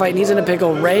lands, he's fighting, he's in a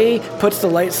pickle. Ray puts the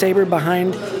lightsaber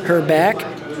behind her back,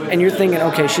 and you're thinking,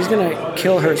 okay, she's going to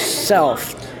kill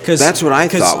herself. That's what I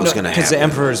thought was gonna Because the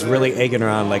happen. Emperor is really egging her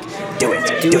on, like, do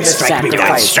it, Do the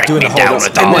sacrifice. doing the whole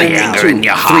with all One, the anger two, in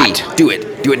your three. heart. Do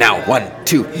it. Do it now. 1,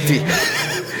 2, 3.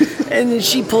 And then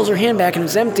she pulls her hand back and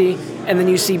it's empty. And then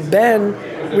you see Ben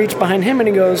reach behind him and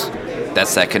he goes,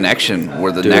 That's that connection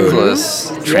where the Dude. necklace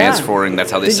Yeah. transferring.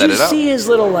 That's how they set it Did up. you see his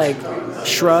little,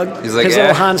 shrug? He's like, his "Eh."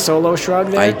 little Han Solo shrug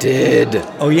there? I did.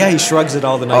 Oh yeah, he shrugs it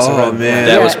all the nice. Oh, man.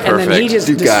 That was And then he perfect. just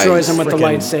Dude, destroys guys, him with the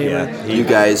Frickin- lightsaber. yeah. You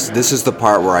guys, this is the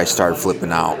part where I started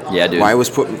flipping out. Yeah, dude. Where I was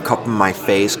putting a cup in my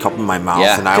face, cup in my mouth,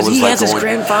 Yeah. and I 'Cause was he like has his going,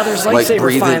 grandfather's like lightsaber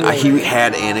breathing. finally. He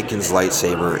had Anakin's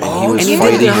lightsaber, and he Oh, was and he did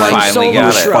fighting the Han like Finally Solo got he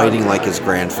was it. shrug. fighting like his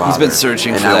grandfather. He's been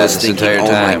searching and for I that was this thinking, entire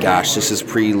oh my time. gosh, this is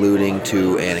preluding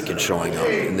to Anakin showing up,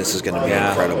 and this is going to be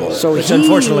incredible. So Which he,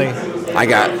 unfortunately, I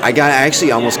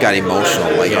actually almost got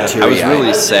emotional, like I was teary-eyed.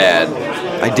 really sad.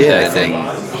 I did, I that think.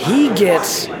 he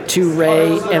gets to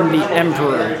Rey and the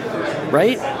Emperor,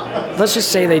 right? Let's just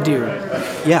say they do.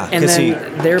 yeah, And because he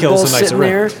then they're kills both the Knights sitting of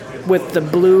there Ren. with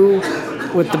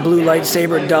the blue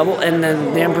lightsaber double, and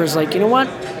then the Emperor's like, you know what?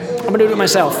 I'm gonna do it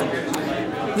myself.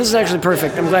 This is actually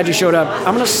perfect. I'm glad you showed up.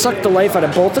 I'm gonna suck the life out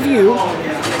of both of you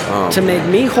to make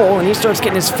me whole. And he starts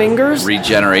getting his fingers,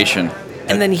 Regeneration.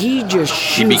 and then he just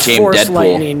shoots became force Deadpool.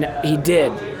 lightning. He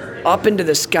did up into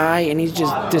the sky, and he's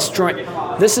just destroying.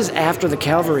 This is after the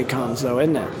cavalry comes, though,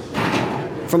 isn't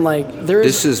it? From there's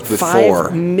This is before.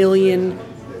 5 million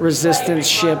resistance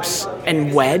ships,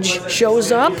 and Wedge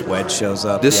shows up. Wedge shows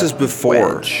up. This yeah. is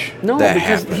before Wedge. No, that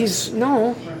because happened. he's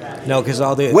no. No, because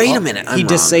all the Wait a minute, I'm he wrong.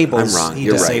 disables. I'm wrong. He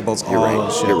You're right. disables You're all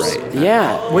right. ships. You're right.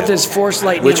 Yeah, with his force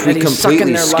lightning Which we that he's sucking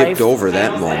completely their skipped life. over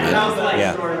that moment.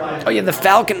 Yeah. Oh yeah, the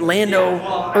Falcon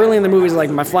Lando. Early in the movie, he's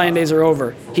like, "My flying days are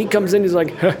over." He comes in, he's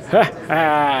like, "Ha ha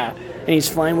ha," and he's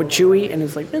flying with Chewie, and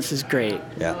it's like, "This is great."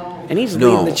 Yeah. And he's No,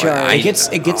 leading the charge.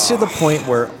 It gets to the point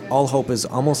where all hope is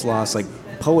almost lost. Like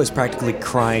Poe is practically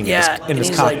crying Yeah, in his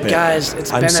and he's like, cockpit. "Guys,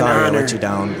 it's I'm been an sorry I honor." let you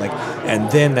down. And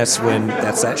then that's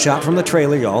that shot from the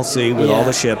trailer you all see with all Yeah.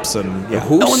 the ships and yeah.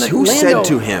 Who, Oh, and then who Lando- said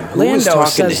to him? Who Lando was talking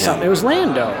says to something. It him? was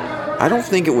Lando. I don't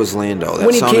think it was Lando. That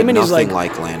When he sounded came in, he's nothing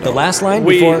like, like Lando. The last line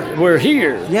before. We're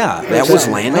here. Yeah, That was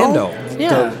Lando?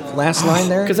 Yeah. The last line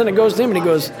there. Because then it goes to him, and he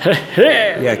goes, "Ha ha."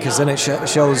 Yeah, because then it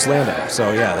shows Lando.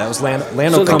 So yeah, that was Lando.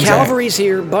 Lando So the comes cavalry's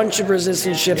here, bunch of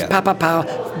resistance ships, Yeah. pow pow pow,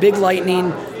 big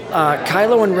lightning.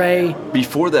 Kylo and Rey.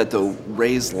 Before that, though,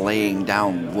 Rey's laying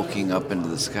down, looking up into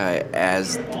the sky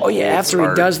as. Oh yeah, bullets after he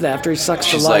are- does that, after he sucks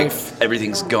She's the like, life,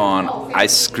 everything's gone. I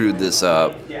screwed this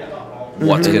up.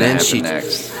 What's And gonna then happen she-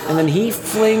 next? and then he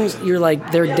flings. You're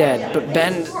like, they're dead, but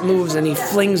Ben moves and he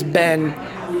flings Ben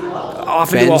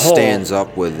off into Ben a hole. stands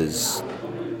up with his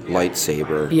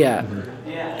lightsaber. Yeah,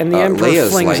 and the Emperor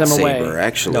Leia's flings him lightsaber, away.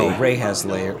 actually. No, Rey has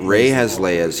layer. Ray has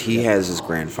Leia's. He has his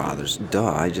grandfather's. Duh,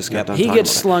 I just got Yep. done He talking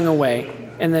gets about slung away,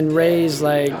 and then Rey's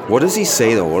like, it. What does he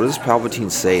say, though? What does Palpatine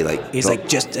say? He's like,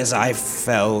 just as I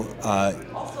fell,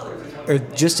 or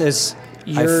just as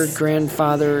 "Your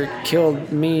grandfather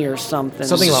killed me" or something.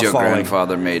 Something This is about your falling.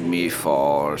 grandfather made me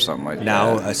fall, or something like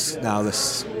now, that. now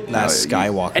this last No,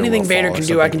 Skywalker. Anything will Vader fall or can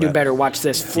do, I something can do like better. Watch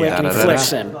this flick, Yeah. and he Da-da-da-da.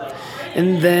 flicks him.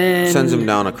 And then sends him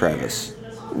down a crevice.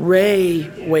 Rey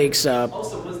wakes up.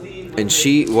 And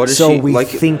she, what that. is So she we like?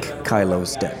 think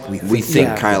Kylo's dead. We think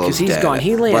Yeah, Kylo's because he's dead. gone.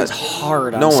 He lands but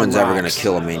hard on No some one's ever going rocks. to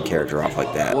kill a main character off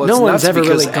like that. Well, No it's one's nuts ever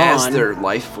because really as gone. their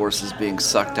life force is being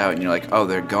sucked out, and you're like, oh,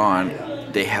 they're gone.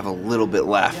 They have a little bit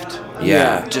left.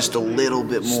 Yeah. Just a little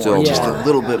bit more. Still just more. a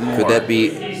little bit more. Could that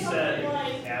be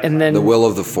And then the will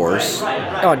of the Force?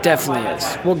 Oh, it definitely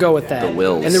is. We'll go with that. The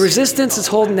wills. And the Resistance is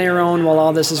holding their own while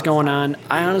all this is going on.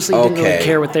 I honestly didn't really Okay.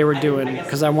 care what they were doing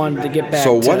because I wanted to get back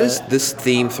So to... what is this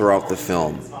theme throughout the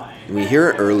film? We hear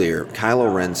it earlier.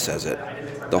 Kylo Ren says it.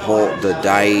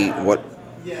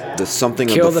 The something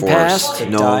Kill of the the Force. past?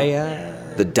 No,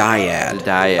 Dyad? the dyad. The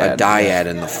dyad. A dyad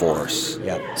in the Force.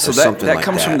 Yeah. So Or that, something that like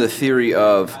comes that. from the theory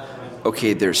of,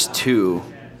 okay, there's two,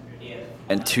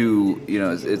 and two,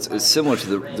 it's similar to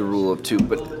the rule of two,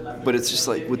 but it's just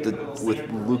like with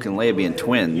Luke and Leia being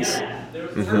twins,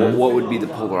 Mm-hmm. what would be the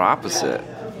polar opposite?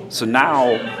 So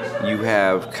now you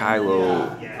have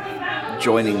Kylo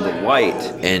joining the white,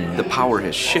 And- the power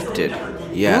has shifted.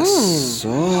 Yes.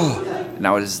 Oh.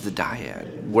 Now it is the dyad.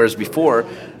 Whereas before,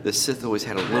 the Sith always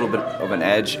had a little bit of an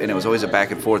edge, and it was always a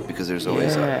back and forth because there's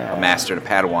always a master and a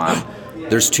Padawan.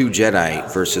 There's two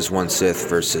Jedi versus one Sith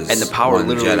versus And the power one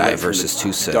literally Jedi went from versus the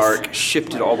two Sith. dark,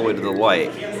 shifted all the way to the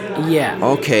light. Yeah.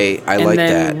 Okay, I and like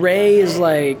then that. Rey is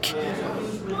like...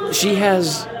 She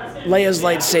has Leia's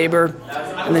lightsaber,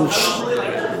 and then...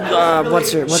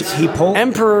 He pulled.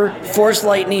 Emperor force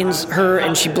lightnings her,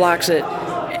 and she blocks it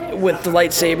with the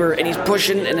lightsaber, and he's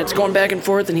pushing, and it's going back and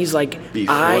forth, and he's like,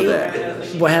 Before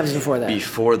that. What happens before that?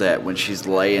 Before that, when she's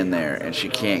laying there and she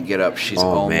can't get up, she's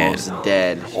Oh, man. almost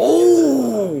dead.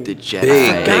 Oh! The Jedi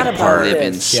Big forgot about live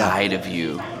this. inside of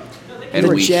you. And the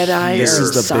we Jedi This are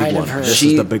is the side big one. of her. This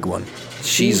She- is the big one.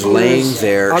 She's laying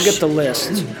there. I'll get the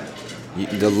list.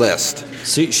 the list.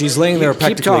 She's laying there Keep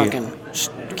practically talking.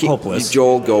 hopeless.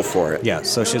 Joel, go for it. Yeah,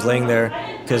 so she's laying there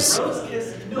because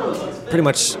pretty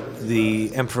much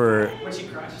the Emperor,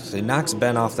 so he knocks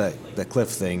Ben off that cliff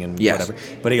thing and Yes. whatever,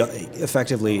 but he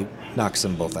effectively knocks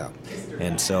them both out.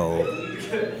 And so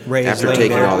Rey is After laying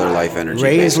taking there. all their life energy,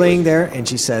 Rey is basically. laying there, and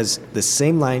she says the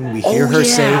same line we hear Oh, her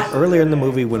yeah. say earlier in the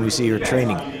movie when we see her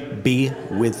training: "Be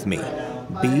with me,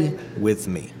 be with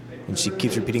me." And she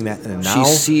keeps repeating that, and She now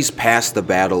sees past the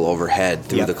battle overhead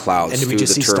through Yep. the clouds, and we through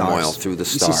just the see turmoil, stars. through the We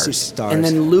just see stars. stars. And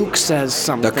then Luke says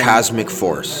something. The cosmic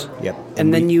force. Yep.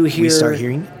 and then we- you we hear- start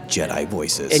hearing Jedi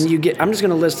voices. And you get. I'm just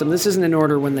going to list them. This isn't in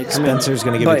order when they come Spencer's in.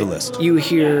 gonna give you but the list. You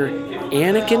hear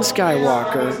Anakin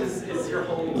Skywalker,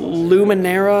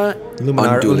 Luminara,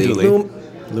 Luminar Unduli.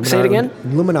 Unduli. Say it again?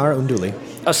 Luminar Unduli.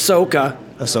 Ahsoka.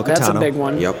 Ahsoka That's Tano. a big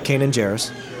one. Yep. Kanan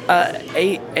Jarrus.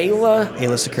 Ayla.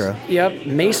 Ayla Sakura. Yep.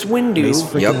 Mace Windu. Mace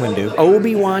freaking Yep. Windu.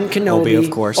 Obi-Wan Kenobi. Obi, of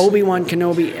course. Obi-Wan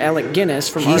Kenobi, Alec Guinness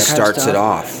from He Archive starts Stuff. it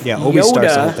off. Yeah, Obi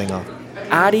starts the Yoda. whole thing off.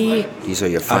 Adi. These are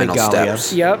your final Adigalia.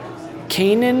 steps. Yep.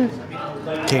 Kanan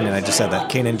Kanan, I just said that.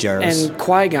 Kanan Jarrus. and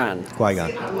Qui-Gon.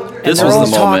 Qui-Gon. And This they're was all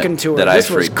the moment talking to her. that I this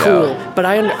was freaked cool. out. But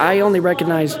I only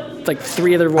recognized like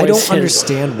 3 other I voices. don't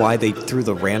understand why they threw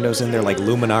the randos in there like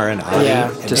Luminar and Adi. Yeah.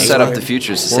 and To Ayla. set up the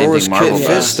future, it's the Where same was thing Marvel Kit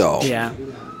does. Fisto? Yeah.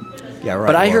 Yeah, right.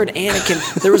 But I well, heard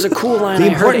Anakin. There was a cool line. the I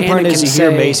heard important part Anakin is you say.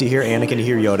 hear Mace, you hear Anakin, you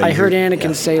hear Yoda. I you heard hear- Anakin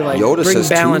yeah. say like, Yoda bring says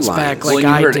 2 balance lines. back Well, like you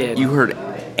I heard did. you heard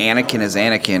Anakin as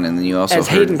Anakin, and then you also As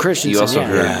heard Hayden Christensen, You also yeah.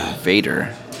 heard Yeah. Vader.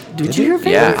 Did you hear Vader?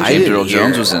 Yeah, I James didn't Earl hear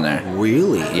Jones it. was in there.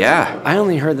 Really? Yeah. I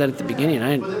only heard that at the beginning.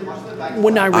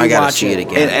 When I rewatch I gotta see it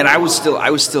again. And I was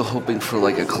still hoping for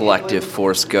like a collective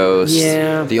Force Ghost.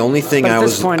 Yeah. The only thing But I at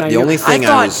this was, point, the only thing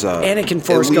I I was, thought Anakin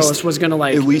Force least- Ghost was gonna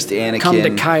like at least Anakin- come to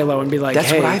Kylo and be like, That's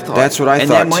hey, what I thought. That's what I and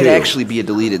thought, that might too. actually be a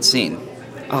deleted scene.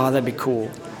 oh, that'd be cool.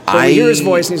 But we hear his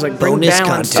voice and he's like, bring Bonus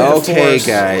balance to content. the okay, Force.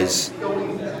 guys.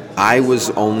 I was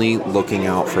only looking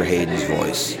out for Hayden's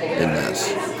voice in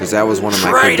this because that was one of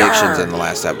my predictions in the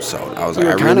last episode. I was like,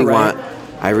 You I were really kinda right.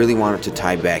 I really want it to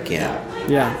tie back in.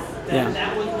 Yeah,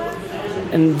 yeah.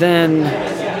 And then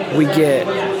we get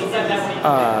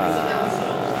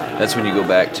That's when you go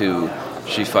back to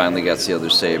she finally gets the other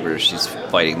saber. She's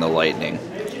fighting the lightning,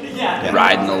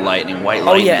 riding the lightning, white oh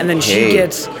lightning. yeah, and then she Hey.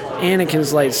 gets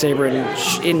Anakin's lightsaber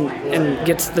and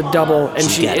gets the double and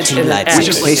she got it's two and it lightsabers.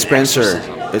 acts Hey, like- Spencer,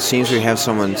 it seems we have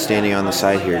someone standing on the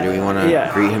side here. Do we want to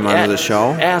yeah. greet him onto the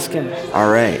show? Ask him. All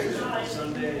right.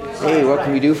 Hey, what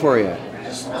can we do for you?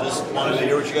 Just wanted to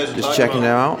hear what you guys are Just talking checking it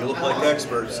about. out? You look like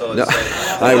experts, so No, it's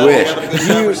like, I we're wish. having a good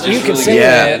time. It's You just can really say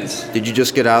good. Yeah. Did you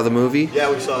just get out of the movie?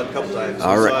 Yeah, we saw it a couple times.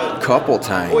 All We right, saw it- couple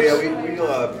times. Oh yeah, we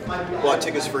bought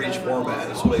tickets for each format.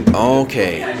 That's what I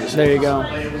Okay, There you go.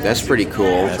 that's pretty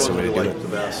cool. That's what we like the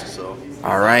best. So,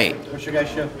 All right. what's your guys'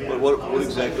 show? What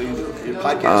exactly? Your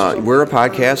podcast? We're a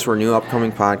podcast. We're a new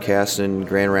upcoming podcast in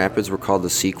Grand Rapids. We're called The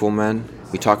Sequel Men.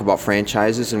 We talk about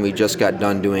franchises, and we just got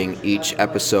done doing each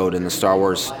episode in the Star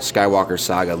Wars Skywalker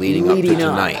saga leading up to Leading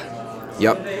up. tonight.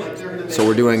 Yep. So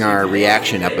we're doing our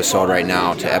reaction episode right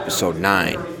now to episode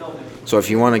 9. So if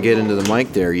you want to get into the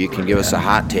mic there, you can give us a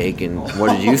hot take. And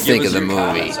what did you think of the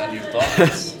movie?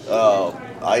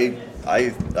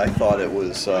 I thought it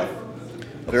was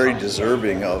very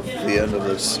deserving of the end of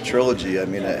this trilogy. I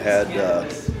mean, it had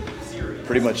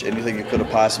pretty much anything you could have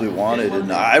possibly wanted.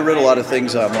 And I read a lot of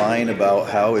things online about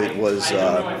how it was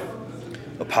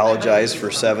apologized for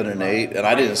 7 and 8, and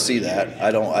I didn't see that.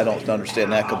 I don't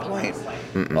understand that complaint.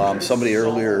 Somebody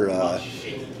earlier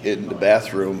in the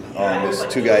bathroom was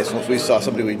 2 guys. We saw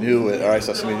somebody we knew, or I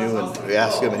saw somebody we knew, and we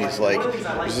asked him, and he's like,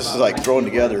 "This is like thrown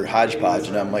together hodgepodge."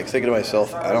 And I'm like thinking to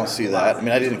myself, I don't see that. I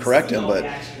mean, I didn't correct him, but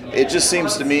it just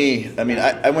seems to me. I mean,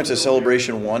 I went to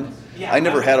Celebration 1. I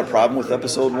never had a problem with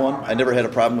Episode 1. I never had a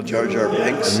problem with Jar Jar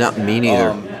Binks. Not me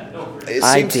neither. It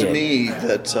I seems to did. me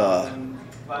that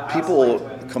people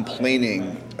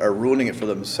complaining are ruining it for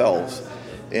themselves,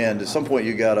 and at some point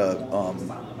you gotta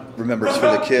remember it's for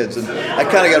the kids. And I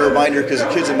kind of got a reminder because the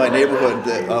kids in my neighborhood,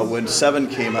 that, when 7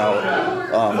 came out,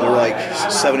 they were like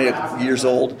 7, 8 years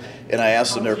old, and I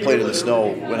asked them, they were playing in the snow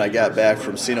when I got back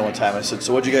from Cena one time. I said,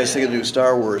 "So what'd you guys think of the new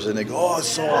Star Wars?" And they go, "Oh, it's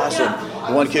so awesome."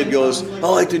 And one kid goes, "I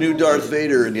like the new Darth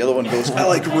Vader," and the other one goes, "I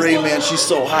like Rey, man, she's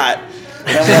so hot."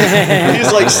 And I'm like,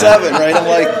 he's like 7, right? I'm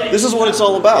like, this is what it's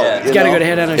all about. You gotta go to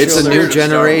head on a It's a shoulder. new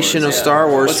generation of Star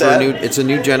Wars What's for that? It's a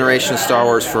new generation of Star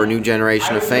Wars for a new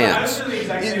generation of fans.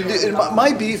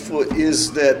 My beef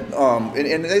is that,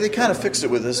 and they kind of fixed it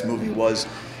with this movie, was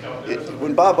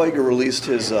when Bob Iger released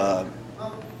his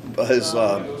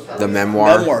The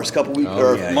memoir? memoirs a couple weeks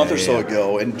or a month or so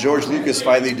ago, and George Lucas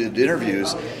finally did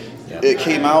interviews. It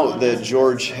came out that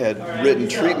George had written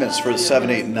treatments for the 7,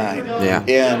 8, and 9. Yeah.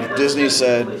 And Disney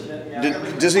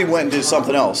Disney went and did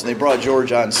something else, and they brought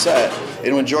George on set.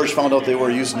 And when George found out they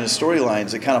were using his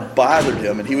storylines, it kind of bothered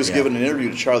him. And he was giving an interview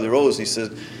to Charlie Rose, and he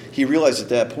said he realized at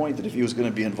that point that if he was going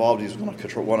to be involved, he was going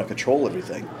to want to control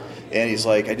everything. And he's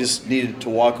like, I just needed to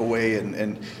walk away,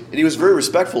 and he was very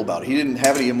respectful about it. He didn't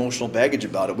have any emotional baggage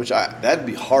about it, which that'd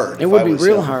be hard. It would be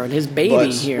real hard. His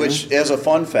baby here. Which, as a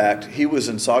fun fact, he was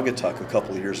in Saugatuck a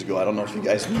couple of years ago. I don't know if you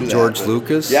guys knew that. George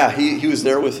Lucas? Yeah, he was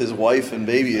there with his wife and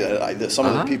baby. Some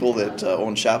of the people that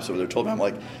own shops over there told me, I'm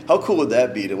like, how cool would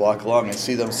that be to walk along and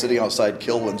see them sitting outside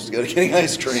Kilwin's getting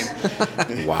ice cream?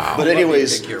 Wow. But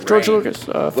anyways, George Lucas,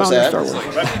 founder of Star Wars.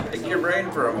 Take your brain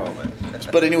for a moment.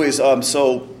 But anyways, they,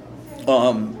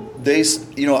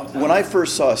 when I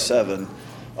first saw Seven,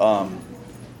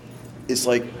 it's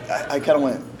like I kind of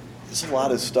went, there's a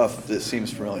lot of stuff that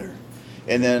seems familiar.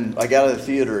 And then I got out of the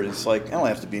theater, and it's like, I don't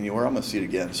have to be anywhere. I'm going to see it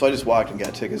again. So I just walked and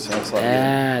got tickets, and I saw it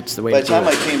again. That's the way By to the time do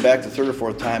I it. came back the third or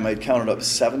fourth time, I'd counted up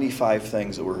 75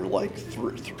 things that were like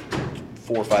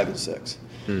 4, 5, and 6.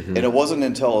 And it wasn't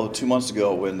until 2 months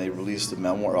ago when they released the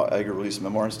memoir, Iger released the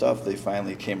memoir and stuff, they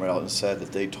finally came out and said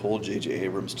that they told J.J.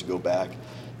 Abrams to go back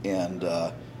and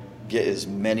get as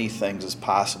many things as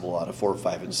possible out of 4,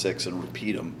 5, and 6 and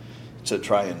repeat them to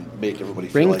try and make everybody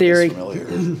feel Ring like theory. it's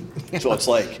familiar. So it's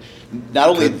like, not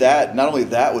only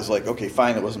that was like, okay,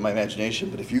 fine, it wasn't my imagination,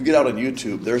 but if you get out on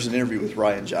YouTube, there's an interview with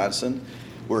Rian Johnson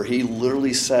where he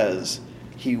literally says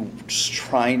he was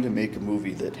trying to make a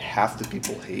movie that half the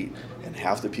people hate and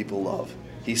half the people love.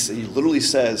 He literally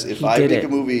says, if I make a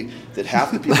movie that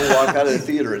half the people walk out of the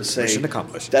theater and say,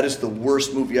 that is the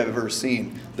worst movie I've ever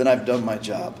seen, then I've done my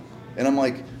job. And I'm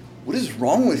like, what is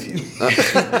wrong with you?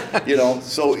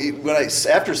 So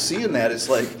after seeing that, it's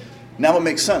like, now it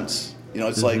makes sense.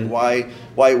 It's like why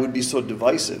it would be so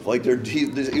divisive. Like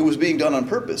it was being done on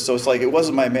purpose. So it's like, it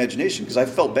wasn't my imagination, because I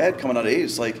felt bad coming out of age.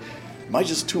 It's like, am I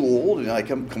just too old? And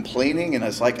I'm complaining, and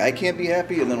it's like, I can't be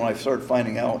happy. And then when I started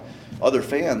finding out other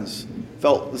fans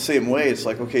felt the same way, it's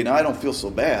like, okay, now I don't feel so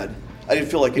bad. I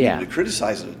didn't feel like I needed to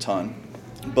criticize it a ton,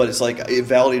 but it's like it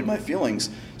validated my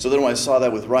feelings. So then when I saw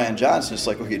that with Rian Johnson, it's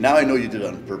like, okay, now I know you did it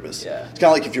on purpose. Yeah. It's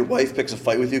kind of like if your wife picks a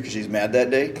fight with you because she's mad that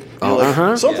day. You're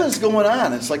like, something's going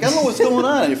on. It's like, I don't know what's going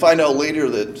on. And you find out later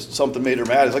that something made her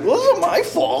mad. It's like, well, it wasn't my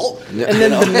fault. And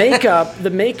then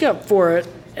the makeup for it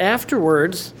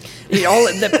afterwards,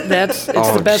 that's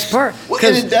the best part. Well,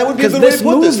 that would be a good way to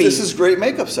put this. This is great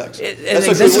makeup sex.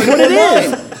 This is what it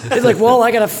is. It's like, well, I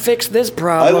got to fix this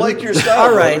problem. I like your style.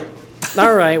 All right.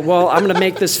 All right, well, I'm going to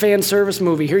make this fan service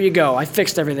movie. Here you go. I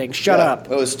fixed everything. Shut up.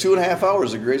 It was 2.5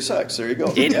 hours of great sex. There you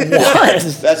go. It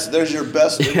was. There's your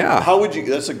best. Yeah. How would you?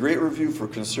 That's a great review for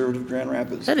conservative Grand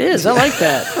Rapids. That is. I like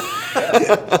that.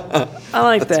 I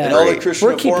like that. And all the Christian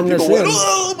We're keeping people this went, in.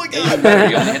 oh my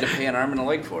God. You only had to pay an arm and a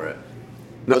leg for it.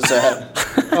 What's that?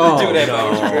 2.5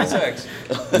 hours of great sex.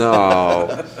 No.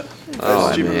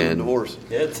 That's cheaper than divorce.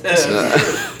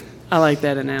 I like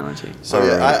that analogy. So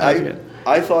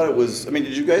I thought it was. I mean,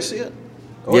 did you guys see it?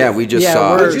 We just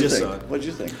saw What it. did you think? What did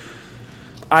you think?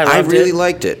 I really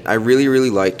liked it. I really,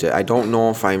 really liked it. I don't know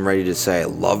if I'm ready to say I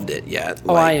loved it yet.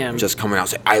 I am. Just coming out and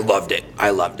say, I loved it. I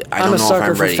loved it. I I'm don't a know if sucker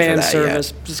I'm for ready fan for that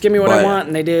service. yet. Just give me what I want,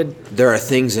 and they did. There are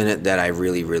things in it that I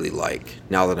really, really like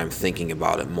now that I'm thinking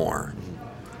about it more.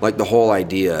 Like the whole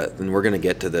idea, and we're going to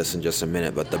get to this in just a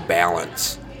minute, but the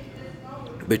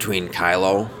between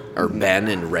Kylo or Ben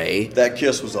and Rey. That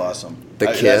kiss was awesome. The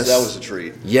kiss. That was a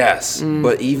treat. Yes,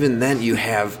 but even then you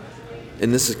have,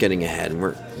 and this is getting ahead, and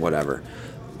we're whatever.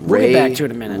 We'll get back to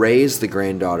it in a minute. Rey's the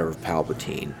granddaughter of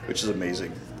Palpatine. Which is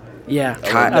amazing. Yeah,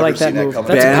 I've I like never that seen that move.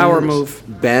 coming. That's a power move.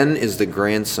 Ben is the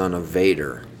grandson of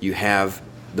Vader. You have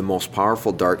the most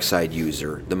powerful dark side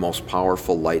user, the most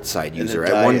powerful light side user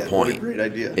at one dyad. point. What a great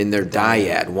idea. In their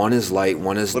dyad. One is light,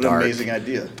 one is What dark. an amazing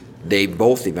idea. They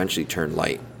both eventually turn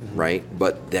light, right?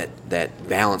 But that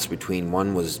balance between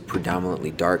one was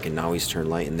predominantly dark and now he's turned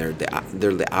light, and they're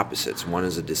the opposites. One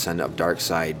is a descendant of dark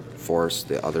side force,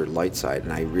 the other light side,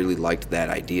 and I really liked that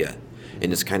idea.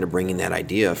 And it's kind of bringing that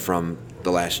idea from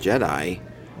The Last Jedi,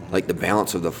 like the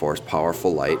balance of the force,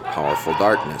 powerful light, powerful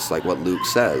darkness, like what Luke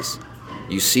says.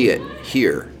 You see it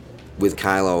here with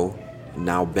Kylo,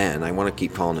 now Ben. I want to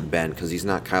keep calling him Ben because he's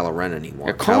not Kylo Ren anymore.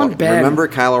 Yeah, call him Ben. Remember,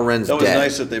 Kylo Ren's That was dead.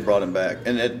 nice that they brought him back.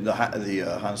 And the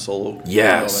Han Solo.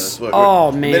 Yes.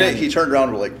 Oh, man. The minute he turned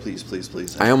around, we're like, please, please,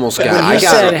 please. I almost When got. he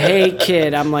said, "Hey,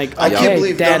 kid," I'm like, I "Okay, can't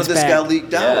believe none Dad's of this back." got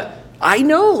leaked out. I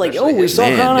know, like, we saw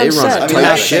Man, Han they on run set. a I mean, tight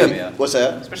that ship. cameo. What's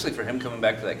that? Especially for him coming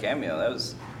back for that cameo.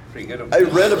 Pretty good. I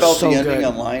read about So the ending good.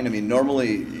 online. I mean,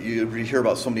 normally you hear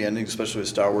about so many endings, especially with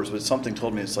Star Wars, but something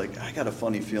told me it's like, I got a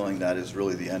funny feeling that is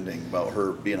really the ending about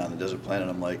her being on the desert planet.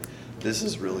 I'm like, this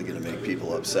is really going to make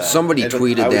people upset. Somebody And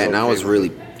tweeted that, and I okay was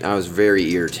with it. I was very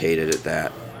irritated at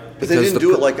that. But they didn't the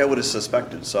do it per- like I would have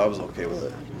suspected, so I was okay with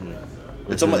it.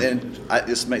 It's almost, and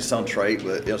this may sound trite,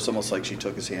 but it's almost like she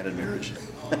took his hand in marriage.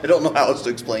 I don't know how else to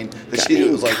explain. But she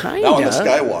was like, now I'm a Kinda.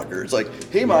 Skywalker. It's like,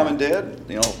 hey, mom and dad,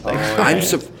 thanks. I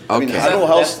I mean, okay. I don't know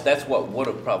how else. That's what would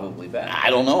have probably been. I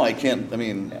don't know. I can't. I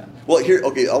mean, well, here.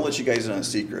 Okay, I'll let you guys in on a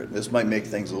secret. This might make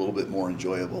things a little bit more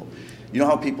enjoyable. You know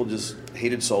how people just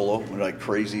hated Solo, were like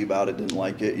crazy about it, didn't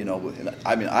like it. And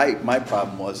I mean, my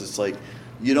problem was it's like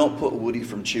you don't put Woody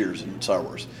from Cheers in Star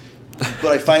Wars.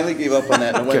 But I finally gave up on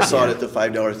that and I went and saw it at the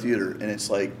 $5 theater. And it's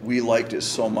like we liked it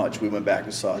so much. We went back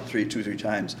and saw it two or three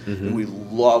times, and we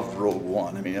loved Rogue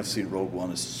One. I mean, I've seen Rogue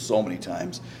One so many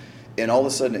times. And all of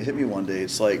a sudden, it hit me one day.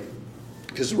 It's like,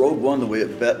 because Rogue One, the way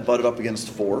it butted up against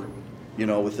 4,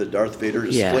 with the Darth Vader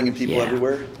just flinging people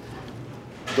everywhere,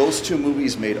 those 2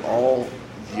 movies made all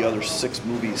the other 6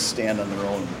 movies stand on their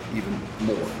own even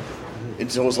more.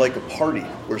 And so it was like a party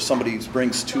where somebody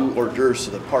brings 2 hors d'oeuvres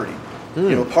to the party.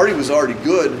 Party was already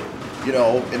good,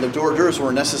 and the hors d'oeuvres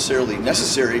weren't necessarily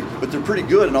necessary, but they're pretty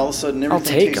good, and all of a sudden everything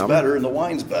take tastes 'em. better and the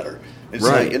wine's better. It's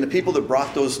Right. like, and the people that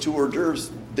brought those 2 hors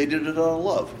d'oeuvres, they did it out of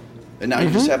love. And now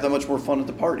you just have that much more fun at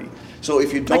the party. So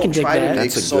if you can don't dig try to that.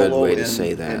 make That's a good Solo way to and-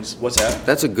 say that. and- what's that?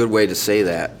 That's a good way to say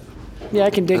that. Yeah, I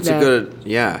can dig That's that. a good,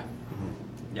 yeah.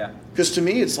 Yeah. Because to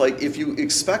me, it's like if you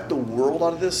expect the world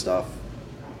out of this stuff,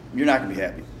 you're not going to be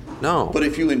happy. No. But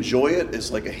if you enjoy it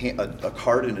as like a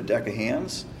card in a deck of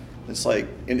hands, it's like,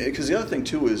 because the other thing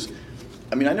too is,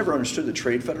 I mean, I never understood the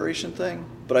Trade Federation thing,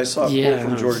 but I saw a Yeah. quote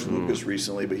from George Lucas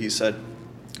recently, but he said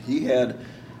he had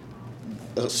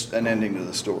an ending to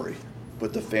the story,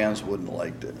 but the fans wouldn't have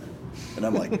liked it. And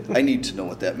I'm like, I need to know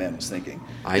what that man was thinking.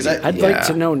 'Cause I'd Yeah. like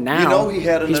to know now. he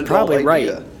had an He's adult probably idea. right.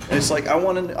 And it's like I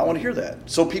want to hear that.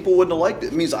 So people wouldn't have liked it.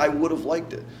 It means I would have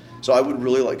liked it. So I would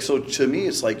really like. So to me,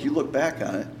 it's like you look back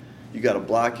on it. You got a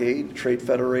blockade, Trade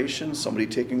Federation, somebody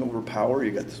taking over power.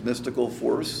 You got this mystical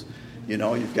force.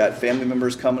 You've got family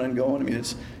members coming and going. I mean,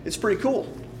 it's pretty cool.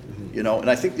 And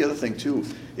I think the other thing too,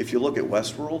 if you look at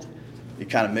Westworld, you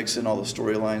kind of mix in all the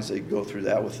storylines they go through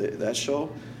that with that show.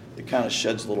 It kind of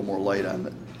sheds a little more light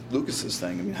on Lucas's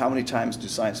thing. I mean, how many times do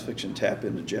science fiction tap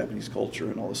into Japanese culture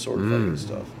and all the sword fighting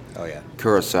stuff? Oh yeah,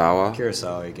 Kurosawa.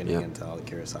 Kurosawa. You're getting Yep. into all the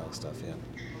Kurosawa stuff. Yeah.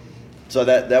 So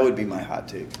that would be my hot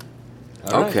take.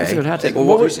 All right. Okay. That's a good hot take. Well,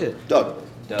 What what was- Appreciate it. Doug.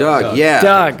 Doug, yeah.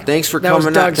 Doug. Thanks for That was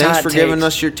coming up. Doug's Thanks hot for giving take.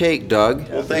 us your take, Doug.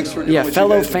 Well, thanks for doing Yeah, what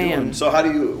fellow you guys are fan. doing. So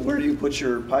where do you put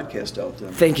your podcast out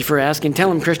then? Thank you for asking.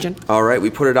 Tell him, Christian. All right, we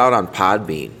put it out on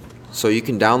Podbean. So you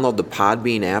can download the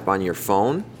Podbean app on your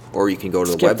phone, or you can go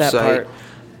to the Skip that website. part.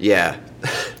 Yeah.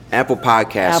 Apple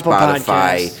Podcasts, Apple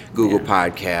Spotify, Podcasts. Google Yeah.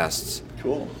 Podcasts,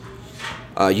 Cool.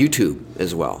 YouTube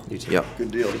as well. Yep.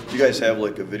 Good deal. You guys have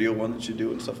like a video one that you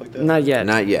do and stuff like that? Not yet.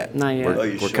 Not yet. Not yet. We're, Oh,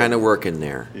 you we're should. kind of working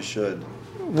there. You should.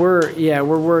 We're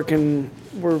working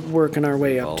our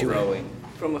way up to it. Growing.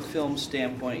 From a film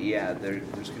standpoint, yeah,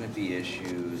 there's going to be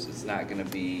issues. It's not going to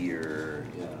be your,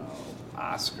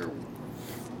 Oscar,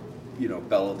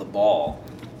 belle of the ball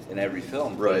in every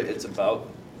film. but Right. It's about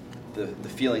the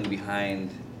feeling behind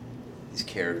these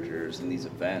characters and these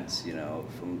events,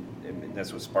 and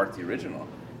that's what sparked the original,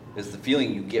 is the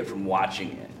feeling you get from watching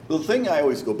it. The thing I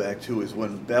always go back to is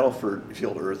when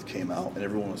Battlefield Earth came out and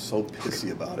everyone was so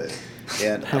pissy about it.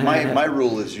 And my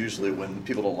rule is usually when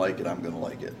people don't like it, I'm going to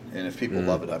like it. And if people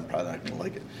love it, I'm probably not going to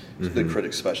like it. The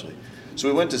critics especially. So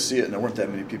we went to see it and there weren't that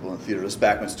many people in the theater. This is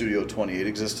back when Studio 28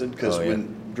 existed because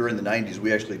during the 90s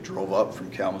we actually drove up from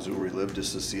Kalamazoo where we lived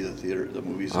just to see the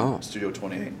movies in Studio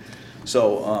 28.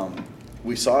 So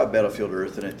we saw Battlefield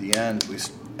Earth and at the end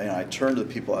I turned to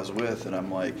the people I was with and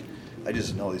I'm like, I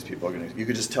just know these people are going to, you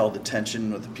could just tell the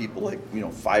tension with the people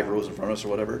 5 rows in front of us or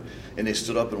whatever. And they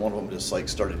stood up and one of them just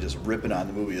started just ripping on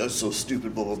the movie. That's so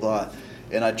stupid, blah, blah, blah.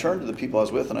 And I turned to the people I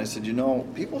was with and I said,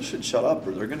 people should shut up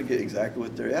or they're going to get exactly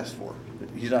what they're asked for.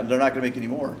 They're not going to make any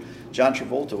more. John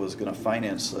Travolta was going to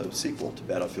finance a sequel to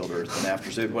Battlefield Earth. And after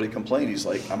everybody complained, he's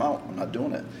like, I'm out. I'm not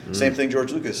doing it. Same thing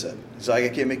George Lucas said. He's like, I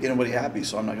can't make anybody happy,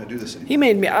 so I'm not going to do this anymore. He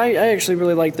made me. I actually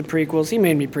really like the prequels. He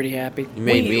made me pretty happy. He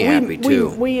made me happy, too.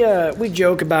 We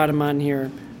joke about him on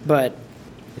here, but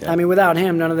I mean, without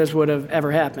him, none of this would have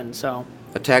ever happened. So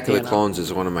Attack of the You know. Clones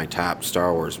is one of my top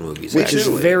Star Wars movies. Me which actually. is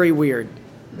too. very weird.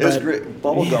 It was But- great.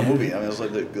 Bubblegum movie. I mean, it was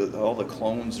like all the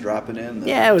clones dropping in. The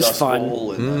Yeah, it was Dust fun.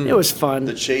 Bowl and It was fun.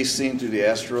 The chase scene through the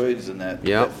asteroids and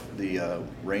Yep. the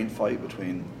rain fight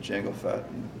between Jango Fett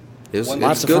and It's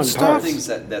Lots of good fun stuff. One of the things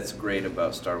that's great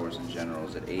about Star Wars in general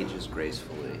is it ages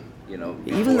gracefully. You know,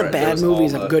 Even the before, bad there was all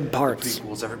movies have good parts. The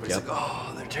prequels, everybody's like,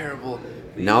 oh, they're terrible.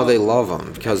 But, Now they love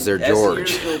them because they're as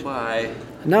George. years go by,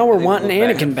 Now we're they wanting look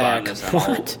back Anakin and back. fondness on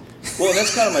all- What? Well, and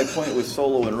that's kind of my point with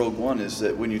Solo and Rogue One is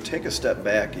that when you take a step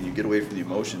back and you get away from the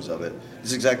emotions of it,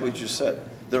 it's exactly what you said.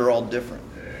 They're all different.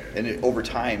 And over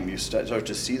time, you start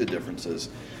to see the differences.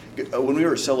 When we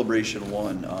were at Celebration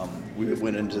 1, we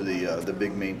went into the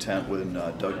big main tent when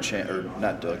Doug Chang, or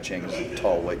not Doug Chang, is a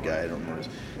tall white guy, I don't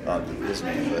remember his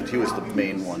name, but he was the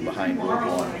main one behind Rogue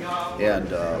One. And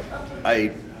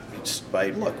by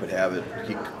luck would have it,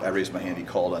 I raised my hand, he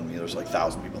called on me, there was like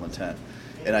 1,000 people in the tent.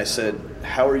 And I said,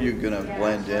 how are you going to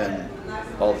blend in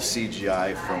all the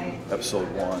CGI from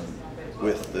Episode 1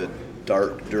 with the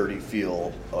dark, dirty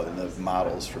feel in the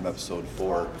models from Episode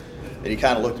 4? And he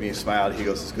kind of looked at me and smiled. He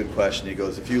goes, it's a good question. He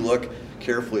goes, if you look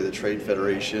carefully, the Trade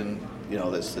Federation,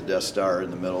 that's the Death Star in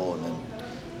the middle, and then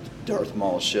Darth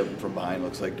Maul's ship from behind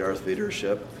looks like Darth Vader's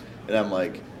ship. And I'm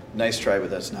like, nice try, but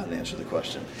that's not an answer to the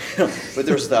question. But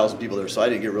there was 1,000 people there, so I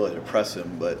didn't get really to press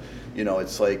him. But,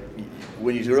 it's like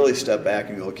when you really step back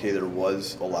and go, okay, there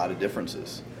was a lot of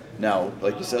differences. Now,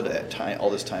 like you said, all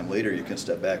this time later, you can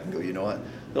step back and go, you know what?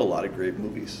 There are a lot of great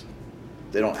movies.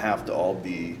 They don't have to all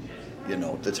be,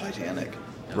 the Titanic.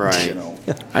 Right.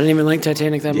 I didn't even like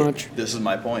Titanic that much. This is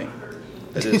my point.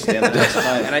 It is stand the test of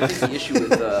time. And I think the issue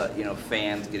with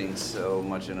fans getting so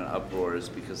much in an uproar is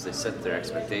because they set their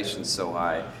expectations so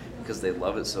high because they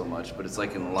love it so much. But it's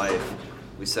like in life,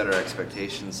 we set our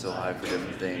expectations so high for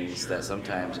different things that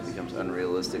sometimes it becomes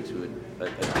unrealistic to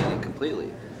attain it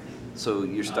completely. So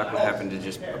you're stuck with having to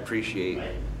just appreciate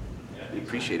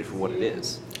it for what it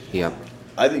is. Yep.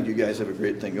 I think you guys have a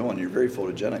great thing going. You're very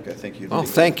photogenic. I think you. Oh,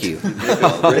 thank you.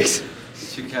 Great.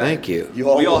 Thank you. We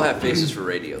all have faces for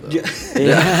radio, though.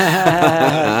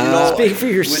 Speak for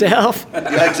yourself.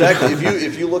 Yeah, exactly.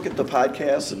 If you look at the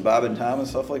podcasts and Bob and Tom and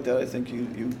stuff like that, I think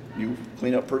you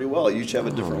clean up pretty well. You each have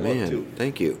a different look too.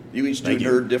 Thank you. You each do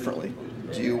nerd differently.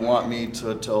 Do you want me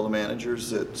to tell the managers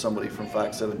that somebody from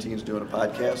Fox 17 is doing a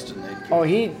podcast and they? Oh,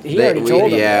 he already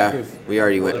told them. Yeah, we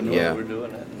already went. Yeah. We're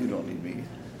doing it. You don't need me.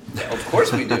 Of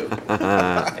course we do.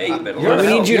 Hey, you better We let us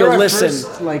need know. you to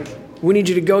listen. We need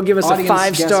you to go give us a audience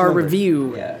guest 5-star member.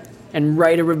 review and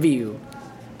write a review.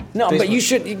 No, but you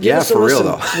should give Yeah, us a for real,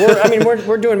 listen. though.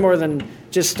 We're doing more than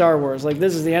just Star Wars. Like,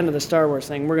 this is the end of the Star Wars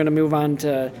thing. We're going to move on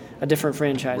to a different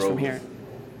franchise from here.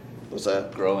 What's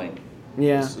that? Growing.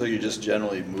 Yeah. So you just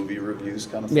generally movie reviews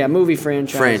kind of thing? Yeah, movie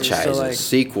franchises. Franchises, So, like,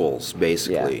 sequels,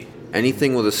 basically.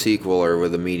 Anything with a sequel or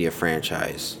with a media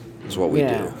franchise is what we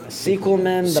do. Sequel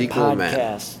Men, the Sequel Men.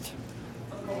 podcast.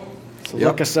 So Yep.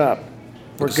 look us up.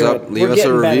 We're Look us good. up, leave We're us a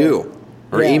getting better. review.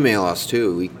 Or Yeah. email us,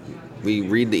 too. We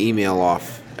read the email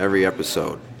off every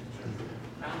episode.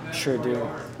 Sure do.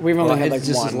 We've only had like it's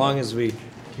just one. as long as we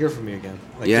hear from you again.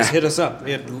 Like, Yeah. just hit us up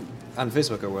on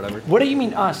Facebook or whatever. What do you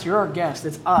mean us? You're our guest.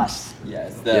 It's us. Yeah,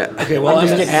 it's Yeah. Okay, well, I'm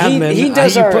just an kidding. admin. He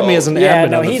does you our. put me as an yeah, admin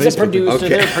no, on the he's Facebook a producer. Okay.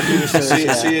 They're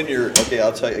producers. See in your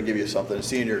I'll give you something.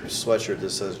 See in your sweatshirt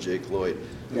that says Jake Lloyd.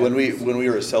 When we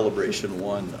were at Celebration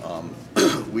 1,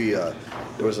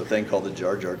 there was a thing called the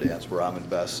Jar Jar dance where Ahmed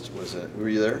Best was in. Were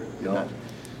you there? No.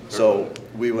 So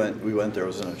we went there. It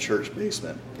was in a church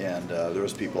basement, and there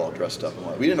was people all dressed up.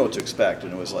 And we didn't know what to expect,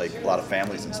 and it was like a lot of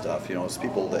families and stuff. It was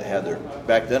people that had their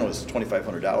back then it was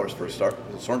 $2,500 for a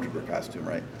stormtrooper costume,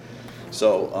 right?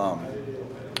 So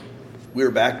we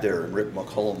were back there, and Rick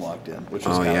McCullum walked in, which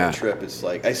was kind of a trip. It's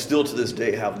like I still to this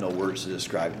day have no words to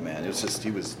describe the man. It was just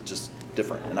he was just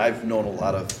different, and I've known a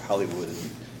lot of Hollywood and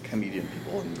comedian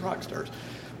people and rock stars,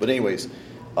 but anyways,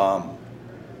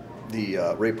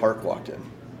 Ray Park walked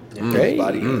in. Hey.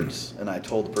 Bodyguards. And I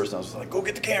told the person, I was like, go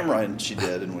get the camera. And she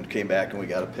did. And we came back and we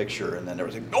got a picture. And then there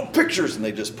was like, no pictures. And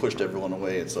they just pushed everyone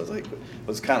away. And so it's like, it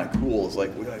was kind of cool. It's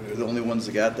like, we're the only ones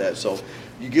that got that. So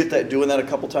you get that, doing that a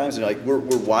couple times. And like, we're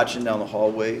watching down the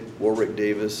hallway. Warwick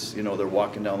Davis, they're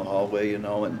walking down the hallway, and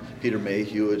Peter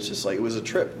Mayhew. It's just like, it was a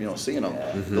trip, seeing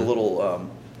them. The little,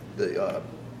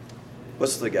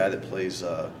 what's the guy that plays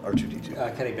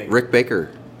R2-D2? Kenny Baker. Rick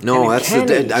Baker. No, that's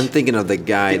Kenny. I'm thinking of the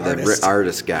guy, the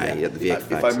artist guy at the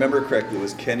If I VFX. remember correctly, it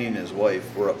was Kenny and his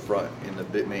wife were up front in the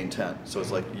main tent. So it's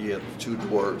like you had two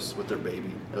dwarves with their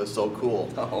baby. It was so cool.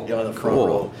 In the front cool.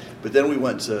 row. But then we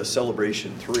went to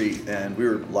Celebration 3, and we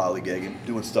were lollygagging,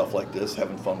 doing stuff like this,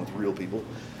 having fun with real people.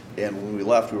 And when we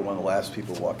left, we were one of the last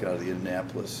people walking out of the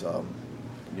Indianapolis,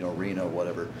 arena or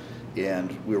whatever. And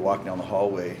we were walking down the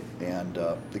hallway, and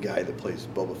the guy that plays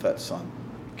Boba Fett's son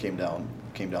came down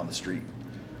the street.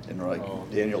 And we're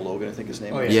like, Daniel Logan, I think his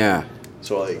name was. Yeah.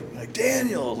 So like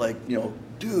Daniel,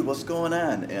 dude, what's going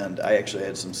on? And I actually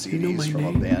had some CDs from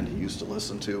a band he used to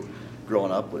listen to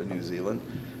growing up in New Zealand.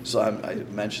 So I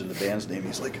mentioned the band's name.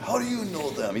 He's like, how do you know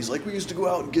them? He's like, we used to go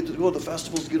out and go to the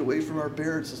festivals, get away from our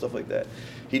parents and stuff like that.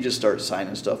 He just starts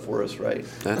signing stuff for us, right?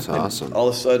 That's And awesome. all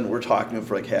of a sudden, we're talking to him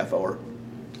for like half hour.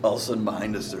 All of a sudden,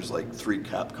 behind us, there's like 3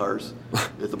 cop cars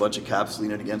with a bunch of cops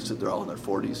leaning against it. They're all in their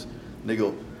 40s. And they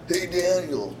go, hey,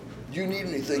 Daniel, you need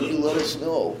anything, you let us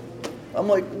know. I'm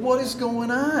like, what is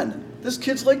going on? This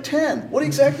kid's like 10. What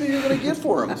exactly are you going to get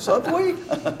for him? Subway?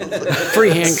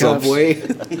 Free handcuffs. Subway.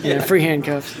 Yeah, free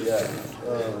handcuffs. Yeah.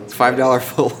 It's $5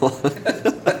 full.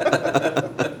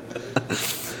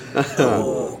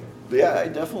 But yeah, I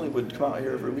definitely would come out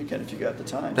here every weekend if you got the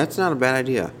time. That's not a bad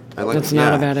idea. I like. That's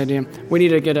not a bad idea. We need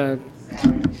to get a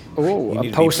You need a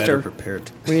to poster. be better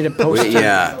prepared. We need a poster.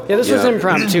 Yeah. Yeah, this was yeah.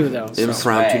 impromptu though. so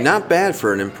Impromptu, not bad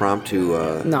for an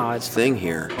impromptu No, it's thing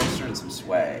here. Poster and some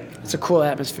swag. It's a cool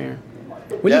atmosphere.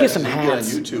 We need to get some so you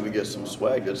hats. Get on YouTube and get some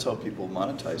swag. That's how people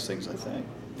monetize things, I think.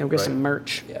 And we'll get Right. some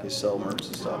merch. They sell merch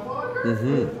and stuff.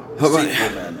 How about-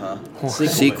 Sequel Men, huh?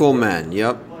 Sequel Men.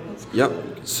 Yep.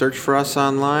 Search for us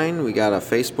online. We got a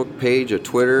Facebook page, a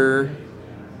Twitter,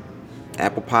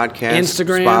 Apple Podcasts,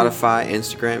 Instagram. Spotify,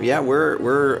 Instagram. Yeah,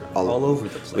 we're All over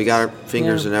the place. We got our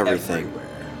fingers Yeah. in everything.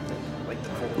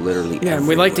 Literally. Yeah, and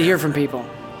we'd like to everywhere. hear from people.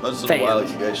 Once in a while,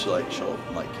 Fans. you guys should like show up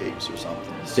in like capes or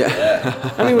something.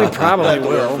 Yeah. I mean, we probably Like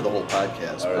wear for will. the whole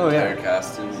podcast. Our Oh, yeah. entire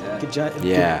costumes, yeah. Good job.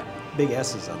 Yeah. Big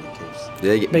S's on the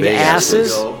case. Big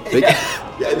asses. Go. Big,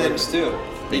 Yeah, and then too.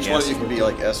 each one of you can be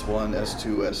like S1,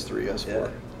 S2, S3,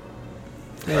 S4.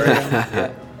 All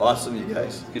right. Awesome, you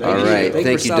guys. Good All meeting you. right. Thank Thank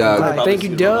you you, for stopping Doug. by. Thank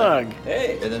you, Doug.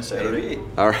 Hey. And then Saturday. Maybe.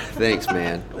 All right. Thanks,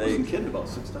 man. I wasn't kidding about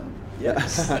 6 times.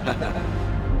 Yes.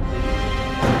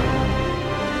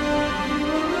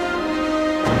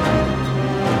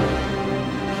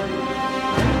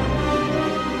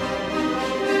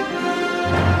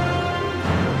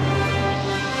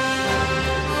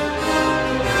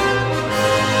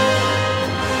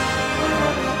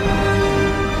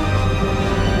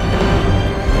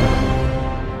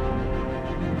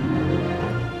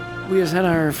 We just had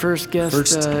our first guest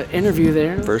interview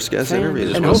there. First guest Fan. interview.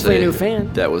 Just And wanna hopefully a say new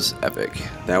fan. That was epic.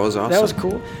 That was awesome. That was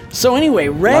cool. So anyway,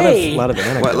 A lot Ray, of, lot of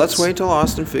anecdotes. Well, let's wait till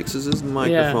Austin fixes his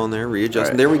microphone there, readjust.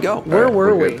 All right. There we go. where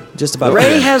were we're we? good. Just about Ray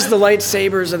there. has the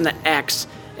lightsabers and the X,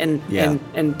 and Yeah.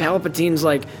 and Palpatine's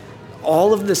like,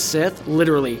 all of the Sith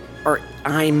literally are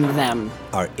I'm them.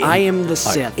 Are in- I am the are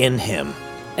Sith. in him.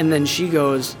 And then she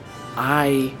goes,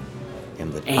 I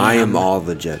And the, am I am all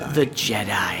the Jedi. the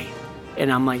Jedi.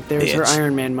 And I'm like, there's her Bitch.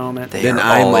 Iron Man moment. then are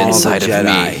I'm all all inside the of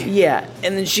Jedi. me. Yeah,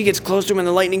 and then she gets close to him, and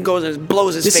the lightning goes and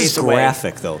blows his this face is away.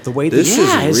 graphic, though. The way This they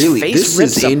Yeah, his is really face this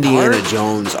rips is Indiana apart.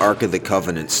 Jones Ark of the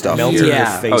Covenant stuff melted here.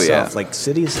 Yeah. her face Oh, yeah. off. Like,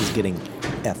 Sidious is getting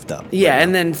effed up. Yeah,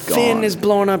 and then Finn Gone. is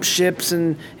blowing up ships,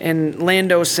 and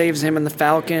Lando saves him in the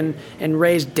Falcon, and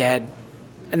Rey's dead.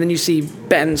 And then you see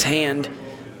Ben's hand,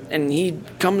 and he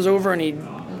comes over and he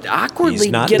awkwardly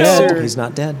He's not gets dead. her. He's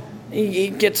not dead. He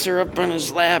gets her up on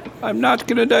his lap. I'm not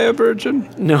gonna die a virgin.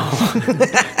 No,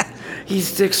 he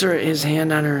sticks his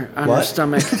hand on her What?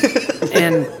 stomach,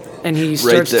 and he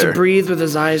starts to there. breathe with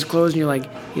his eyes closed, and you're like,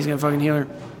 he's gonna fucking heal her.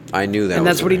 I knew that. And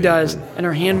was that's what he gonna does. happen. And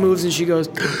her hand moves, and she goes,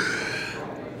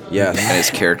 Yes. And his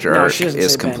character No, arc she doesn't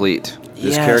is say Ben. complete.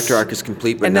 This Yes. character arc is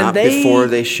complete, but And then not they- before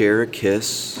they share a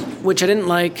kiss. which I didn't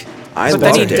like. I but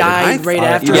then he loved it. died I right thought-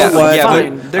 after. you know I was what? like, Yeah,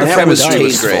 fine. but their That chemistry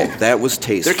was tasteful. great. That was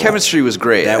tasteful. Their chemistry was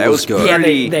great. That was good. Yeah,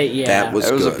 pretty, yeah. That was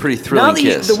that was a good. pretty Now thrilling that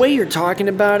kiss. the way you're talking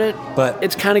about it, But-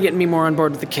 it's kind of getting me more on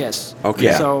board with the kiss. Okay.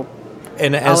 Yeah. So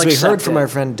And I'll as we heard accept from it. our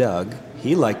friend Doug,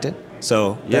 he liked it.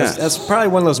 So Yes. that's probably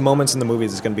one of those moments in the movie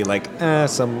that's going to be like,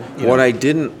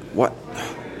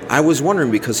 I was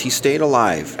wondering because he stayed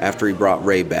alive after he brought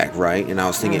Rey back, right? And I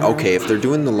was thinking, okay, if they're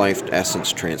doing the life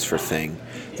essence transfer thing,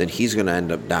 then he's going to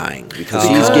end up dying because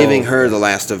he's giving her the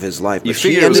last of his life. you But she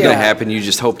figured it was ended going up- to happen. You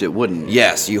just hoped it wouldn't.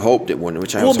 Yes, you hoped it wouldn't,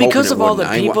 which I well, was hoping because it of all the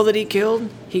wouldn't. people that he killed,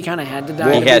 he kind of had to die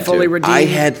Well, to he be had fully to. redeemed. I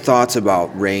had thoughts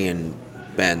about Rey and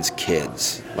Ben's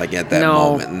kids, like at that No.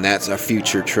 moment, and that's a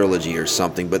future trilogy or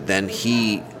something. But then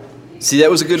he See,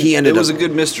 that was a good. He ended It was up- a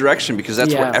good misdirection because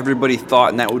that's Yeah. what everybody thought,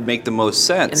 and that would make the most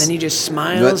sense. and then he just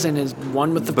smiles But- and is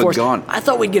one with the but Force. gone. I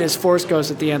thought we'd get his Force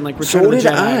Ghost at the end, like Return so of the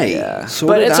did Jedi. I. Yeah. So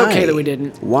But did it's okay I. that we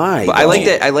didn't. Why? But I like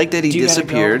though? that. I like that he Do you gotta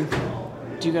disappeared.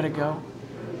 Do you gotta go?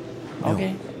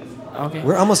 Okay. Okay.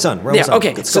 We're almost done. We're Yeah, almost done.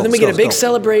 okay. Let's So go, then we let's get a go, big let's go.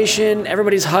 celebration.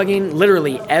 Everybody's hugging.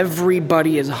 Literally,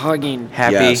 everybody is hugging.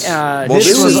 Happy. Yes. Uh, well, this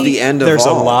this is was- the end of There's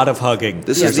all. a lot of hugging.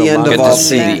 This There's is the a end lot of Get all to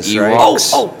see the things, right?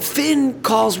 Ewoks. Oh, Finn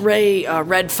calls Rey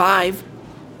Red 5.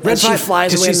 Red and she Five,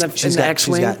 flies 'cause away in she's the got-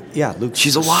 X-Wing. Yeah, Luke.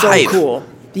 She's So alive. cool.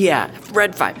 Yeah,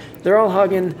 Red 5. They're all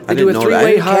hugging. They I do a didn't know that. I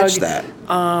three-way didn't hug. catch that.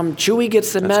 Chewie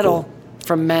gets the medal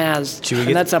from Maz,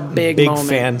 and that's a big moment.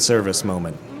 fan service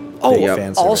moment. Oh, Big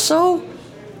fan service. also,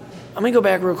 let me go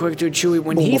back real quick to Chewie.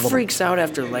 When he freaks out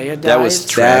after Leia dies, That was That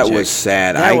tragic. was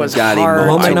sad. That I was got hard.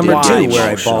 emotional. Moment number I two did where I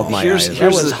emotional. bawled my Here's, eyes here's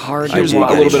That was the- hard to here's a watch.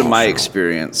 little bit of my Emotional.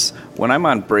 experience. When I'm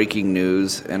on breaking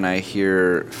news and I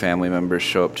hear family members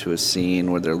show up to a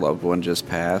scene where their loved one just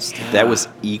passed, that was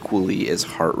equally as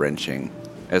heart-wrenching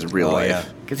as real life. yeah.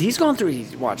 because he's going through.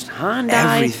 He's watched Han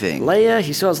die, Everything. Leia.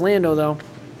 He still has Lando though.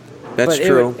 That's But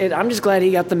true. I'm just glad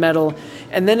he got the medal.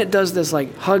 And then it does this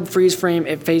like hug freeze frame.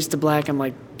 It fades to black. I'm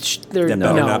like, there That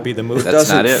no. better not be the move. That's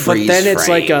not it. But freeze then it's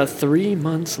frame. like a 3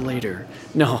 months later.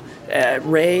 No,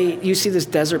 Ray, you see this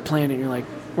desert planet. And you're like,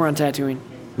 we're on Tatooine.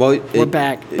 Well, We're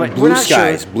back, but blue we're not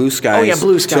skies, sure. blue skies. Oh, yeah,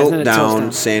 blue skies, Tilt then it tilts down, down.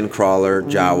 Sandcrawler,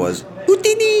 Jawas.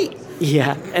 Houdini.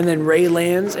 Yeah, and then Ray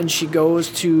lands and she goes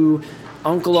to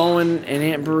Uncle Owen and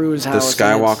Aunt Beru's house. and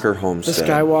Skywalker it's homestead.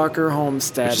 The Skywalker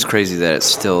homestead. It's crazy that it's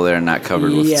still there and not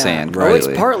covered with sand. Oh, it's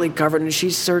completely. partly covered, and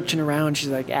she's searching around. She's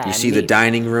like, You see the neat.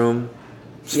 dining room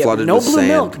Yeah, flooded no with blue sand.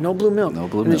 milk, no blue milk. No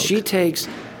blue and then milk. she takes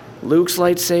Luke's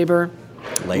lightsaber,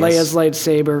 Leia's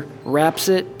lightsaber, wraps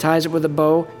it, ties it with a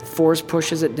bow, force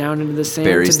pushes it down into the sand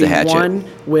Buries to be the hatchet. one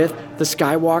with the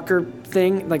Skywalker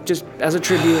thing, like just as a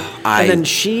tribute. And then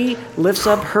she lifts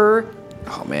up her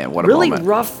Oh man, what a really moment!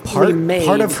 roughly made.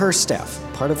 Part of her staff.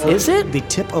 Part of her. Is it? The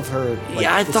tip of her. like,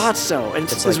 Yeah, I it's- thought so. And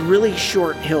it's it's this like- really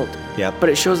short hilt. Yep. But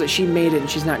it shows that she made it, and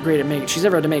she's not great at making it. She's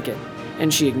never had to make it.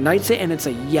 And she ignites it, and it's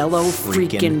a yellow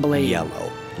freaking blade.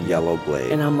 Yellow. Yellow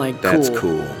blade. And I'm like, That's cool.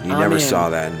 cool. You I'm never in. saw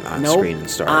that on Nope, screen in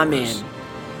Star I'm Wars. in.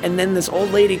 And then this old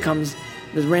lady comes,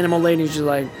 this random old lady, she's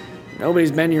like,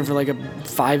 nobody's been here for like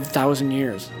 5,000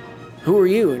 years. Who are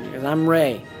you? And she goes, I'm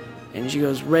Ray. And she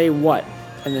goes, Ray what?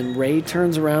 And then Ray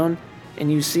turns around,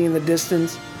 and you see in the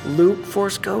distance Luke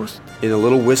Force Ghost. In a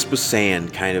little wisp of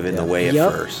sand, kind of in the way at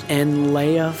Yup, first. and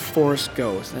Leia Force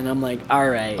Ghost. And I'm like, all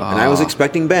right. And I was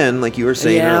expecting Ben, like you were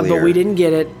saying yeah, earlier. but we didn't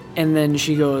get it. And then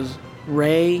she goes,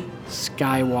 Ray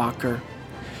Skywalker.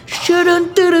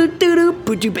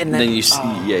 Shoo-doo-doo-doo-doo-doo-doo. And And then you see,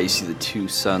 you see the two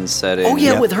suns setting. oh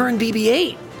yeah, Yep. with her and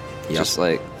BB-8. just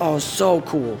like Oh, so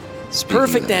cool. speaking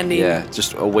Perfect of- ending. Yeah,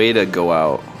 just a way to go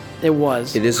out. It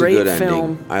was. It is Great a good film.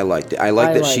 ending. I liked it. I like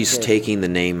I that liked she's it. taking the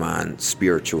name on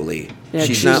spiritually. Yeah,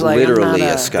 she's she's not like, I'm literally not a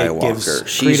a- It gives Skywalker.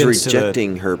 She's credence to the-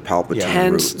 rejecting her Palpatine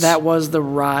Hence, roots. that was the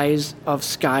rise of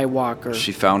Skywalker.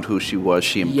 She found who she was.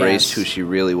 She embraced Yes. who she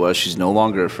really was. She's no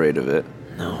longer afraid of it.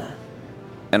 No.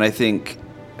 And I think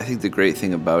the great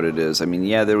thing about it is, I mean,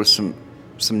 yeah, there was some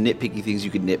nitpicky things you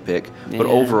could nitpick, but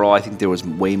Yeah. overall, I think there was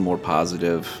way more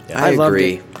positive. I loved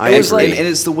agree. it. I It was agree. like- And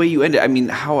it's the way you end it. I mean,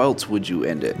 how else would you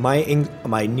end it?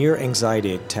 My near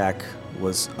anxiety attack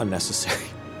was unnecessary.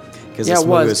 Because Yeah, this it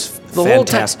movie was. was The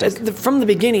fantastic. whole time, from the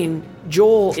beginning,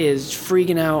 Joel is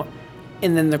freaking out,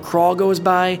 and then the crawl goes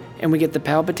by, and we get the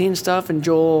Palpatine stuff, and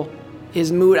Joel,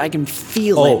 his mood, I can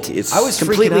feel Oh, it. it's I was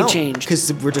completely freaking out changed.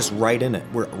 because we're just right in it.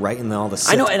 We're right in all the.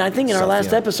 I know, Sith and I think in our stuff,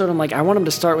 last yeah. episode, I'm like, I want him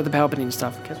to start with the Palpatine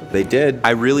stuff. Guess what? They did. I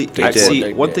really, They I did. see.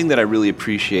 They One did. thing that I really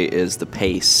appreciate is the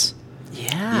pace.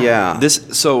 Yeah. Yeah.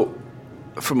 So,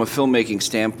 from a filmmaking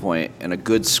standpoint, and a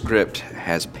good script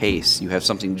has pace. You have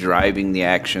something driving the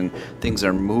action. Things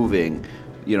are moving,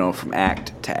 from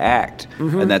act to act.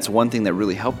 Mm-hmm. And that's one thing that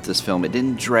really helped this film. It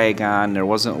didn't drag on. There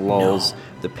wasn't lulls.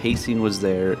 The pacing was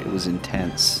there. It was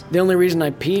intense. The only reason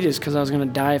I peed is because I was going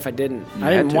to die if I didn't. I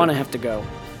had didn't to. want to have to go.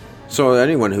 So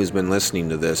anyone who's been listening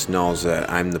to this knows that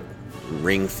I'm the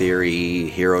Ring Theory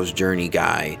Hero's Journey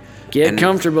guy. Get And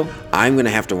comfortable. I'm going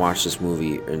to have to watch this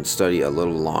movie and study a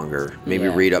little longer. Maybe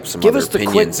Yeah. read up some Give other us the quick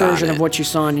opinions on version it. of what you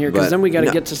saw in here, because But then we got to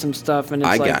no- get to some stuff, and it's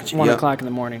I like gotcha, 1 yep. o'clock in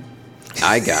the morning.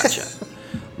 I gotcha.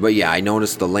 But yeah, I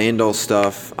noticed the Lando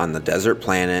stuff on the desert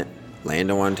planet,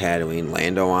 Lando on Tatooine,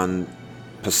 Lando on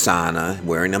Pisana,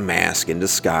 wearing a mask in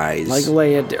disguise. Like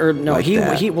Leia, or no, Like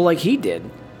that. like he did.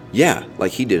 Yeah,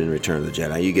 like he did in Return of the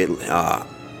Jedi. You get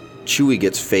Chewie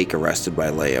gets fake arrested by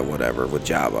Leia, whatever, with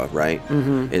Jabba, right? Mm-hmm.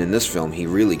 And in this film, he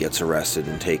really gets arrested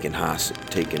and taken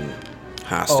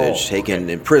hostage, taken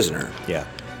in prisoner. Yeah.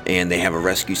 And they have a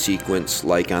rescue sequence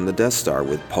like on the Death Star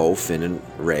with Poe, Finn, and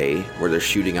Rey, where they're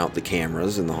shooting out the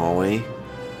cameras in the hallway,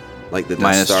 like the Death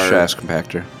Minus Star. trash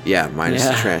compactor. Yeah, minus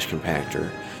the Yeah. trash compactor.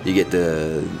 You get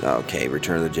the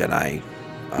Return of the Jedi.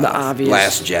 The obvious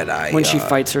Last Jedi when she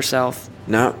fights herself.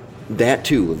 Not that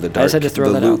too. The dark, just had to throw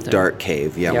the that out Luke there. dark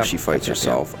cave. Yeah, where Yep. she fights Yep, yep,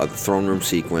 herself. The throne room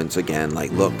sequence again.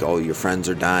 Like, look, oh, your friends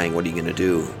are dying. What are you gonna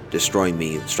do? Destroy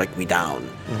me? Strike me down?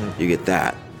 You get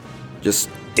that. Just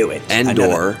Do it.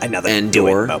 Endor. Another do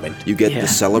it moment. You get Yeah. the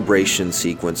celebration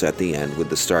sequence at the end with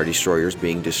the Star Destroyers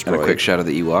being And destroyed. a quick shot of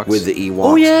the Ewoks. with the Ewoks.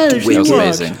 Oh, yeah, there's That was Ewoks.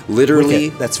 amazing. Literally,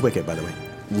 Wicket. That's Wicket, by the way.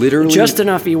 literally, Just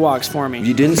enough Ewoks for me.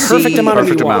 You didn't perfect see- amount of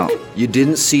Perfect Ewok. amount. you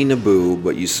didn't see Naboo,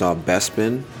 but you saw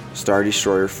Bespin, Star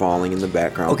Destroyer falling in the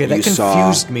background. Okay, that you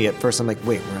confused me at first. I'm like,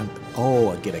 wait, we're on. Oh,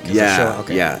 I get it. 'cause Yeah, the show,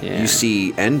 okay. yeah, Yeah. You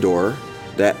see Endor,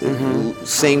 that Mm-hmm.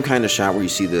 same kind of shot where you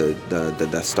see the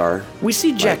Death Star. We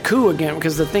see Jakku again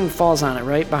because the thing falls on it,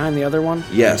 right? Behind the other one?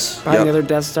 Yes, Behind yep. the other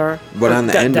Death Star? But Or on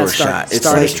the Death Endor Star, shot, it's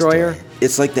Star like Destroyer?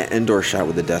 it's like the Endor shot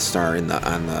with the Death Star in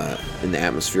the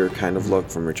atmosphere kind of look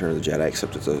from Return of the Jedi,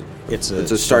 except it's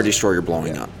a Star Destroyer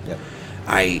blowing up. Yep.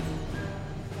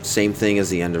 Same thing as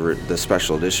the end of the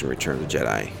special edition Return of the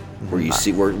Jedi, where you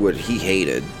see what he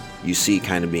hated, you see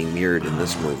kind of being mirrored in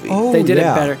this movie. Oh, They did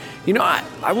yeah. it better. You know,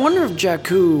 I wonder if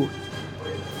Jakku,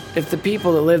 if the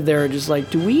people that live there are just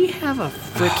like, do we have a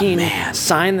freaking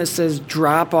sign that says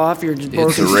drop off your It's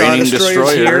broken Star raining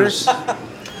Destroyers here?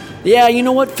 Yeah, you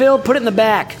know what, Phil? Put it in the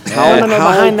back. How- no,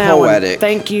 how behind that poetic. one.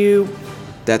 Thank you.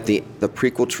 That the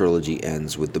prequel trilogy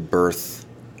ends with the birth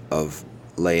of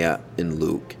Leia and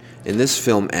Luke. And this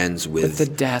film ends with the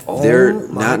death. They're Oh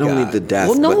my not only God. the death,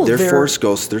 Well, no, but they're they're- Force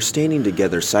ghosts. They're standing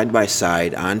together side by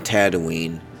side on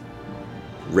Tatooine.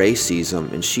 Rey sees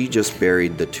them, and she just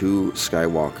buried the two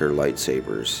Skywalker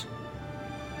lightsabers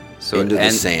So into the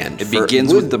and sand. It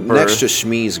begins with the birth. next to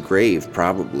Shmi's grave,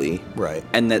 probably. Right.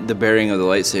 And that the burying of the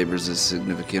lightsabers is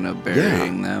significant of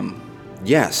burying them.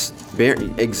 Yes,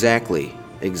 exactly.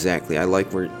 I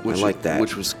like that.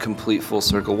 Which was complete full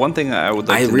circle. One thing I would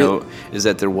like I to real- note is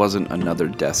that there wasn't another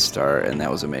Death Star, and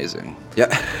that was amazing. Yeah,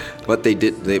 but they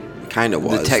kind of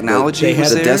was. technology They had was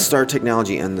the there? Death Star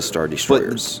technology and the Star But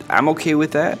Destroyers. I'm okay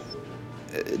with that.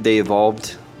 They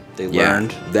evolved. They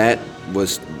learned.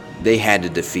 They had to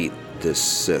defeat this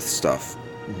Sith stuff.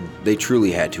 They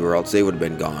truly had to, or else they would have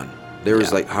been gone. There was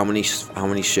Yeah. like how many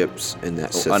ships in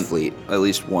that Sith fleet, At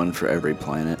least one for every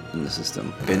planet in the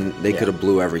system. and they could have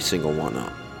blew every single one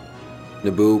up.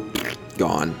 Naboo,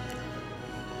 gone.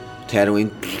 Tatooine,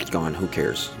 gone. Who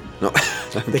cares? No, I'm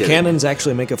The kidding. cannons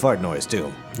actually make a fart noise,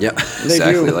 too. Yeah. They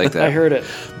Exactly do. like that. I heard it.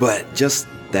 But just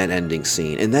that ending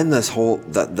scene, and then this whole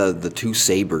the two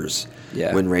sabers.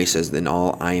 Yeah. When Rey says, "Then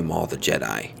I am all the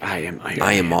Jedi. I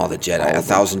am all the Jedi. All of them.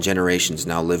 1,000 generations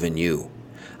now live in you.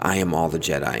 I am all the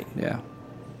Jedi." Yeah.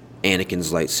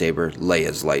 Anakin's lightsaber,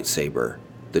 Leia's lightsaber,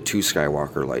 the two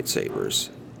Skywalker lightsabers,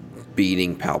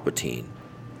 beating Palpatine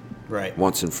Right.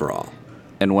 once and for all.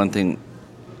 And one thing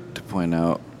to point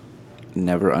out: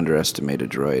 never underestimate a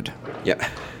droid. Yeah.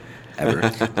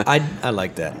 Ever. I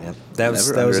like that. Yeah. That was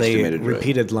Never a underestimate a droid.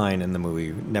 repeated line in the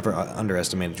movie. Never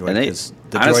underestimate a droid And they- because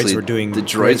the honestly, droids were doing the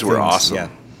great droids were things. awesome. Yeah.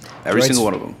 Every Droids- single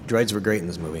one of them. Droids were great in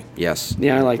this movie. Yes.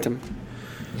 Yeah, I liked him.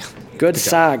 Good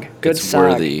sag. Good It's sag.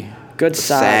 worthy. Good The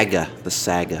sag. saga. The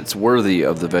saga. It's worthy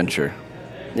of the venture.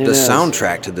 It The is.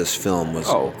 soundtrack to this film was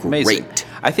amazing. great.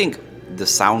 I think the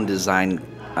sound design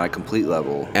on a complete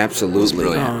level. Absolutely.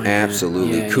 brilliant.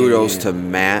 Absolutely. Yeah, yeah, Kudos yeah. to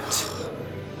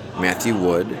Matthew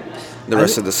Wood, the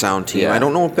rest of the sound team. Yeah, I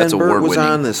don't know if Ben that's Burtt was award-winning.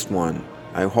 on this one.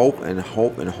 I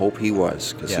hope he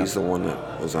was, because Yeah. he's the one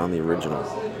that was on the original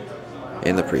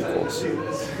and the prequels.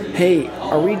 Hey,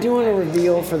 are we doing a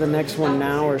reveal for the next one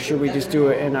now, or should we just do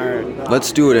it in our?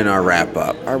 Let's do it in our wrap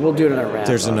up. Or we'll do it in our wrap.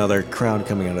 There's up. another crowd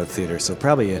coming out of the theater, so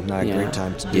probably not a Yeah. great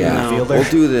time to do Yeah, a reveal there. we'll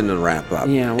do it in a wrap up.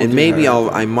 Yeah, we'll and do maybe our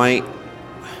I might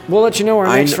We'll let you know our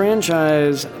I next kn-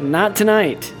 franchise. Not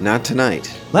tonight. not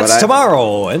tonight. That's but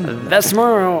tomorrow, and That's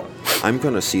tomorrow. I'm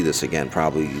gonna see this again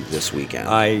probably this weekend.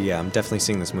 I'm definitely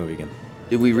seeing this movie again.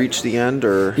 Did we reach the end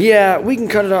or? Yeah, we can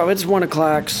cut it off. It's 1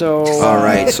 o'clock, so. All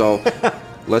right, so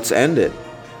let's end it.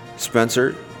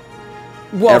 Spencer,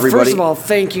 Well, everybody- first of all,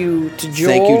 thank you to Joel.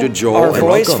 Thank you to Joel, Our and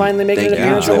voice welcome. finally making Thank an you,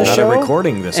 appearance on the Joel. show. Not a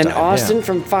recording this and time, Austin yeah.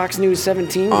 from Fox News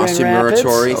 17, Austin Grand Rapids.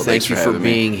 Muratori, Oh, thank thanks you for for having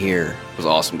me. being here. It was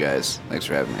awesome, guys. Thanks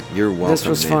for having me. You're welcome. This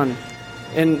was man. fun.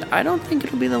 And I don't think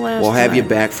it'll be the last We'll have you time.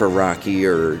 back for Rocky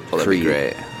or Oh, that'd Creed. be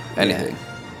great. Anything.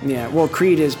 Yeah, well,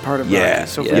 Creed is part of Yeah, Rocky,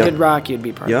 so if yeah. we did Rocky, it'd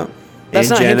be part Yep. of it. That's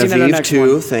and not hinting at our Genevieve next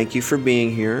too. one. Thank you for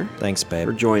being here, Thanks, babe.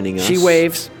 for joining us. She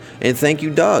waves. And thank you,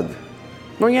 Doug,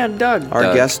 Oh, yeah, Doug. our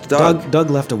Doug. guest, Doug. Doug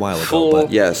left a while ago, Full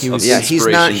but Yes. he was Yeah, he's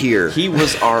not inspiration. here. He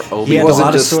was our he Obi-Wan. had a wasn't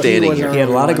lot of just sto- standing he here. had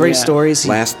a lot of great Yeah. stories. He-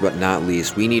 Last but not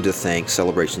least, we need to thank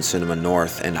Celebration Cinema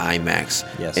North and IMAX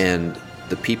Yes. and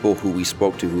the people who we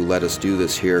spoke to who let us do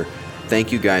this here.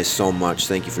 Thank you guys so much.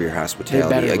 Thank you for your hospitality.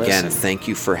 better Again, listen. thank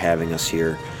you for having us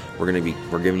here. We're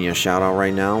giving you a shout out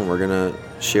right now. We're gonna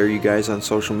share you guys on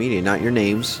social media. Not your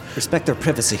names. Respect their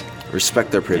privacy.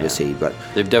 Respect their privacy, but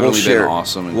They've definitely we'll share- been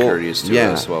awesome and we'll- courteous to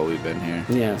us while we've been here.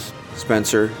 Yes.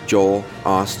 Spencer, Joel,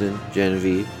 Austin,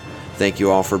 Genevieve, thank you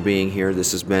all for being here.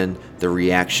 This has been the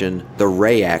reaction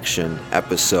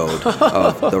episode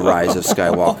of The Rise of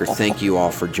Skywalker. Thank you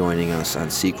all for joining us on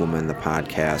Sequelmen, the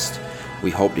podcast.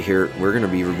 We hope to hear, we're going to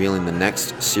be revealing the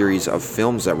next series of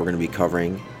films that we're going to be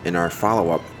covering in our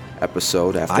follow-up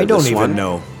episode after I don't this even one.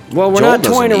 know. Well, we're Joel not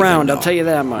doesn't toying even around, know. I'll tell you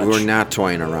that much. We're not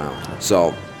toying around.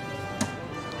 So,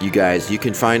 you guys, you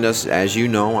can find us, as you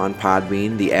know, on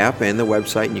Podbean, the app, and the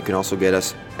website. And you can also get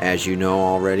us, as you know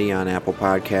already, on Apple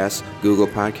Podcasts, Google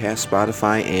Podcasts,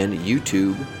 Spotify, and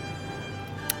YouTube.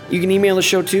 You can email the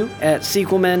show too at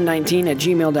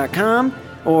sequelmen19@gmail.com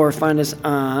or find us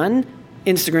on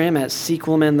Instagram at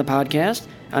Sequelmen the Podcast,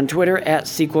 on Twitter at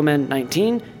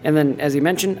Sequelmen19, and then, as he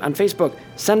mentioned, on Facebook.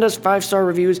 Send us 5-star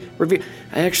reviews.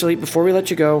 Actually, before we let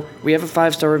you go, we have a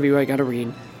 5-star review I got to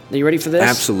read. Are you ready for this?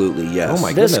 Absolutely, yes. Oh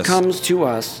my This goodness. comes to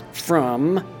us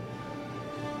from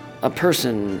a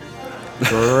person.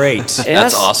 Great.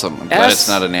 That's awesome. I'm glad it's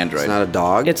not an Android. It's not a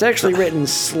dog? It's actually written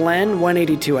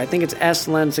Slen182. I think it's S.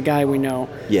 Len's a guy we know.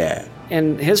 Yeah.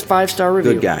 And his 5-star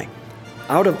review. Good guy.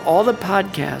 Out of all the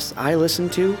podcasts I listen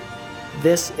to,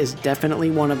 this is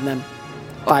definitely one of them.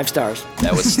 5 stars.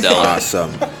 That was stellar.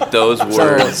 Awesome. Those So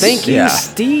words. thank you, Yeah.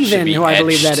 Should Steven, be who I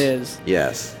believe etched. that is.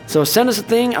 Yes. So send us a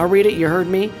thing. I'll read it. You heard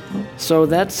me. So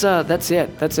that's it. That's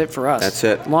it for us. That's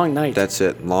it. Long night. That's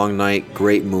it. Long night.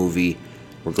 Great movie.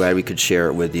 We're glad we could share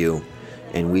it with you.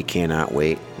 And we cannot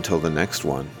wait until the next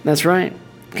one. That's right.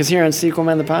 Because here on Sequel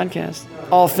Men, the podcast,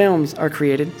 all films are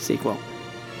created sequel.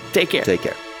 Take care. Take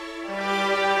care.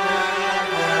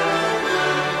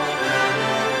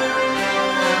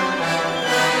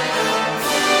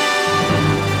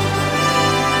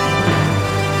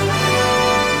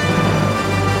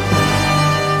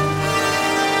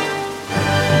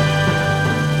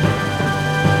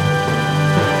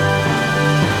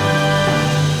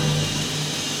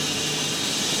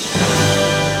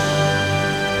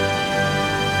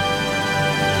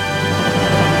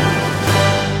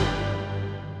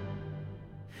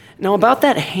 Now, about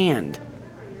that hand.